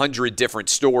following 100 different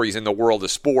stories in the world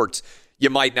of sports, you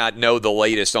might not know the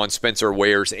latest on Spencer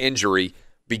Ware's injury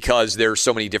because there's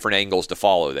so many different angles to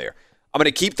follow there. I'm going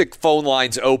to keep the phone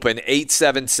lines open,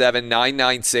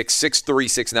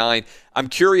 877-996-6369. I'm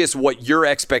curious what your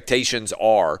expectations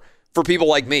are for people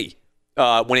like me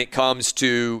when it comes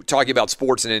to talking about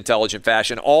sports in an intelligent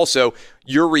fashion. Also,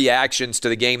 your reactions to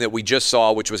the game that we just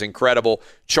saw, which was incredible,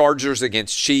 Chargers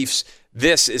against Chiefs.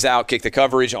 This is Outkick the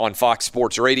Coverage on Fox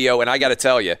Sports Radio, and I got to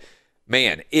tell you,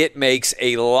 man, it makes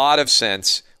a lot of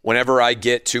sense whenever I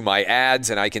get to my ads,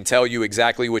 and I can tell you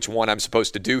exactly which one I'm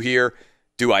supposed to do here.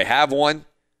 Do I have one?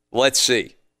 Let's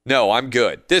see. No, I'm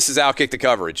good. This is Outkick the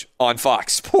Coverage on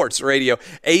Fox Sports Radio,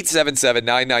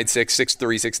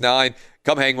 877-996-6369.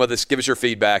 Come hang with us. Give us your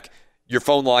feedback. Your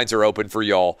phone lines are open for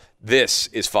y'all. This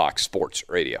is Fox Sports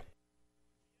Radio.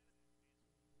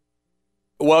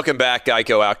 Welcome back,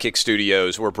 Geico Outkick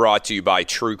Studios. We're brought to you by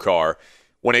TrueCar.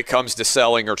 When it comes to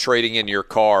selling or trading in your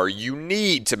car, you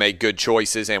need to make good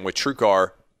choices. And with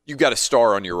TrueCar, you've got a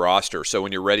star on your roster. So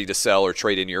when you're ready to sell or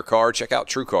trade in your car, check out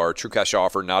TrueCar. True cash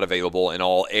offer not available in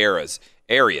all areas.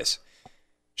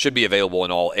 Should be available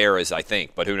in all eras, I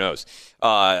think, but who knows.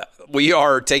 We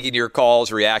are taking your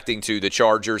calls, reacting to the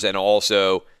Chargers and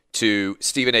also to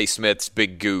Stephen A. Smith's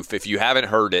big goof. If you haven't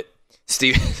heard it,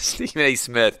 Stephen A.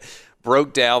 Smith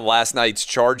broke down last night's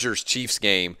Chargers-Chiefs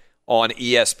game on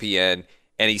ESPN,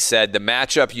 and he said the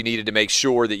matchup you needed to make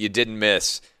sure that you didn't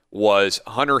miss was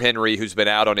Hunter Henry, who's been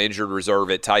out on injured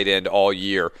reserve at tight end all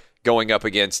year, going up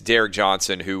against Derek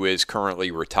Johnson, who is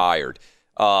currently retired.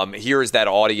 Here is that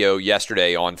audio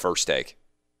yesterday on First Take.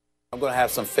 I'm going to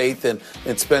have some faith in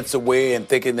Spencer Ware and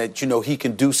thinking that, he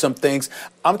can do some things.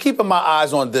 I'm keeping my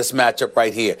eyes on this matchup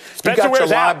right here. Spencer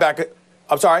Ware's out.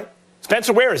 I'm sorry?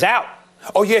 Spencer Ware is out.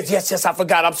 Oh, yes, I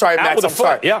forgot. I'm sorry, Max. I'm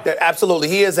sorry. Yeah, absolutely.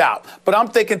 He is out. But I'm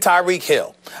thinking Tyreek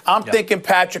Hill. I'm thinking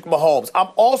Patrick Mahomes. I'm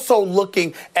also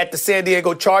looking at the San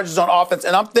Diego Chargers on offense,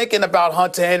 and I'm thinking about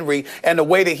Hunter Henry and the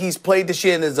way that he's played this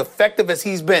year and as effective as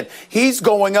he's been. He's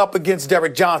going up against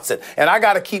Derek Johnson, and I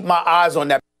got to keep my eyes on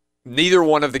that. Neither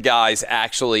one of the guys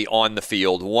actually on the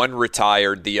field. One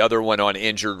retired, the other one on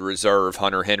injured reserve,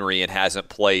 Hunter Henry, and hasn't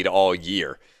played all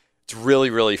year. It's really,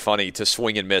 really funny to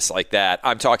swing and miss like that.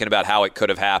 I'm talking about how it could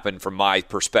have happened from my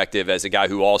perspective as a guy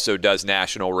who also does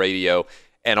national radio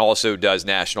and also does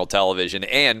national television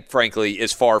and, frankly,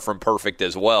 is far from perfect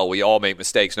as well. We all make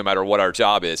mistakes no matter what our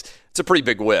job is. It's a pretty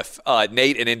big whiff.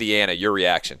 Nate in Indiana, your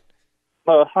reaction.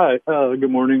 Hi,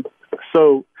 good morning.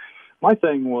 So my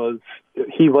thing was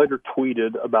he later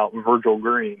tweeted about Virgil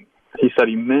Green. He said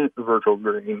he meant Virgil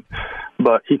Green,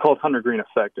 but he called Hunter Green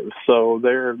effective. So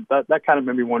that kind of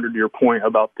made me wonder to your point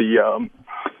about the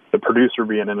producer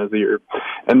being in his ear.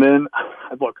 And then,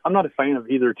 look, I'm not a fan of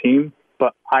either team,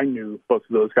 but I knew both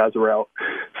of those guys were out.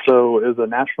 So as a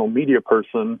national media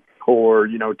person or,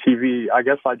 TV, I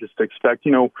guess I just expect,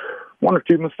 1 or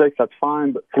 2 mistakes, that's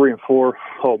fine, but 3 and 4,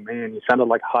 oh man, you sounded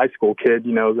like a high school kid,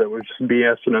 that was just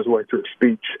BSing his way through a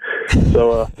speech.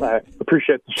 So I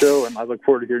appreciate the show, and I look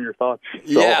forward to hearing your thoughts.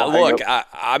 So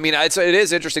I mean, it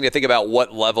is interesting to think about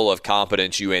what level of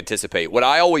competence you anticipate. What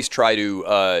I always try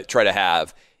to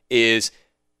have is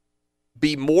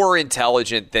be more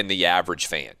intelligent than the average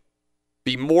fan,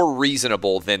 be more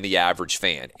reasonable than the average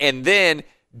fan, and then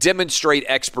demonstrate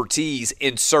expertise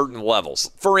in certain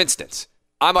levels. For instance,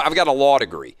 I've got a law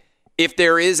degree. If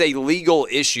there is a legal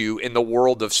issue in the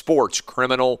world of sports,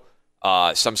 criminal,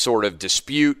 some sort of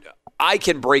dispute, I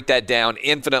can break that down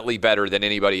infinitely better than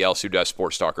anybody else who does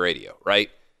sports talk radio, right?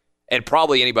 And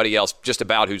probably anybody else just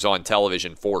about who's on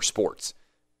television for sports.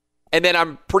 And then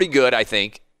I'm pretty good, I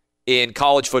think, in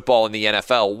college football and the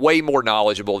NFL, way more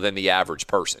knowledgeable than the average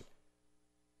person.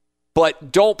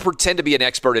 But don't pretend to be an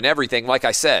expert in everything. Like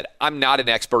I said, I'm not an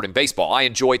expert in baseball. I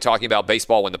enjoy talking about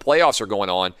baseball when the playoffs are going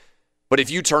on, But if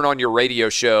you turn on your radio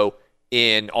show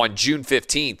on June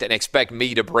 15th and expect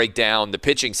me to break down the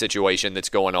pitching situation that's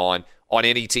going on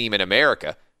any team in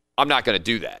America, I'm not going to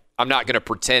do that. I'm not going to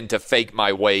pretend to fake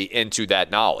my way into that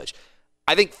knowledge.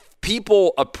 I think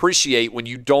people appreciate when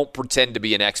you don't pretend to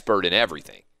be an expert in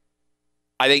everything.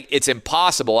 I think it's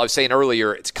impossible. I was saying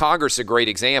earlier, Congress is a great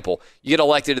example. You get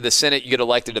elected to the Senate, you get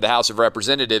elected to the House of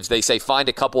Representatives, they say find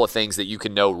a couple of things that you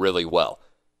can know really well.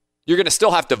 You're going to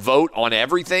still have to vote on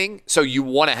everything, so you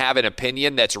want to have an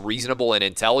opinion that's reasonable and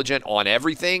intelligent on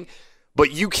everything,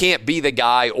 but you can't be the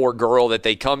guy or girl that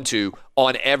they come to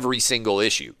on every single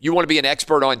issue. You want to be an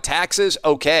expert on taxes?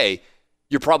 Okay.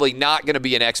 You're probably not going to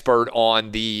be an expert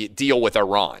on the deal with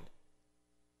Iran.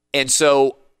 And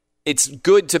so it's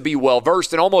good to be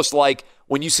well-versed, and almost like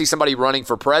when you see somebody running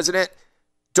for president,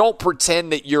 don't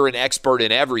pretend that you're an expert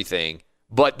in everything,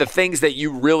 but the things that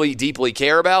you really deeply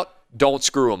care about, don't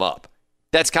screw them up.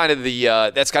 That's kind of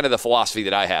the philosophy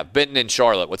that I have. Benton in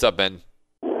Charlotte. What's up, Ben?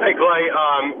 Hey, Clay.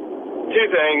 Two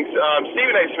things.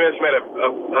 Stephen A. Smith's made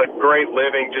a great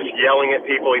living just yelling at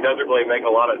people. He doesn't really make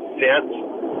a lot of sense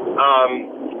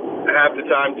half the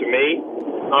time to me.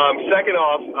 Second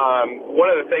off,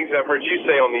 one of the things that I've heard you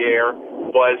say on the air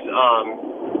was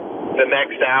the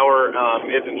next hour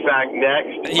is in fact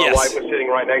next. Yes. My wife was sitting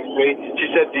right next to me.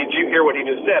 She said, "Did you hear what he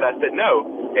just said?" I said,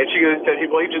 "No." And she said,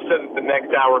 "Well, he just said that the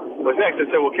next hour was next." I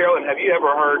said, "Well, Carolyn, have you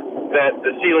ever heard that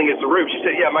the ceiling is the roof?" She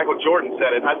said, "Yeah, Michael Jordan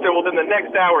said it." I said, "Well, then the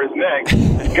next hour is next."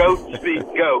 Goat speak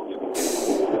goat.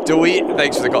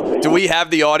 Thanks for the call. Do we have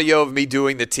the audio of me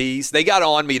doing the tease? They got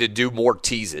on me to do more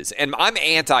teases. And I'm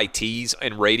anti-tease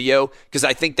in radio because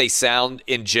I think they sound,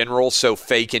 in general, so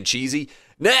fake and cheesy.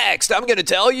 Next, I'm going to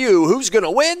tell you who's going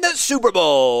to win the Super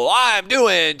Bowl. I'm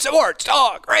doing sports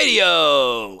talk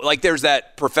radio. Like there's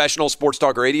that professional sports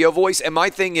talk radio voice. And my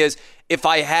thing is, if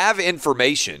I have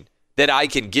information that I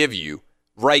can give you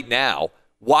right now,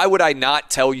 why would I not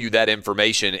tell you that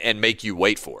information and make you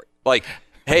wait for it? Like,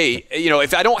 hey,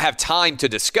 if I don't have time to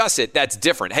discuss it, that's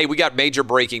different. Hey, we got major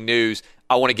breaking news.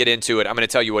 I want to get into it. I'm going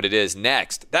to tell you what it is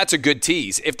next. That's a good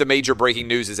tease if the major breaking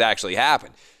news has actually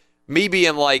happened. Me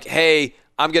being like, hey,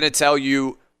 I'm going to tell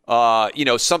you,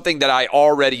 something that I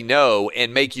already know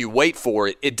and make you wait for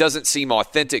it. It doesn't seem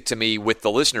authentic to me with the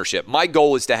listenership. My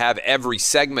goal is to have every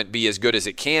segment be as good as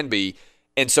it can be,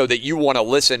 and so that you want to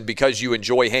listen because you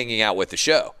enjoy hanging out with the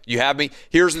show. You have me?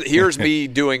 Here's me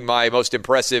doing my most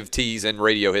impressive tease in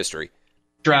radio history.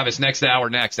 Travis, next hour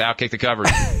next. Outkick the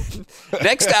coverage.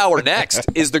 Next hour next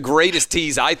is the greatest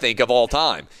tease, I think, of all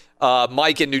time.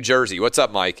 Mike in New Jersey. What's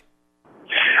up, Mike?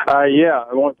 Yeah,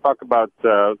 I want to talk about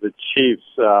the Chiefs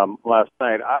last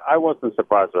night. I wasn't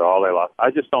surprised at all they lost.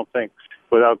 I just don't think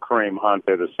without Kareem Hunt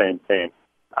they're the same team.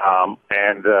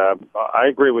 And I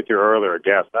agree with your earlier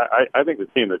guest. I think the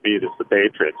team that beat is the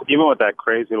Patriots. Even with that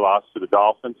crazy loss to the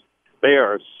Dolphins, they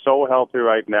are so healthy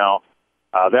right now.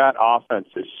 That offense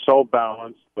is so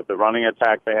balanced with the running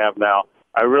attack they have now.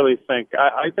 I really think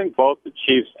I think both the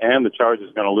Chiefs and the Chargers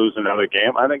are going to lose another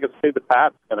game. I think the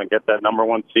Pats going to get that number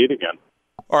one seed again.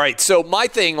 All right, so my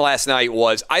thing last night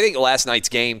was I think last night's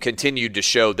game continued to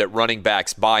show that running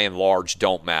backs by and large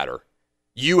don't matter.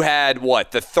 You had,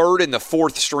 the third and the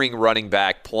fourth string running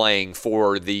back playing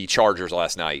for the Chargers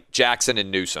last night, Jackson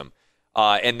and Newsome.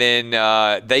 And then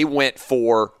they went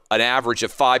for an average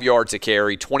of 5 yards a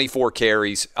carry, 24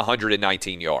 carries,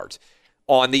 119 yards.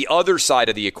 On the other side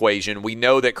of the equation, we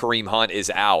know that Kareem Hunt is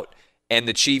out, and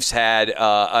the Chiefs had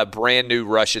a brand-new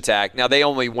rush attack. Now, they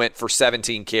only went for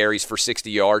 17 carries for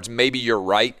 60 yards. Maybe you're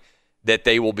right that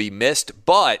they will be missed,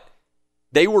 but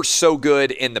they were so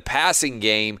good in the passing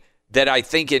game that I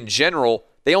think in general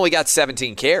they only got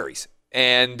 17 carries.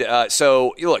 And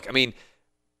so, look, I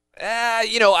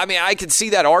can see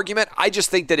that argument. I just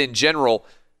think that in general,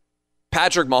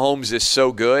 Patrick Mahomes is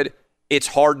so good, it's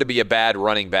hard to be a bad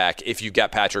running back if you've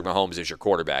got Patrick Mahomes as your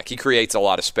quarterback. He creates a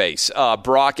lot of space.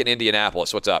 Brock in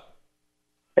Indianapolis, what's up?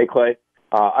 Hey, Clay.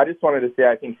 I just wanted to say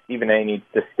I think Stephen A. needs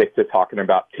to stick to talking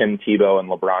about Tim Tebow and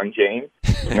LeBron James.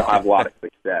 You'll have a lot of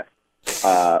success.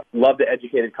 Love the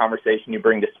educated conversation you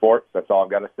bring to sports. That's all I've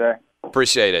got to say.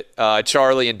 Appreciate it.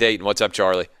 Charlie in Dayton. What's up,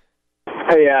 Charlie?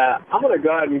 Hey, I'm going to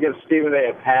go ahead and give Stephen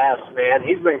A. pass, man.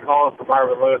 He's been calling for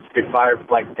Marvin Lewis to be fired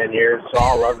for 10 years, so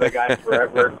I'll love that guy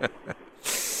forever.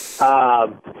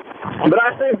 But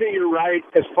I think that you're right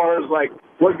as far as,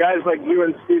 what guys like you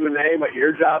and Stephen A., what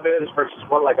your job is versus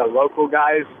what, a local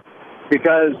guy's,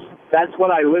 because that's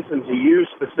what I listen to you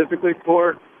specifically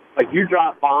for. You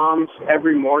drop bombs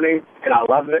every morning, and I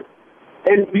love it.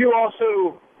 And you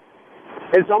also,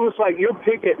 it's almost like you'll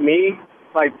pick at me,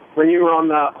 when you were on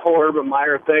the whole Urban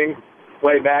Meyer thing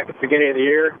way back at the beginning of the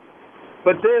year.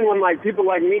 But then when like people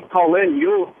like me call in,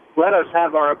 you'll let us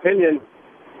have our opinion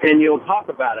and you'll talk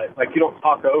about it. Like you don't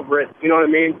talk over it. You know what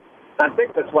I mean? I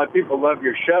think that's why people love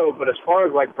your show. But as far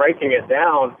as like breaking it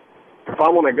down, if I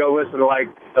want to go listen to like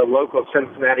the local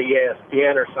Cincinnati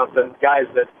ESPN or something, guys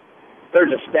that they're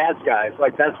just stats guys,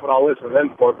 like that's what I'll listen to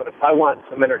them for. But if I want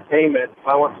some entertainment, if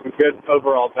I want some good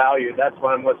overall value, that's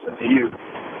why I'm listening to you.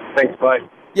 Thanks, bye.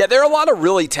 Yeah, there are a lot of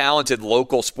really talented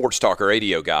local sports talk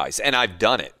radio guys, and I've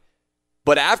done it.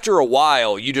 But after a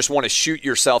while, you just want to shoot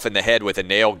yourself in the head with a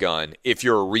nail gun if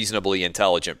you're a reasonably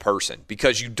intelligent person,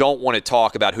 because you don't want to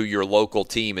talk about who your local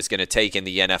team is going to take in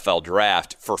the NFL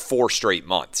draft for 4 straight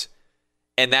months.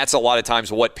 And that's a lot of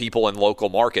times what people in local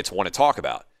markets want to talk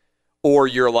about. Or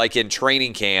you're like in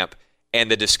training camp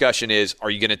and the discussion is, are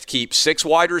you going to keep 6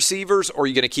 wide receivers or are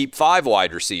you going to keep 5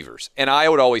 wide receivers? And I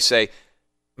would always say,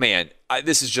 man,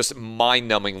 this is just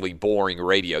mind-numbingly boring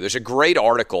radio. There's a great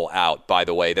article out, by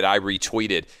the way, that I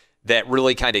retweeted that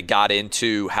really kind of got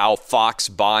into how Fox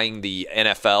buying the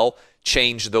NFL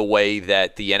changed the way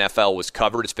that the NFL was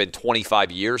covered. It's been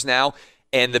 25 years now.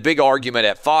 And the big argument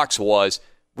at Fox was,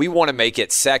 we want to make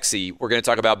it sexy. We're going to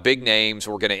talk about big names.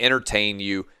 We're going to entertain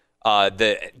you.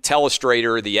 The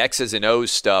telestrator, the X's and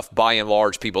O's stuff, by and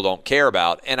large, people don't care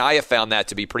about. And I have found that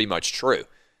to be pretty much true.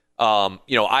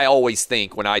 I always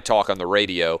think when I talk on the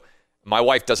radio, my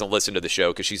wife doesn't listen to the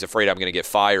show because she's afraid I'm going to get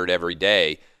fired every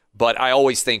day. But I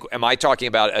always think, am I talking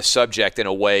about a subject in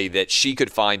a way that she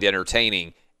could find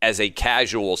entertaining as a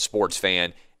casual sports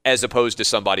fan, as opposed to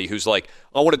somebody who's like,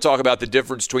 I want to talk about the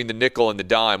difference between the nickel and the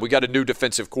dime. We got a new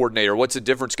defensive coordinator. What's the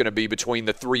difference going to be between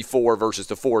the 3-4 versus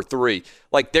the 4-3?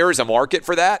 Like, there is a market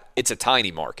for that. It's a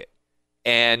tiny market.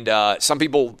 And some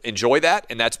people enjoy that,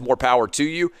 and that's more power to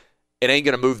you. It ain't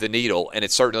going to move the needle, and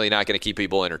it's certainly not going to keep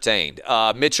people entertained.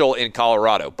 Mitchell in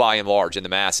Colorado, by and large, in the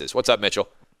masses. What's up, Mitchell?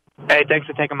 Hey, thanks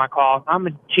for taking my call. I'm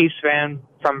a Chiefs fan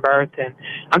from birth, and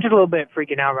I'm just a little bit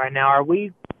freaking out right now. Are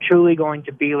we truly going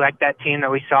to be like that team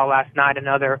that we saw last night,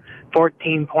 another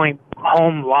 14-point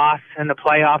home loss in the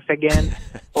playoffs again?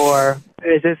 Or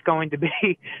is this going to be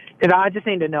 – because I just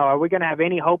need to know, are we going to have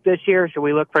any hope this year, or should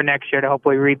we look for next year to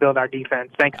hopefully rebuild our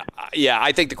defense? Thanks. Yeah,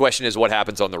 I think the question is what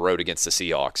happens on the road against the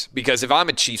Seahawks. Because if I'm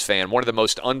a Chiefs fan, one of the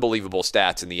most unbelievable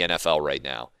stats in the NFL right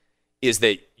now is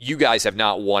that you guys have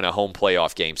not won a home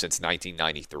playoff game since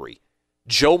 1993.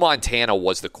 Joe Montana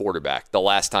was the quarterback the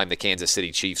last time the Kansas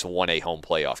City Chiefs won a home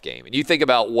playoff game. And you think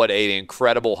about what an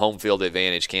incredible home field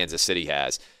advantage Kansas City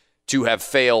has to have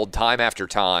failed time after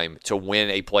time to win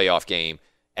a playoff game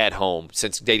at home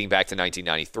since dating back to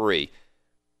 1993.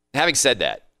 Having said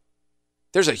that,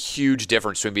 there's a huge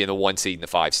difference between being the 1 seed and the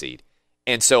 5 seed.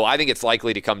 And so I think it's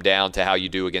likely to come down to how you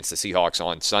do against the Seahawks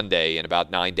on Sunday in about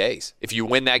 9 days. If you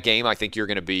win that game, I think you're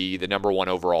going to be the number 1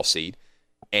 overall seed.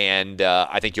 And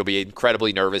I think you'll be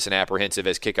incredibly nervous and apprehensive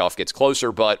as kickoff gets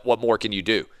closer. But what more can you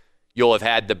do? You'll have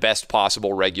had the best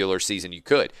possible regular season you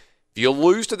could. If you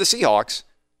lose to the Seahawks,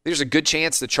 there's a good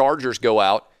chance the Chargers go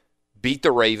out, beat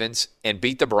the Ravens, and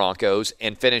beat the Broncos,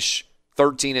 and finish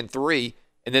 13-3.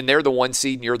 And then they're the 1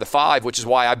 seed and you're the 5, which is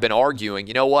why I've been arguing,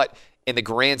 you know what? In the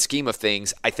grand scheme of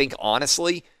things, I think,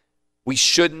 honestly, we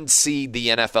shouldn't see the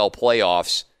NFL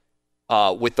playoffs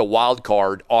with the wild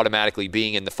card automatically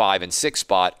being in the 5 and 6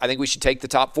 spot. I think we should take the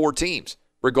top 4 teams,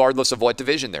 regardless of what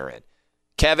division they're in.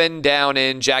 Kevin down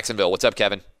in Jacksonville. What's up,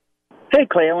 Kevin? Hey,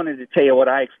 Clay, I wanted to tell you what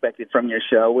I expected from your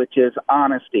show, which is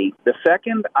honesty. The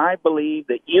second I believe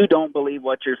that you don't believe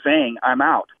what you're saying, I'm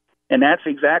out. And that's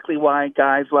exactly why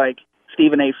guys like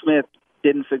Stephen A. Smith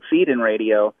didn't succeed in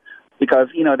radio. Because,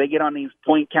 they get on these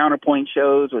point-counterpoint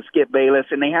shows with Skip Bayless,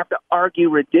 and they have to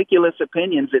argue ridiculous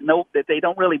opinions that they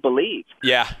don't really believe.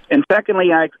 Yeah. And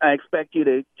secondly, I expect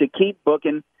you to keep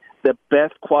booking the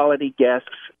best quality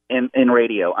guests in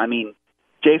radio. I mean,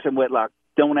 Jason Whitlock,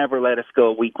 don't ever let us go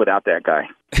a week without that guy.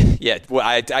 Yeah, well,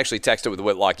 I actually texted with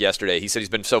Whitlock yesterday. He said he's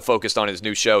been so focused on his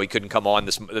new show he couldn't come on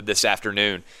this morning, but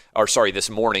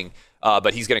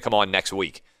he's going to come on next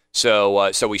week. So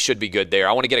we should be good there.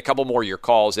 I want to get a couple more of your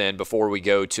calls in before we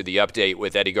go to the update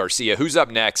with Eddie Garcia. Who's up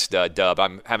next, Dub?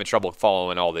 I'm having trouble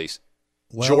following all these.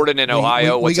 Well, Jordan in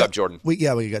Ohio. What's up, Jordan? We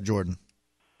got Jordan.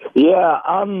 Yeah,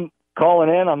 I'm calling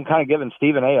in. I'm kind of giving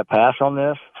Stephen A. pass on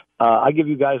this. I give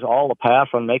you guys all a pass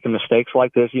on making mistakes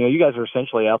like this. You guys are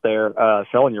essentially out there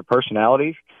selling your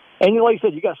personalities. And like you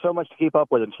said, you got so much to keep up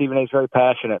with. And Stephen A. is very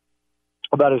passionate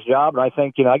about his job. And I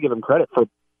think, I give him credit for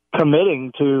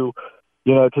committing to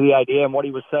the idea and what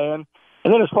he was saying.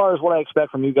 And then as far as what I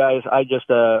expect from you guys, I just,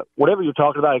 whatever you're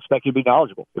talking about, I expect you to be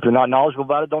knowledgeable. If you're not knowledgeable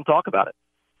about it, don't talk about it.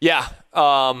 Yeah,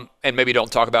 and maybe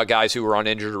don't talk about guys who were on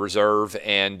injured reserve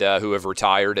and who have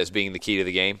retired as being the key to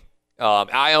the game.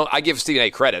 I give Stephen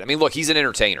A. credit. I mean, look, he's an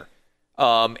entertainer.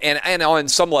 And on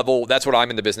some level, that's what I'm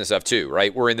in the business of too,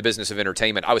 right? We're in the business of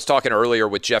entertainment. I was talking earlier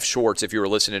with Jeff Schwartz, if you were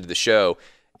listening to the show,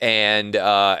 and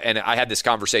I had this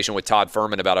conversation with Todd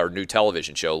Furman about our new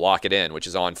television show, Lock It In, which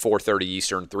is on 4:30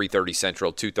 Eastern, 3:30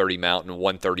 Central, 2:30 Mountain,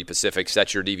 1:30 Pacific.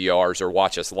 Set your DVRs or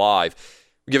watch us live.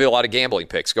 We give you a lot of gambling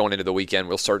picks going into the weekend.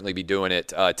 We'll certainly be doing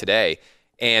it today.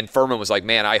 And Furman was like,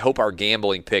 man, I hope our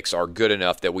gambling picks are good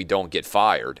enough that we don't get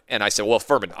fired. And I said, well,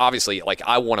 Furman, obviously, like,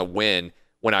 I want to win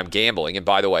when I'm gambling. And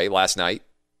by the way, last night,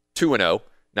 2-0,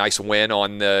 nice win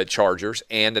on the Chargers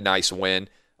and a nice win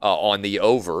on the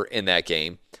over in that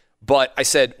game. But I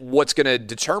said, what's going to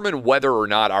determine whether or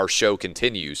not our show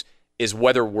continues is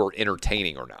whether we're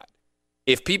entertaining or not.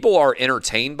 If people are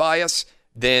entertained by us,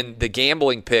 then the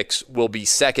gambling picks will be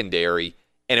secondary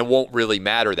and it won't really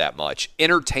matter that much.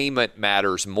 Entertainment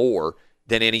matters more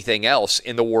than anything else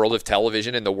in the world of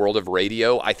television, in the world of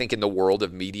radio, I think in the world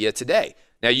of media today.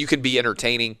 Now, you can be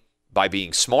entertaining by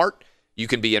being smart. You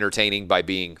can be entertaining by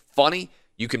being funny.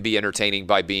 You can be entertaining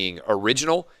by being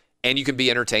original. And you can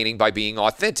be entertaining by being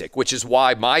authentic, which is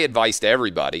why my advice to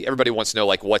everybody wants to know,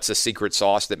 like, what's the secret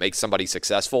sauce that makes somebody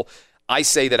successful? I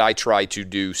say that I try to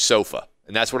do SOFA.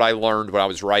 And that's what I learned when I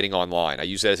was writing online. I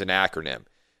use it as an acronym,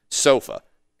 SOFA,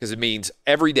 because it means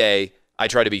every day I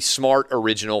try to be smart,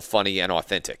 original, funny, and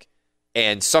authentic.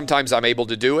 And sometimes I'm able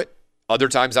to do it. Other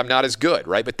times I'm not as good,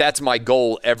 right? But that's my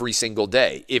goal every single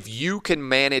day. If you can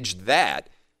manage that,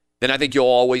 then I think you'll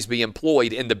always be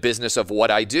employed in the business of what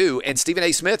I do. And Stephen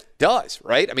A. Smith does,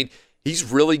 right? I mean, he's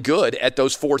really good at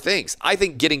those four things. I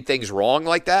think getting things wrong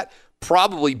like that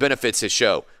probably benefits his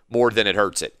show more than it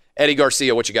hurts it. Eddie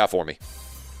Garcia, what you got for me?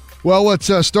 Well, let's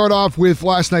start off with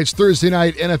last night's Thursday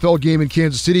night NFL game in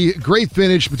Kansas City. Great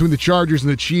finish between the Chargers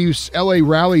and the Chiefs. LA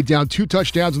rallied down 2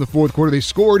 touchdowns in the fourth quarter. They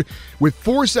scored with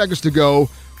 4 seconds to go,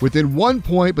 within 1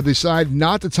 point, but they decide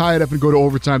not to tie it up and go to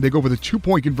overtime. They go for the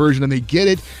 2-point conversion, and they get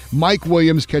it. Mike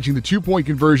Williams catching the 2-point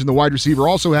conversion. The wide receiver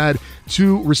also had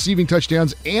 2 receiving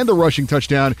touchdowns and the rushing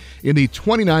touchdown in the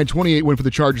 29-28 win for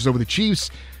the Chargers over the Chiefs.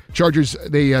 Chargers,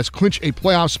 they clinch a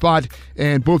playoff spot,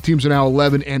 and both teams are now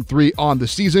 11-3 on the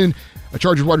season.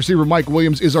 Chargers wide receiver Mike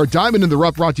Williams is our diamond in the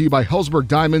rough, brought to you by Hellsberg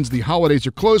Diamonds. The holidays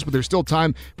are closed, but there's still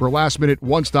time for last-minute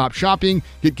one-stop shopping.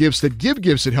 Get gifts that give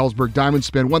gifts at Hellsberg Diamonds.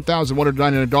 Spend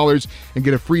 $1,199 and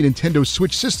get a free Nintendo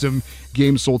Switch system.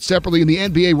 Games sold separately. In the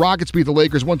NBA, Rockets beat the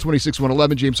Lakers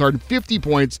 126-111. James Harden, 50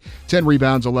 points, 10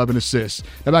 rebounds, 11 assists.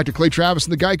 Now back to Clay Travis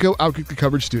in the Geico Outkick the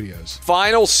Coverage studios.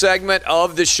 Final segment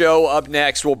of the show up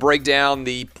next. We'll break down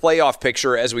the playoff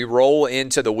picture as we roll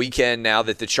into the weekend now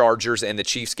that the Chargers and the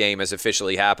Chiefs game has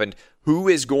officially happened. Who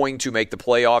is going to make the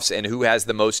playoffs and who has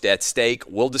the most at stake?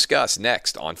 We'll discuss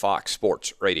next on Fox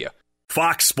Sports Radio.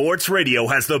 Fox Sports Radio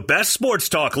has the best sports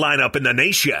talk lineup in the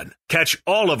nation. Catch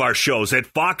all of our shows at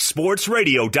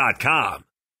foxsportsradio.com.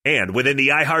 And within the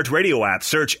iHeartRadio app,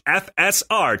 search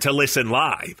FSR to listen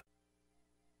live.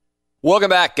 Welcome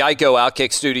back, Geico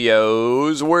Outkick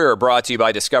Studios. We're brought to you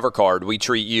by Discover Card. We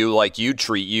treat you like you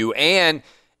treat you, and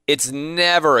it's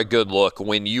never a good look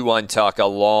when you untuck a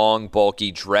long,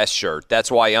 bulky dress shirt. That's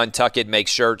why Untuck It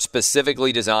makes shirts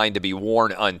specifically designed to be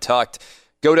worn untucked.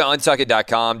 Go to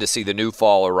untuckit.com to see the new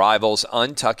fall arrivals.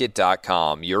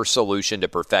 Untuckit.com, your solution to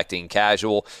perfecting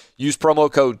casual. Use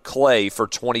promo code CLAY for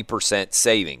 20%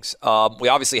 savings. We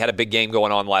obviously had a big game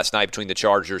going on last night between the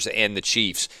Chargers and the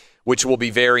Chiefs, which will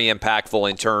be very impactful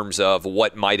in terms of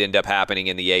what might end up happening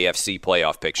in the AFC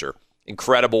playoff picture.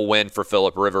 Incredible win for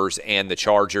Phillip Rivers and the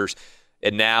Chargers.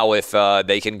 And now if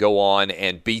they can go on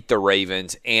and beat the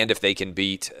Ravens and if they can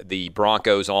beat the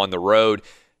Broncos on the road,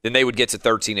 then they would get to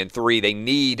 13-3. They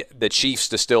need the Chiefs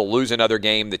to still lose another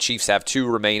game. The Chiefs have 2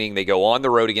 remaining. They go on the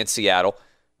road against Seattle.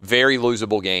 Very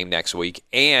losable game next week.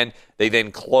 And they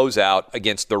then close out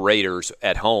against the Raiders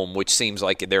at home, which seems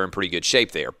like they're in pretty good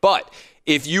shape there. But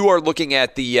if you are looking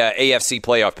at the AFC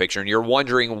playoff picture and you're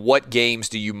wondering what games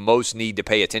do you most need to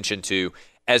pay attention to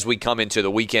as we come into the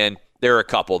weekend, there are a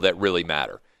couple that really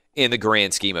matter in the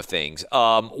grand scheme of things.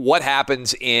 What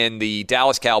happens in the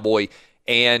Dallas Cowboy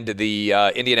and the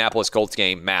Indianapolis Colts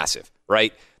game, massive,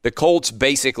 right? The Colts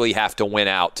basically have to win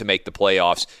out to make the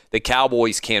playoffs. The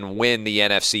Cowboys can win the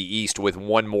NFC East with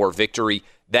one more victory.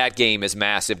 That game is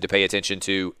massive to pay attention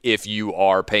to if you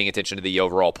are paying attention to the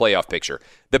overall playoff picture.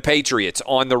 The Patriots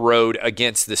on the road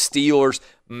against the Steelers,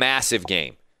 massive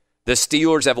game. The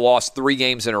Steelers have lost 3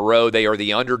 games in a row. They are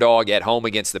the underdog at home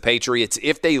against the Patriots.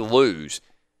 If they lose,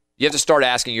 you have to start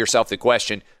asking yourself the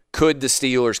question, could the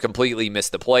Steelers completely miss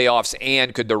the playoffs,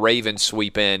 and could the Ravens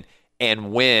sweep in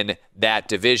and win that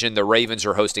division? The Ravens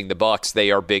are hosting the Bucs.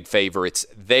 They are big favorites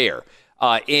there.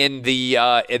 In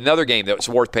another game that was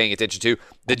worth paying attention to,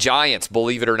 the Giants,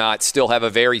 believe it or not, still have a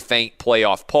very faint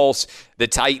playoff pulse. The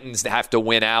Titans have to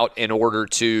win out in order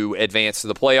to advance to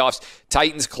the playoffs.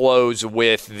 Titans close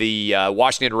with the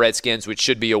Washington Redskins, which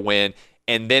should be a win,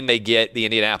 and then they get the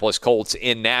Indianapolis Colts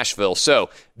in Nashville. So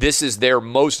this is their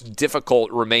most difficult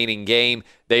remaining game.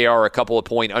 They are a couple of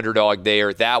point underdog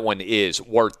there. That one is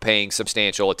worth paying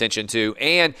substantial attention to.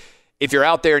 And if you're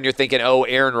out there and you're thinking, oh,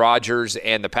 Aaron Rodgers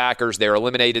and the Packers, they're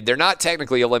eliminated. They're not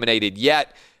technically eliminated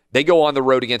yet. They go on the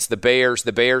road against the Bears.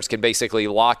 The Bears can basically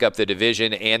lock up the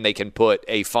division, and they can put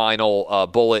a final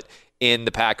bullet in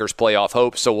the Packers' playoff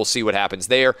hopes. So we'll see what happens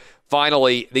there.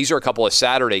 Finally, these are a couple of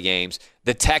Saturday games.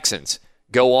 The Texans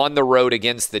go on the road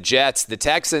against the Jets. The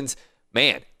Texans,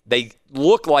 man, they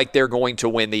look like they're going to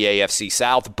win the AFC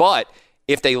South. But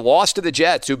if they lost to the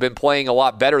Jets, who've been playing a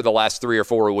lot better the last 3 or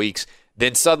 4 weeks,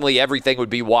 then suddenly everything would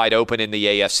be wide open in the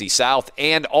AFC South.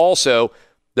 And also,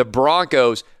 the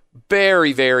Broncos,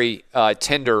 very, very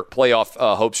tender playoff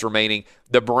hopes remaining.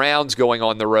 The Browns going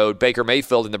on the road. Baker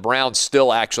Mayfield and the Browns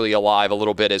still actually alive a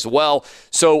little bit as well.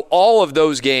 So all of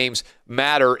those games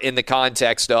matter in the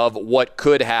context of what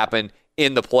could happen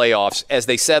in the playoffs. As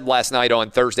they said last night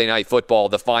on Thursday Night Football,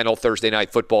 the final Thursday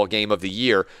Night Football game of the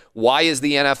year, why is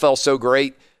the NFL so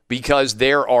great? Because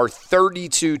there are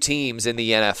 32 teams in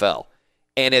the NFL.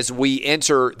 And as we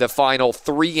enter the final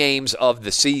 3 games of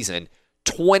the season,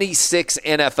 26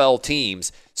 NFL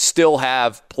teams still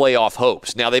have playoff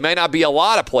hopes. Now, they may not be a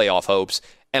lot of playoff hopes,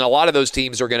 and a lot of those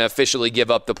teams are going to officially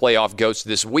give up the playoff ghost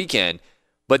this weekend,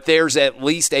 but there's at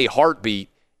least a heartbeat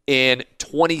in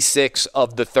 26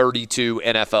 of the 32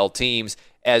 NFL teams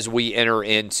as we enter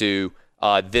into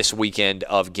this weekend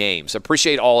of games.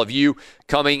 Appreciate all of you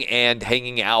coming and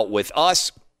hanging out with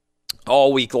us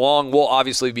all week long. We'll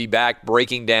obviously be back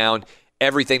breaking down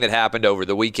everything that happened over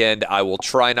the weekend. I will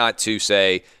try not to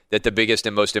say that the biggest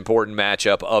and most important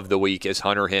matchup of the week is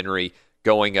Hunter Henry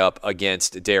going up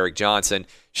against Derek Johnson.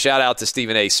 Shout out to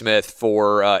Stephen A. Smith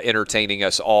for entertaining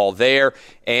us all there.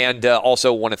 And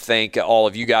also want to thank all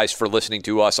of you guys for listening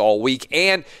to us all week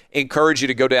and encourage you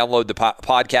to go download the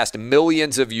podcast.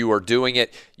 Millions of you are doing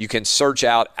it. You can search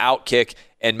out Outkick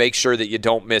and make sure that you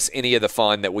don't miss any of the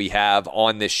fun that we have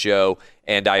on this show.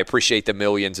 And I appreciate the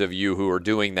millions of you who are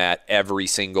doing that every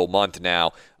single month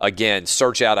now. Again,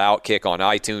 search out Outkick on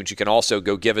iTunes. You can also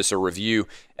go give us a review.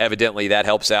 Evidently, that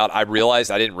helps out. I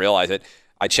didn't realize it.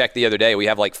 I checked the other day. We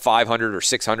have like 500 or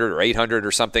 600 or 800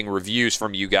 or something reviews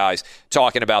from you guys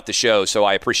talking about the show. So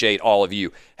I appreciate all of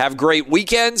you. Have great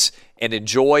weekends and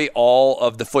enjoy all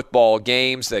of the football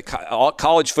games. The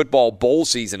college football bowl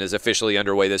season is officially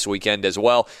underway this weekend as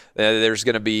well. There's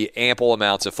going to be ample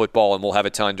amounts of football, and we'll have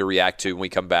a ton to react to when we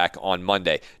come back on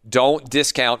Monday. Don't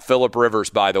discount Phillip Rivers,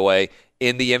 by the way,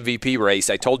 in the MVP race.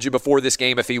 I told you before this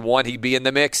game if he won, he'd be in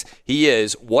the mix. He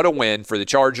is. What a win for the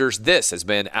Chargers. This has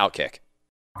been Outkick.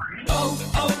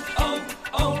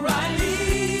 O'Reilly.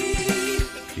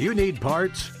 You need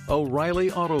parts? O'Reilly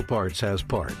Auto Parts has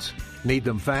parts. Need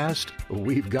them fast?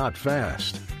 We've got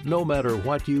fast. No matter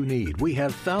what you need, we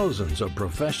have thousands of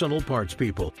professional parts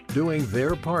people doing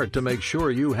their part to make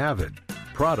sure you have it.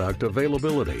 Product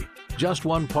availability. Just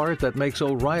one part that makes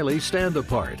O'Reilly stand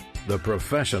apart. The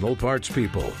professional parts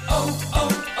people.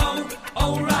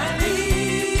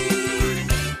 O'Reilly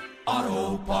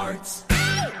Auto Parts.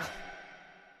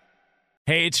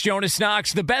 Hey, it's Jonas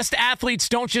Knox. The best athletes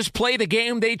don't just play the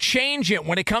game, they change it.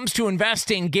 When it comes to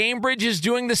investing, GameBridge is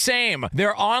doing the same.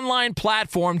 Their online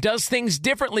platform does things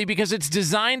differently because it's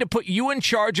designed to put you in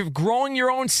charge of growing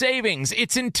your own savings.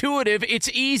 It's intuitive, it's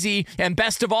easy, and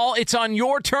best of all, it's on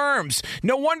your terms.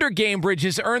 No wonder GameBridge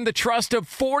has earned the trust of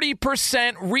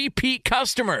 40% repeat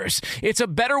customers. It's a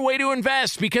better way to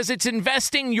invest because it's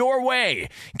investing your way.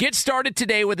 Get started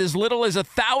today with as little as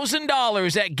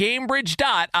 $1,000 at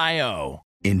GameBridge.io.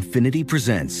 Infiniti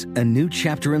presents a new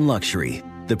chapter in luxury,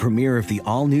 the premiere of the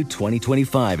all-new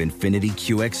 2025 Infiniti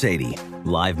QX80,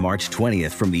 live March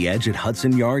 20th from the Edge at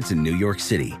Hudson Yards in New York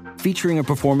City, featuring a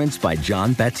performance by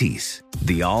John Batiste.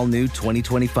 The all-new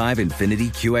 2025 Infiniti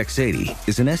QX80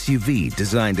 is an SUV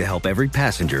designed to help every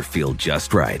passenger feel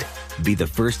just right. Be the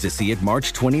first to see it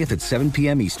March 20th at 7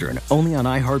 p.m. Eastern, only on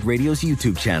iHeartRadio's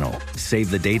YouTube channel. Save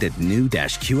the date at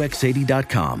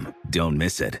new-QX80.com. Don't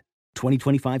miss it.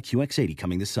 2025 QX80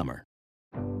 coming this summer.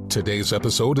 Today's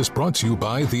episode is brought to you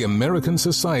by the American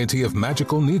Society of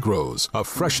Magical Negroes, a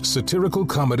fresh satirical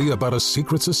comedy about a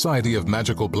secret society of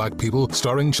magical black people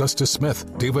starring Justice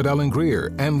Smith, David Allen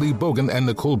Greer, Ann Lee Bogan, and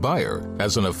Nicole Byer.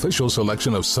 As an official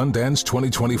selection of Sundance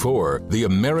 2024, the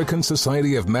American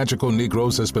Society of Magical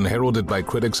Negroes has been heralded by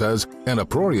critics as an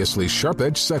uproariously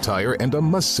sharp-edged satire and a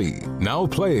must-see. Now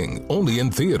playing only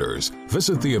in theaters.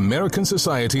 Visit the American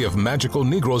Society of Magical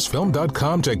Negroes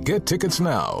film.com to get tickets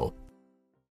now.